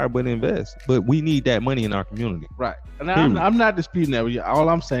desire, but invest. But we need that money in our community. Right. And I'm not disputing that with you. All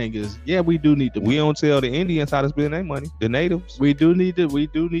I'm saying is, yeah, we do need the money. We don't tell the Indians how to spend their money. The natives. We do need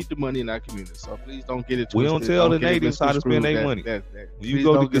the money in our community. So please don't get it twisted. We don't tell the natives how to spend their money. When you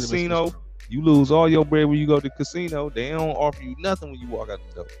go to the casino, you lose all your bread when you go to the casino. They don't offer you nothing when you walk out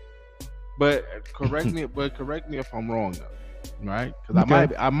the door. But correct me if I'm wrong though, right?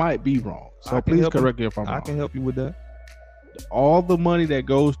 Because I might be wrong. So please correct me if I'm wrong. I can help you with that. All the money that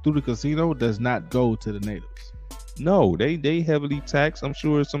goes through the casino does not go to the natives. No, they heavily tax. I'm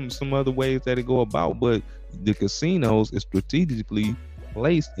sure some other ways that it go about, but the casinos is strategically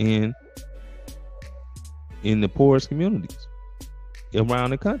placed in the poorest communities around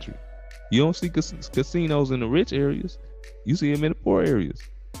the country. You don't see casinos in the rich areas. You see them in the poor areas.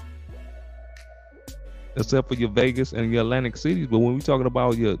 Except for your Vegas and your Atlantic cities. But when we talking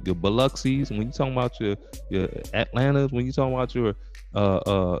about your Biloxi's, when you talking about your Atlantas, when you talking about your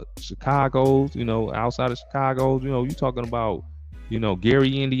Chicago's, outside of Chicago's, you talking about,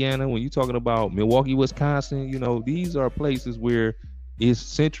 Gary, Indiana, when you talking about Milwaukee, Wisconsin, these are places where it's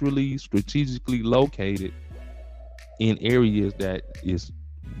centrally, strategically located in areas that is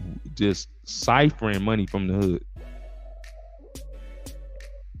just ciphering money from the hood.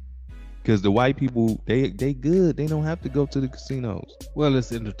 Because the white people, they good. They don't have to go to the casinos. Well,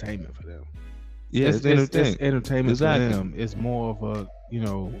 it's entertainment for them. Yeah, it's entertainment for them. It's more of a,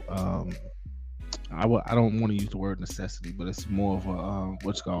 I don't want to use the word necessity, but it's more of a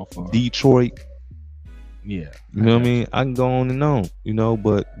what's called for Detroit. Yeah, you know what I mean. I can go on and on,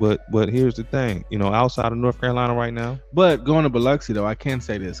 but here's the thing, outside of North Carolina right now. But going to Biloxi though, I can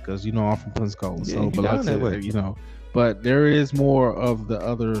say this because I'm from Pensacola, so Biloxi, But there is more of the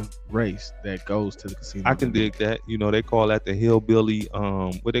other race that goes to the casino. I can dig that. They call that the hillbilly.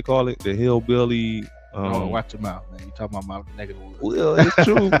 What they call it? The hillbilly. Watch your mouth, man. You talking about my negative words. Well, it's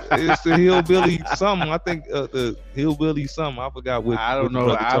true. It's the hillbilly something. I think the hillbilly something. I forgot what. I don't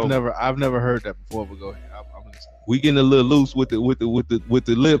know. I've never heard that before. But go ahead. I'm listening. We getting a little loose with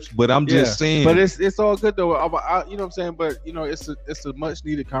the lips, but I'm just saying. But it's all good though. You know what I'm saying. But it's a much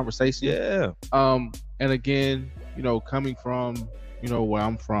needed conversation. Yeah. And again, coming from where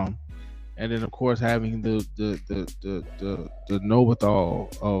I'm from, and then of course having the know-it-all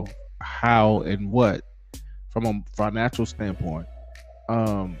of how and what from a financial standpoint.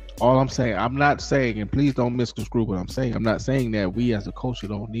 All I'm saying, I'm not saying, and please don't misconstrue what I'm saying. I'm not saying that we as a culture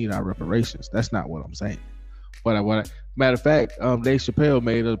don't need our reparations. That's not what I'm saying. But matter of fact, Dave Chappelle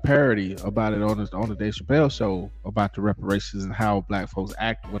made a parody about it on the Dave Chappelle show about the reparations and how black folks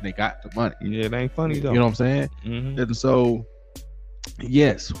act when they got the money. Yeah, it ain't funny though. You know what I'm saying? Mm-hmm. And so,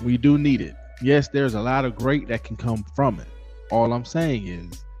 yes, we do need it. Yes, there's a lot of great that can come from it. All I'm saying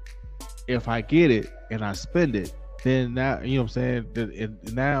is, if I get it and I spend it, then now, you know what I'm saying?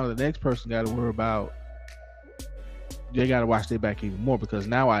 Now the next person got to worry about, they got to watch their back even more because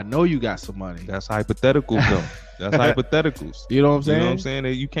now I know you got some money. That's hypotheticals though. That's hypotheticals. You know what I'm saying? You know what I'm saying?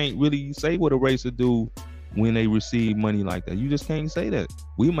 That you can't really say what a race will do when they receive money like that. You just can't say that.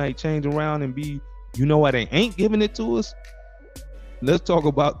 We might change around and be, why they ain't giving it to us? Let's talk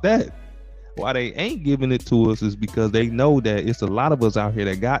about that. Why they ain't giving it to us is because they know that it's a lot of us out here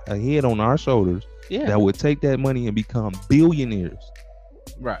that got a head on our shoulders that would take that money and become billionaires.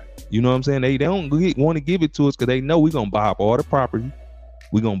 Right. You know what I'm saying? They don't want to give it to us because they know we're going to buy up all the property.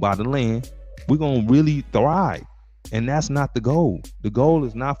 We're going to buy the land. We're going to really thrive. And that's not the goal. The goal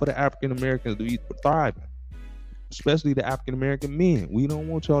is not for the African Americans to be thriving, especially the African American men. We don't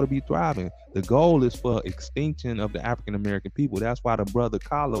want y'all to be thriving. The goal is for extinction of the African American people. That's why the brother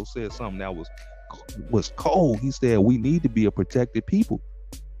Carlos said something that was cold. He said, we need to be a protected people.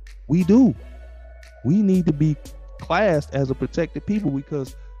 We do. We need to be classed as a protected people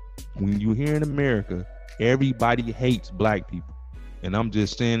because when you hear in America, everybody hates black people. And I'm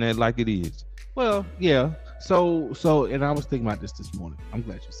just saying that like it is. Well, yeah. So, and I was thinking about this morning. I'm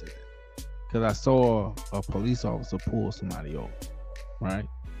glad you said that. Because I saw a police officer pull somebody over, right?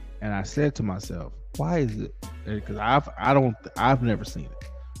 And I said to myself, why is it? Because I've never seen it.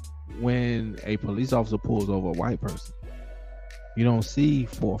 When a police officer pulls over a white person, you don't see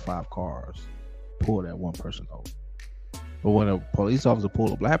 4 or 5 cars pull that one person over. But when a police officer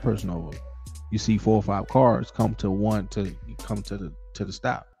pulls a black person over, you see 4 or 5 cars come to the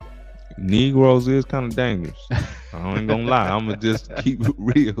stop. Negroes is kind of dangerous. I ain't gonna lie. I'm gonna just keep it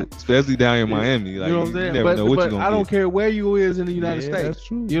real, especially down in Miami. Like, you know what I'm saying? You never know what you're gonna I don't get. care where you is in the United States. That's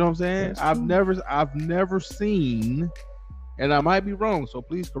true. You know what I'm saying? That's I've never seen, and I might be wrong, so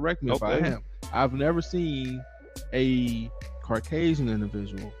please correct me if I am. I've never seen a Caucasian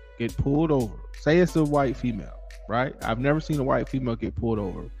individual get pulled over. Say it's a white female, right? I've never seen a white female get pulled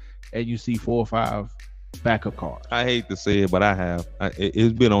over, and you see 4 or 5 backup cars. I hate to say it, but I have.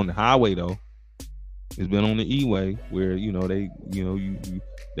 It's been on the highway though. It's been on the E-way where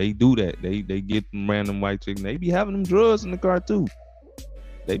they do that. They get them random white chicks. They be having them drugs in the car too.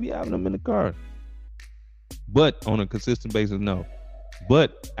 They be having them in the car. But on a consistent basis, no.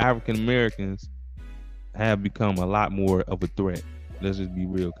 But African Americans have become a lot more of a threat. Let's just be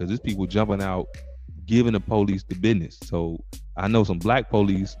real, because there's people jumping out, giving the police the business. So I know some black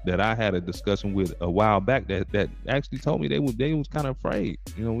police that I had a discussion with a while back that actually told me they was kind of afraid.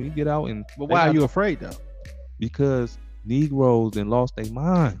 When you get out and. But why are you afraid though? Because Negroes then lost their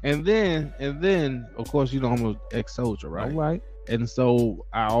mind. And then of course I'm an ex-soldier, right? All right. And so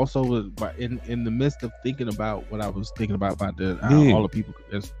I also was in the midst of thinking about what I was thinking about the all the people,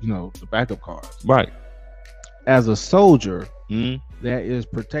 as the backup cars. Right. As a soldier that is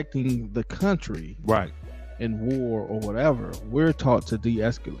protecting the country, right, in war or whatever, we're taught to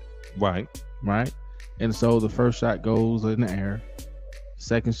de-escalate. Right. And so the first shot goes in the air.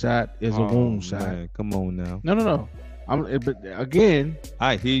 Second shot is a wound shot. Man, come on now. No. But again,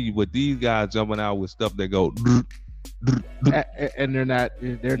 I hear you, but these guys jumping out with stuff that go. And they're not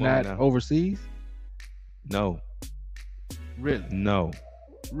overseas. No. Really? No.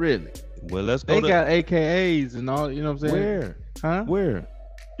 Really? Well, let's go. They got AKAs and all. You know what I'm saying? Where? Huh? Where?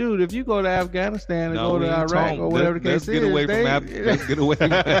 Dude, if you go to Afghanistan and go to Iraq or whatever the case is, let's get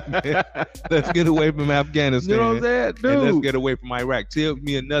away from Afghanistan. You know what I'm saying, dude? And let's get away from Iraq. Tell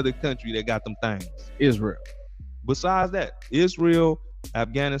me another country that got them things. Israel. Besides that, Israel,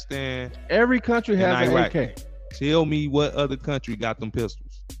 Afghanistan, every country has an AK. Tell me what other country got them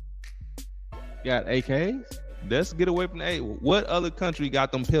pistols. Got AKs? Let's get away from the What other country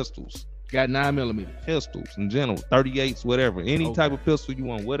got them pistols? Got 9mm pistols in general, 38s, whatever, any type of pistol you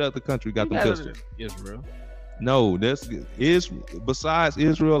want. What other country got them pistols? Israel. No, that's Israel. Besides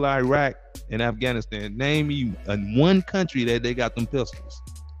Israel, Iraq, and Afghanistan, name me one country that they got them pistols.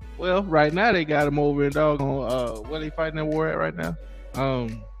 Well, right now they got them over in doggone. Where they fighting that war at right now?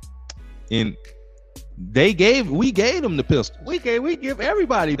 And we gave them the pistols. We give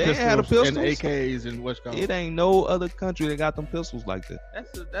everybody they pistols, had the pistols and AKs and what's going on. It ain't no other country that got them pistols like that.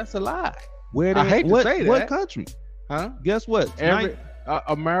 That's a lie. Where I hate to say that. What country? Huh? Guess what?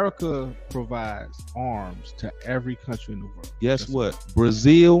 America provides arms to every country in the world. Guess what?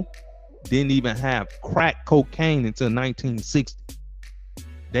 Brazil didn't even have crack cocaine until 1960.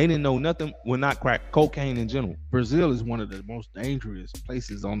 They didn't know nothing. Well, not crack, cocaine in general. Brazil is one of the most dangerous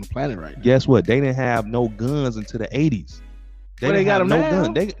places on the planet right now. Guess what? They didn't have no guns until the 80s. They got them no now.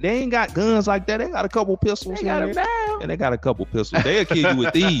 Gun. They ain't got guns like that. They got a couple pistols. They got them now. And they got a couple pistols. They'll kill you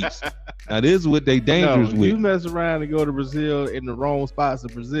with these. Now this is what they dangerous with. You mess around and go to Brazil in the wrong spots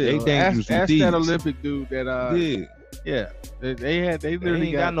of Brazil. They dangerous with ask these. that Olympic dude that They literally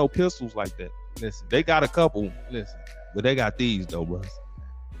ain't got no pistols like that. Listen, they got a couple. Listen, but they got these though, bro.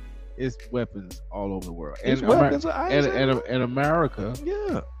 It's weapons all over the world, and America,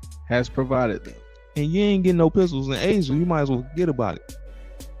 has provided them. And you ain't getting no pistols in Asia. You might as well forget about it.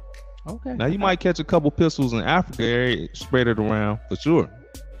 Okay. Now you might catch a couple pistols in Africa area, spread it around for sure.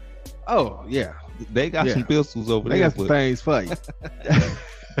 Oh yeah, they got some pistols over there. They got some things for you.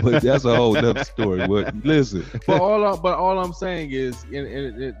 But that's a whole other story. But listen. But all I'm saying is,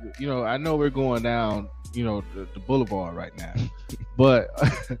 I know we're going down, the boulevard right now,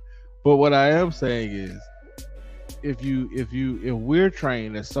 but what I am saying is, if we're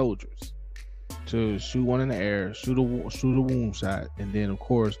trained as soldiers to shoot one in the air, shoot a wound shot, and then of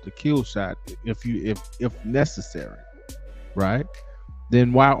course the kill shot if necessary, right?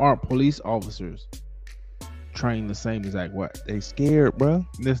 Then why aren't police officers trained the same exact way? They scared, bro.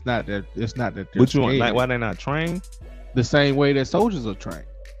 It's not that they're scared. Like why they not trained the same way that soldiers are trained?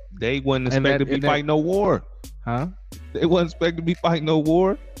 They wasn't expected to be fighting no war. Huh? They wasn't expected to be fighting no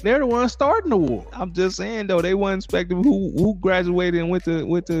war. They're the ones starting the war. I'm just saying though, they wasn't expected. Who graduated and went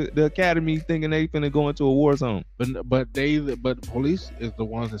to the academy thinking they finna go into a war zone. But the police is the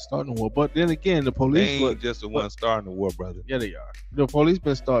ones that starting the war. But then again, the police They ain't just the ones starting the war, brother. Yeah, they are. The police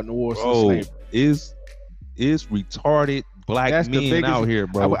been starting the war since slavery. Is retarded black men out here,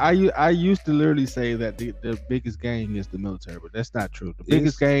 bro. I used to literally say that the biggest gang is the military, but that's not true. The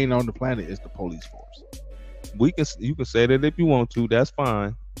biggest gang on the planet is the police force. You can say that if you want to, that's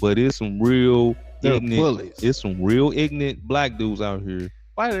fine. But it's some real ignorant. It's some real ignorant black dudes out here.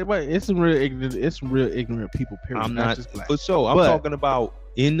 But it's some real ignorant people. Period. I'm not just black. For sure. I'm talking about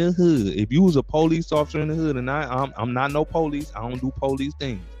in the hood. If you was a police officer in the hood, and I'm not no police. I don't do police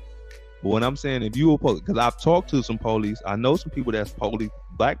things. But what I'm saying, if you were police, because I've talked to some police, I know some people that's police,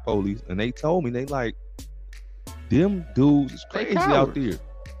 black police, and they told me they like them dudes is crazy out there.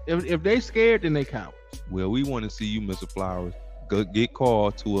 If they scared, then they cowards. Well, we want to see you, Mr. Flowers, get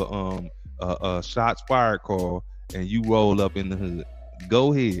called to a shots fired call, and you roll up in the hood.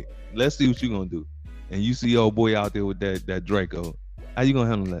 Go ahead. Let's see what you gonna do. And you see old boy out there with that Draco. How you gonna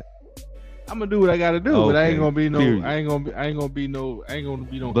handle that? I'm gonna do what I gotta do, okay. But I ain't gonna be no. Period. I ain't gonna be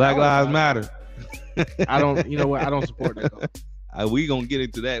no. Black Lives Matter. I don't. You know what? I don't support that. We gonna get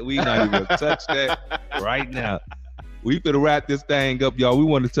into that. We not even gonna touch that right now. We finna wrap this thing up, y'all. We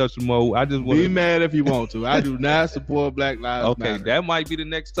want to touch some more. I just want be mad if you want to. I do not support Black Lives Matter. Okay, that might be the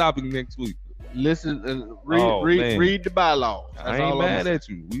next topic next week. Listen, read the bylaws. I ain't mad at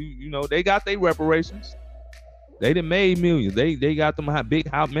you. You know, they got their reparations. They done made millions. They got them big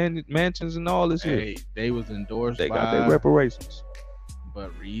house mansions and all this shit. They was endorsed. They got their reparations.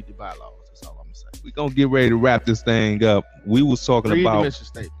 But read the bylaws. That's all I'm gonna say. We gonna get ready to wrap this thing up. We was talking read about the mission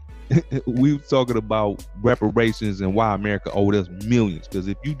statement. We were talking about reparations and why America owed us millions. Because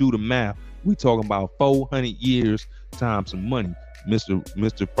if you do the math, we talking about 400 years times some money.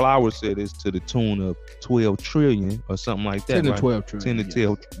 Mr. Flowers said it's to the tune of 12 trillion or something like that. 10 to 12 trillion. 10 to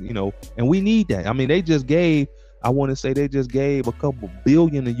 12, you know, and we need that. I mean, they just gave a couple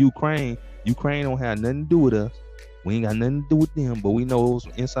billion to Ukraine. Ukraine don't have nothing to do with us. We ain't got nothing to do with them, but we know it was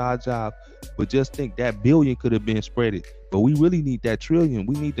an inside job. But just think that billion could have been spreaded. But we really need that trillion.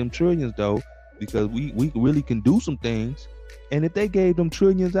 We need them trillions though, because we really can do some things. And if they gave them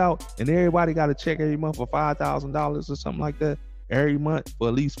trillions out and everybody got a check every month for $5,000 or something like that every month for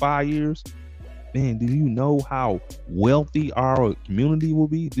at least 5 years, man, do you know how wealthy our community will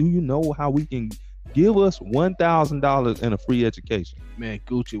be? Do you know how we can give us $1,000 and a free education? Man,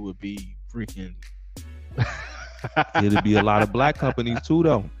 Gucci would be freaking. It'd be a lot of black companies too,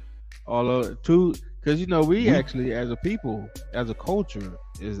 though. Because you know we actually, as a people, as a culture,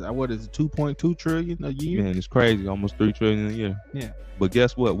 is what is it, 2.2 trillion a year? Man, it's crazy, almost 3 trillion a year. Yeah. But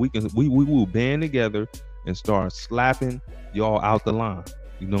guess what? We will band together and start slapping y'all out the line.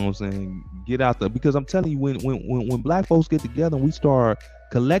 You know what I'm saying? Get out there, because I'm telling you, when black folks get together and we start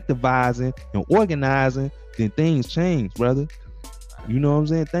collectivizing and organizing, then things change, brother. You know what I'm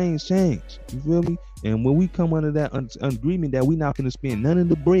saying? Things change. You feel me? And when we come under that agreement that we not gonna spend none of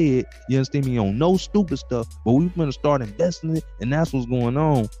the bread, you understand me, on no stupid stuff, but we gonna start investing it, and that's what's going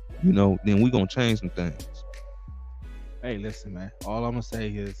on, you know, then we gonna change some things. Hey, listen, man. All I'm gonna say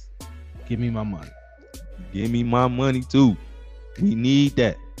is, give me my money. Give me my money too. We need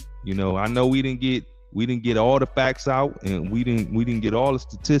that. You know, I know we didn't get all the facts out, and we didn't get all the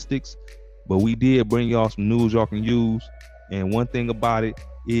statistics, but we did bring y'all some news y'all can use. And one thing about it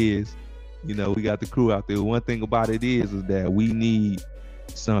is, you know, we got the crew out there. One thing about it is that we need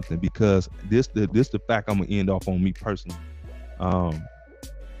something, because this the fact I'm gonna end off on me personally.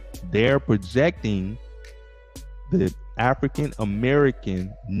 They're projecting the African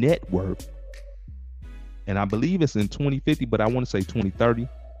American net worth, and I believe it's in 2050, but I want to say 2030,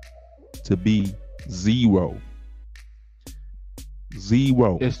 to be zero.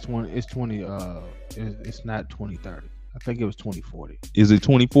 It's 20. It's not 2030. I think it was 2040. Is it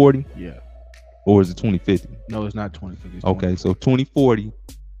 2040? Yeah. Or is it 2050? No, it's not 2050. Okay, so 2040,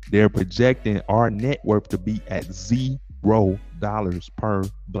 they're projecting our net worth to be at $0 per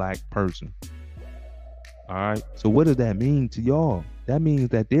black person. All right. So what does that mean to y'all? That means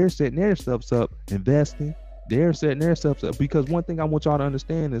that they're setting their stuff up, investing. They're setting their stuff up, because one thing I want y'all to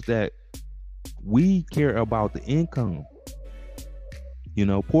understand is that we care about the income. You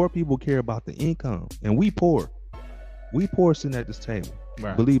know, poor people care about the income, and we poor. We poor sitting at this table.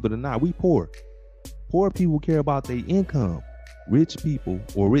 Right. Believe it or not, we poor. Poor people care about their income. Rich people,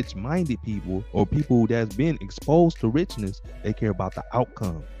 or rich-minded people, or people that's been exposed to richness, they care about the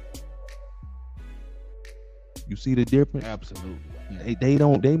outcome. You see the difference? Absolutely.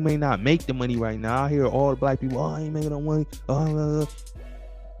 Yeah. They may not make the money right now. I hear all the black people, I ain't making no money.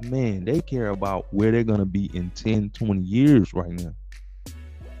 Man, they care about where they're gonna be in 10, 20 years right now.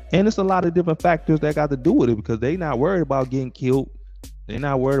 And it's a lot of different factors that got to do with it, because they not worried about getting killed. They're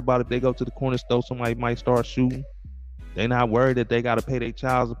not worried about if they go to the corner store, somebody might start shooting. They're not worried that they got to pay their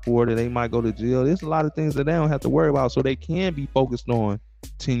child support, or they might go to jail. There's a lot of things that they don't have to worry about, so they can be focused on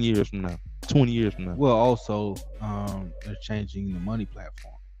 10 years from now, 20 years from now. Well, also, they're changing the money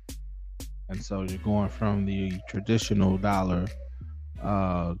platform. And so you're going from the traditional dollar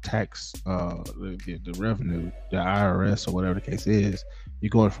tax, the revenue, the IRS or whatever the case is, you're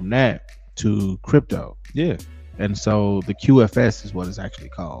going from that to crypto. Yeah. And so the QFS is what it's actually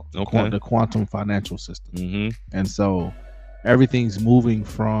called. Okay. The quantum financial system. Mm-hmm. And so everything's moving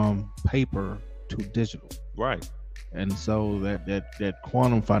from paper to digital. Right. And so that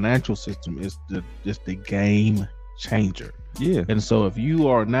quantum financial system is just the game changer. Yeah. And so if you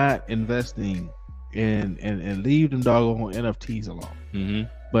are not investing and leave them doggone NFTs alone. Mm-hmm.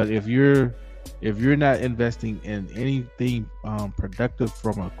 But if you're not investing in anything productive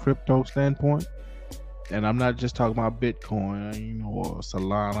from a crypto standpoint, and I'm not just talking about Bitcoin, or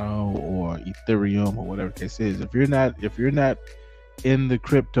Solana or Ethereum or whatever the case is. If you're not in the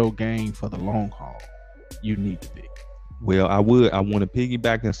crypto game for the long haul, you need to be. Well, I want to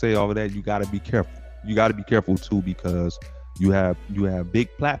piggyback and say all of that. You got to be careful. You got to be careful too, because you have big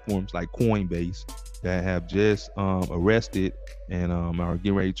platforms like Coinbase that have just arrested and are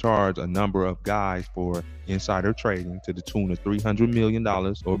getting ready to charge a number of guys for insider trading to the tune of $300 million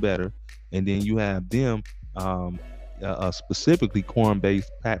or better. And then you have them, specifically Coinbase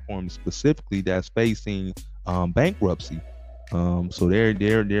platform specifically, that's facing bankruptcy. So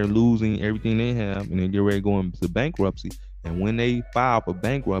they're losing everything they have, and then they're ready to go into bankruptcy. And when they file for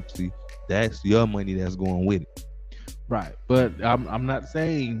bankruptcy, that's your money that's going with it. Right, but I'm not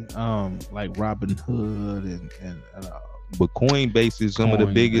saying like Robin Hood and but Coinbase is some of the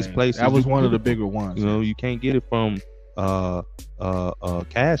biggest places. That was one of the bigger ones. You know, you can't get it from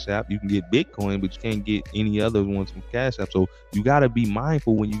Cash App. You can get Bitcoin, but you can't get any other ones from Cash App. So you got to be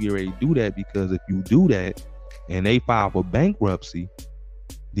mindful when you get ready to do that, because if you do that and they file for bankruptcy,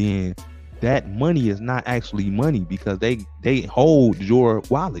 then that money is not actually money, because they hold your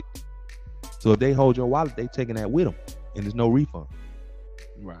wallet. So if they hold your wallet, they taking that with them, and there's no refund.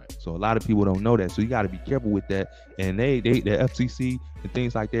 Right. So a lot of people don't know that. So you got to be careful with that. And the FCC and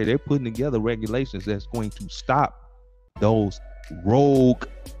things like that, they're putting together regulations that's going to stop those rogue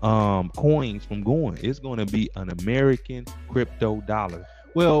coins from going. It's going to be an American crypto dollar.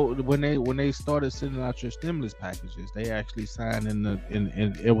 Well, when they started sending out your stimulus packages, they actually signed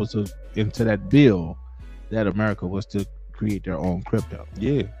it was into that bill that America was to create their own crypto.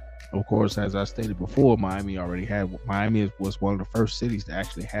 Yeah. Of course, as I stated before, Miami was one of the first cities to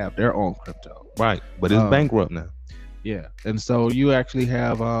actually have their own crypto. Right, but it's bankrupt now. Yeah, and so you actually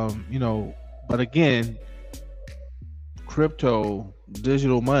have, but again, crypto,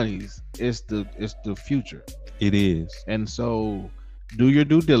 digital monies is the future. It is, and so do your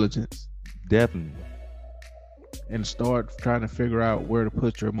due diligence, definitely, and start trying to figure out where to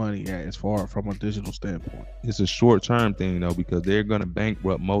put your money at as far from a digital standpoint. It's a short-term thing though, because they're going to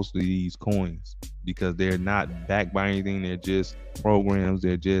bankrupt most of these coins, because they're not backed by anything. They're just programs.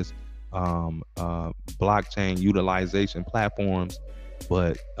 They're just blockchain utilization platforms,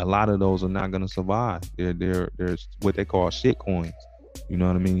 but a lot of those are not going to survive. They're what they call shit coins. You know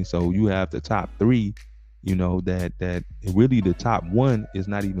what I mean? So you have the top three. You know that really the top one is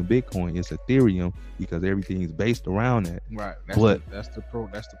not even Bitcoin, it's Ethereum, because everything is based around that. Right. That's the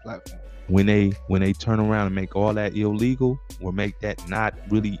platform. When they turn around and make all that illegal, or make that not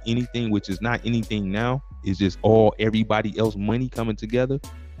really anything, which is not anything now, it's just all everybody else money coming together.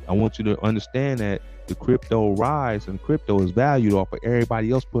 I want you to understand that the crypto rise and crypto is valued off of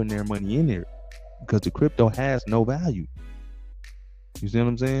everybody else putting their money in there, because the crypto has no value. You see what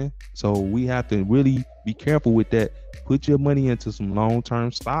I'm saying? So we have to really be careful with that. Put your money into some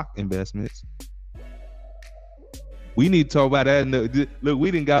long-term stock investments. We need to talk about that. Look,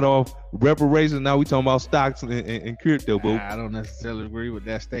 we didn't got off reparations. Now we talking about stocks and crypto. But I don't necessarily agree with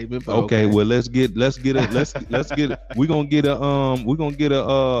that statement. But okay, well let's get we're gonna get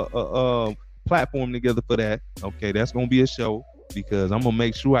a platform together for that. Okay, that's gonna be a show, because I'm gonna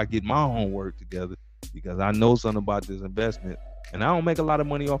make sure I get my homework together, because I know something about this investment. And I don't make a lot of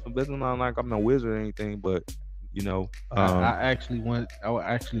money off investment. Not like I'm no wizard or anything, but you know, I actually went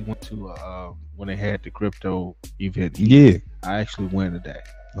to when they had the crypto event. Yeah, I actually went today.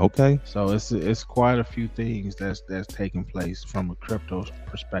 Okay, so it's quite a few things that's taking place from a crypto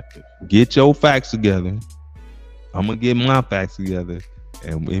perspective. Get your facts together, I'm gonna get my facts together,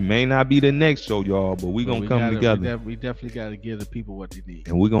 and it may not be the next show, y'all, but we gonna come together. We definitely got to give the people what they need,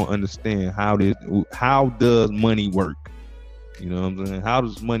 and we're gonna understand how does money work. You know what I'm saying? How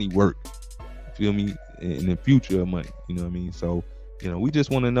does money work? You feel me? In the future of money, you know what I mean? So, we just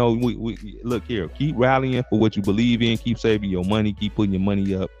want to know. We look here. Keep rallying for what you believe in. Keep saving your money. Keep putting your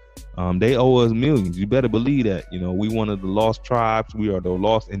money up. They owe us millions. You better believe that. We one of the lost tribes. We are the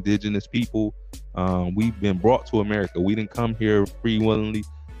lost indigenous people. We've been brought to America. We didn't come here free willingly,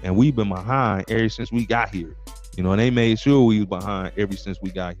 and we've been behind ever since we got here. And they made sure we was behind ever since we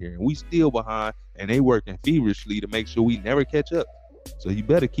got here, and we still behind. And they working feverishly to make sure we never catch up. So you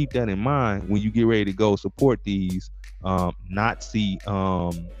better keep that in mind when you get ready to go support these Nazi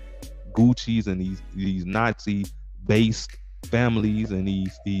Gucci's and these Nazi based families and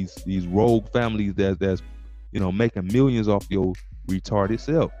these rogue families that's making millions off your retarded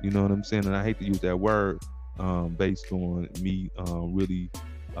self. You know what I'm saying? And I hate to use that word based on me really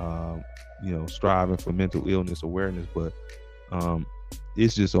striving for mental illness awareness, but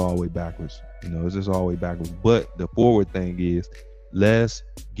it's just all the way backwards. It's just all the way backwards. But the forward thing is, let's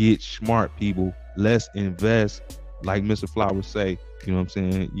get smart, people. Let's invest, like Mr. Flowers say. You know what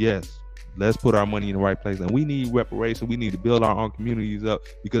I'm saying? Yes, let's put our money in the right place. And we need reparation. We need to build our own communities up,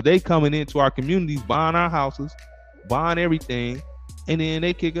 because they coming into our communities, buying our houses, buying everything, and then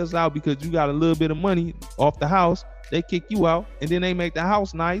they kick us out because you got a little bit of money off the house. They kick you out, and then they make the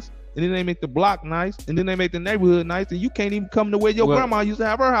house nice, and then they make the block nice, and then they make the neighborhood nice, and you can't even come to where your grandma used to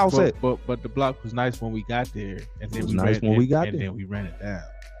have her house at. But the block was nice when we got there, and then then we ran it down.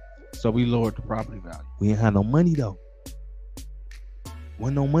 So we lowered the property value. We ain't had no money though.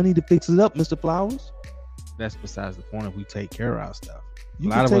 Wasn't no money to fix it up, Mr. Flowers. That's besides the point. If we take care of our stuff, a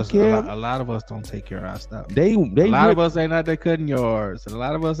lot of us don't take care of our stuff. A lot of us ain't out there cutting yards, and a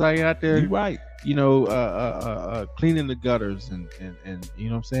lot of us ain't out there. You're right. Cleaning the gutters and you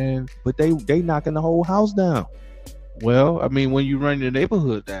know what I'm saying? But they knocking the whole house down. Well, I mean, when you run your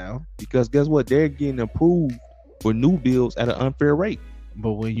neighborhood down, because guess what? They're getting approved for new builds at an unfair rate.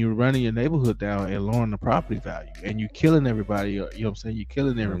 But when you're running your neighborhood down and lowering the property value, and you're killing everybody, you know what I'm saying? You're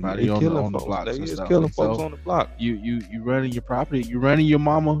killing everybody on the blocks and stuff. Killing folks on the block. You running your property, you running your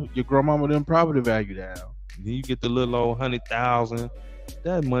grandmama them property value down. Then you get the little old 100,000.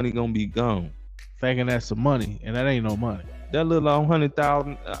 That money gonna be gone. Thinking that's some money, and that ain't no money. That little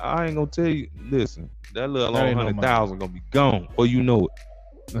 100,000, I ain't gonna tell you. Listen, that little 100,000 gonna be gone before you know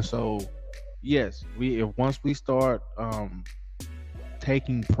it. And so, yes, once we start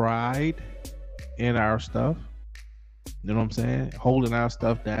taking pride in our stuff, you know what I'm saying, holding our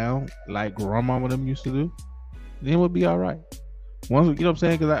stuff down like grandmama them used to do, then we'll be all right. Once, you know what I'm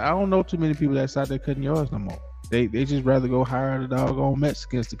saying, because I don't know too many people that's out there cutting yards no more. They just rather go hire the doggone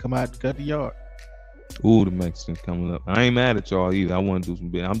Mexicans to come out and cut the yard. Ooh, the Mexicans coming up. I ain't mad at y'all either. I want to do some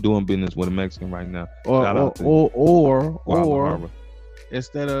business. I'm doing business with a Mexican right now. Or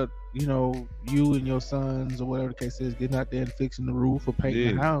instead of you and your sons or whatever the case is getting out there and fixing the roof or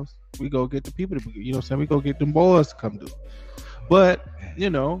painting the house, we go get the people to, you know what I'm saying, we go get them boys to come do it. But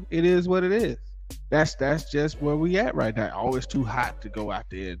it is what it is. That's just where we at right now. Oh, it's too hot to go out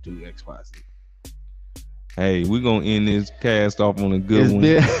there and do XYZ. Hey, we're going to end this cast off on a good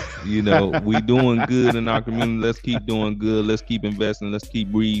one. We doing good in our community. Let's keep doing good. Let's keep investing. Let's keep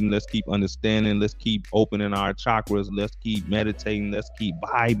reading. Let's keep understanding. Let's keep opening our chakras. Let's keep meditating. Let's keep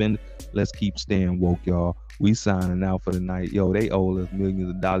vibing. Let's keep staying woke, y'all. We signing out for the night. Yo, they owe us millions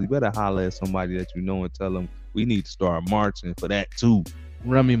of dollars. You better holler at somebody that you know and tell them we need to start marching for that too.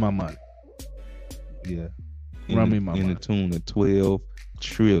 Run me my money. Yeah. Run me my money. In the tune of 12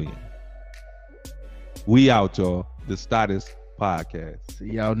 trillion. We out, y'all. The Status Podcast.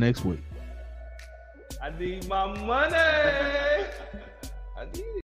 See y'all next week. I need my money.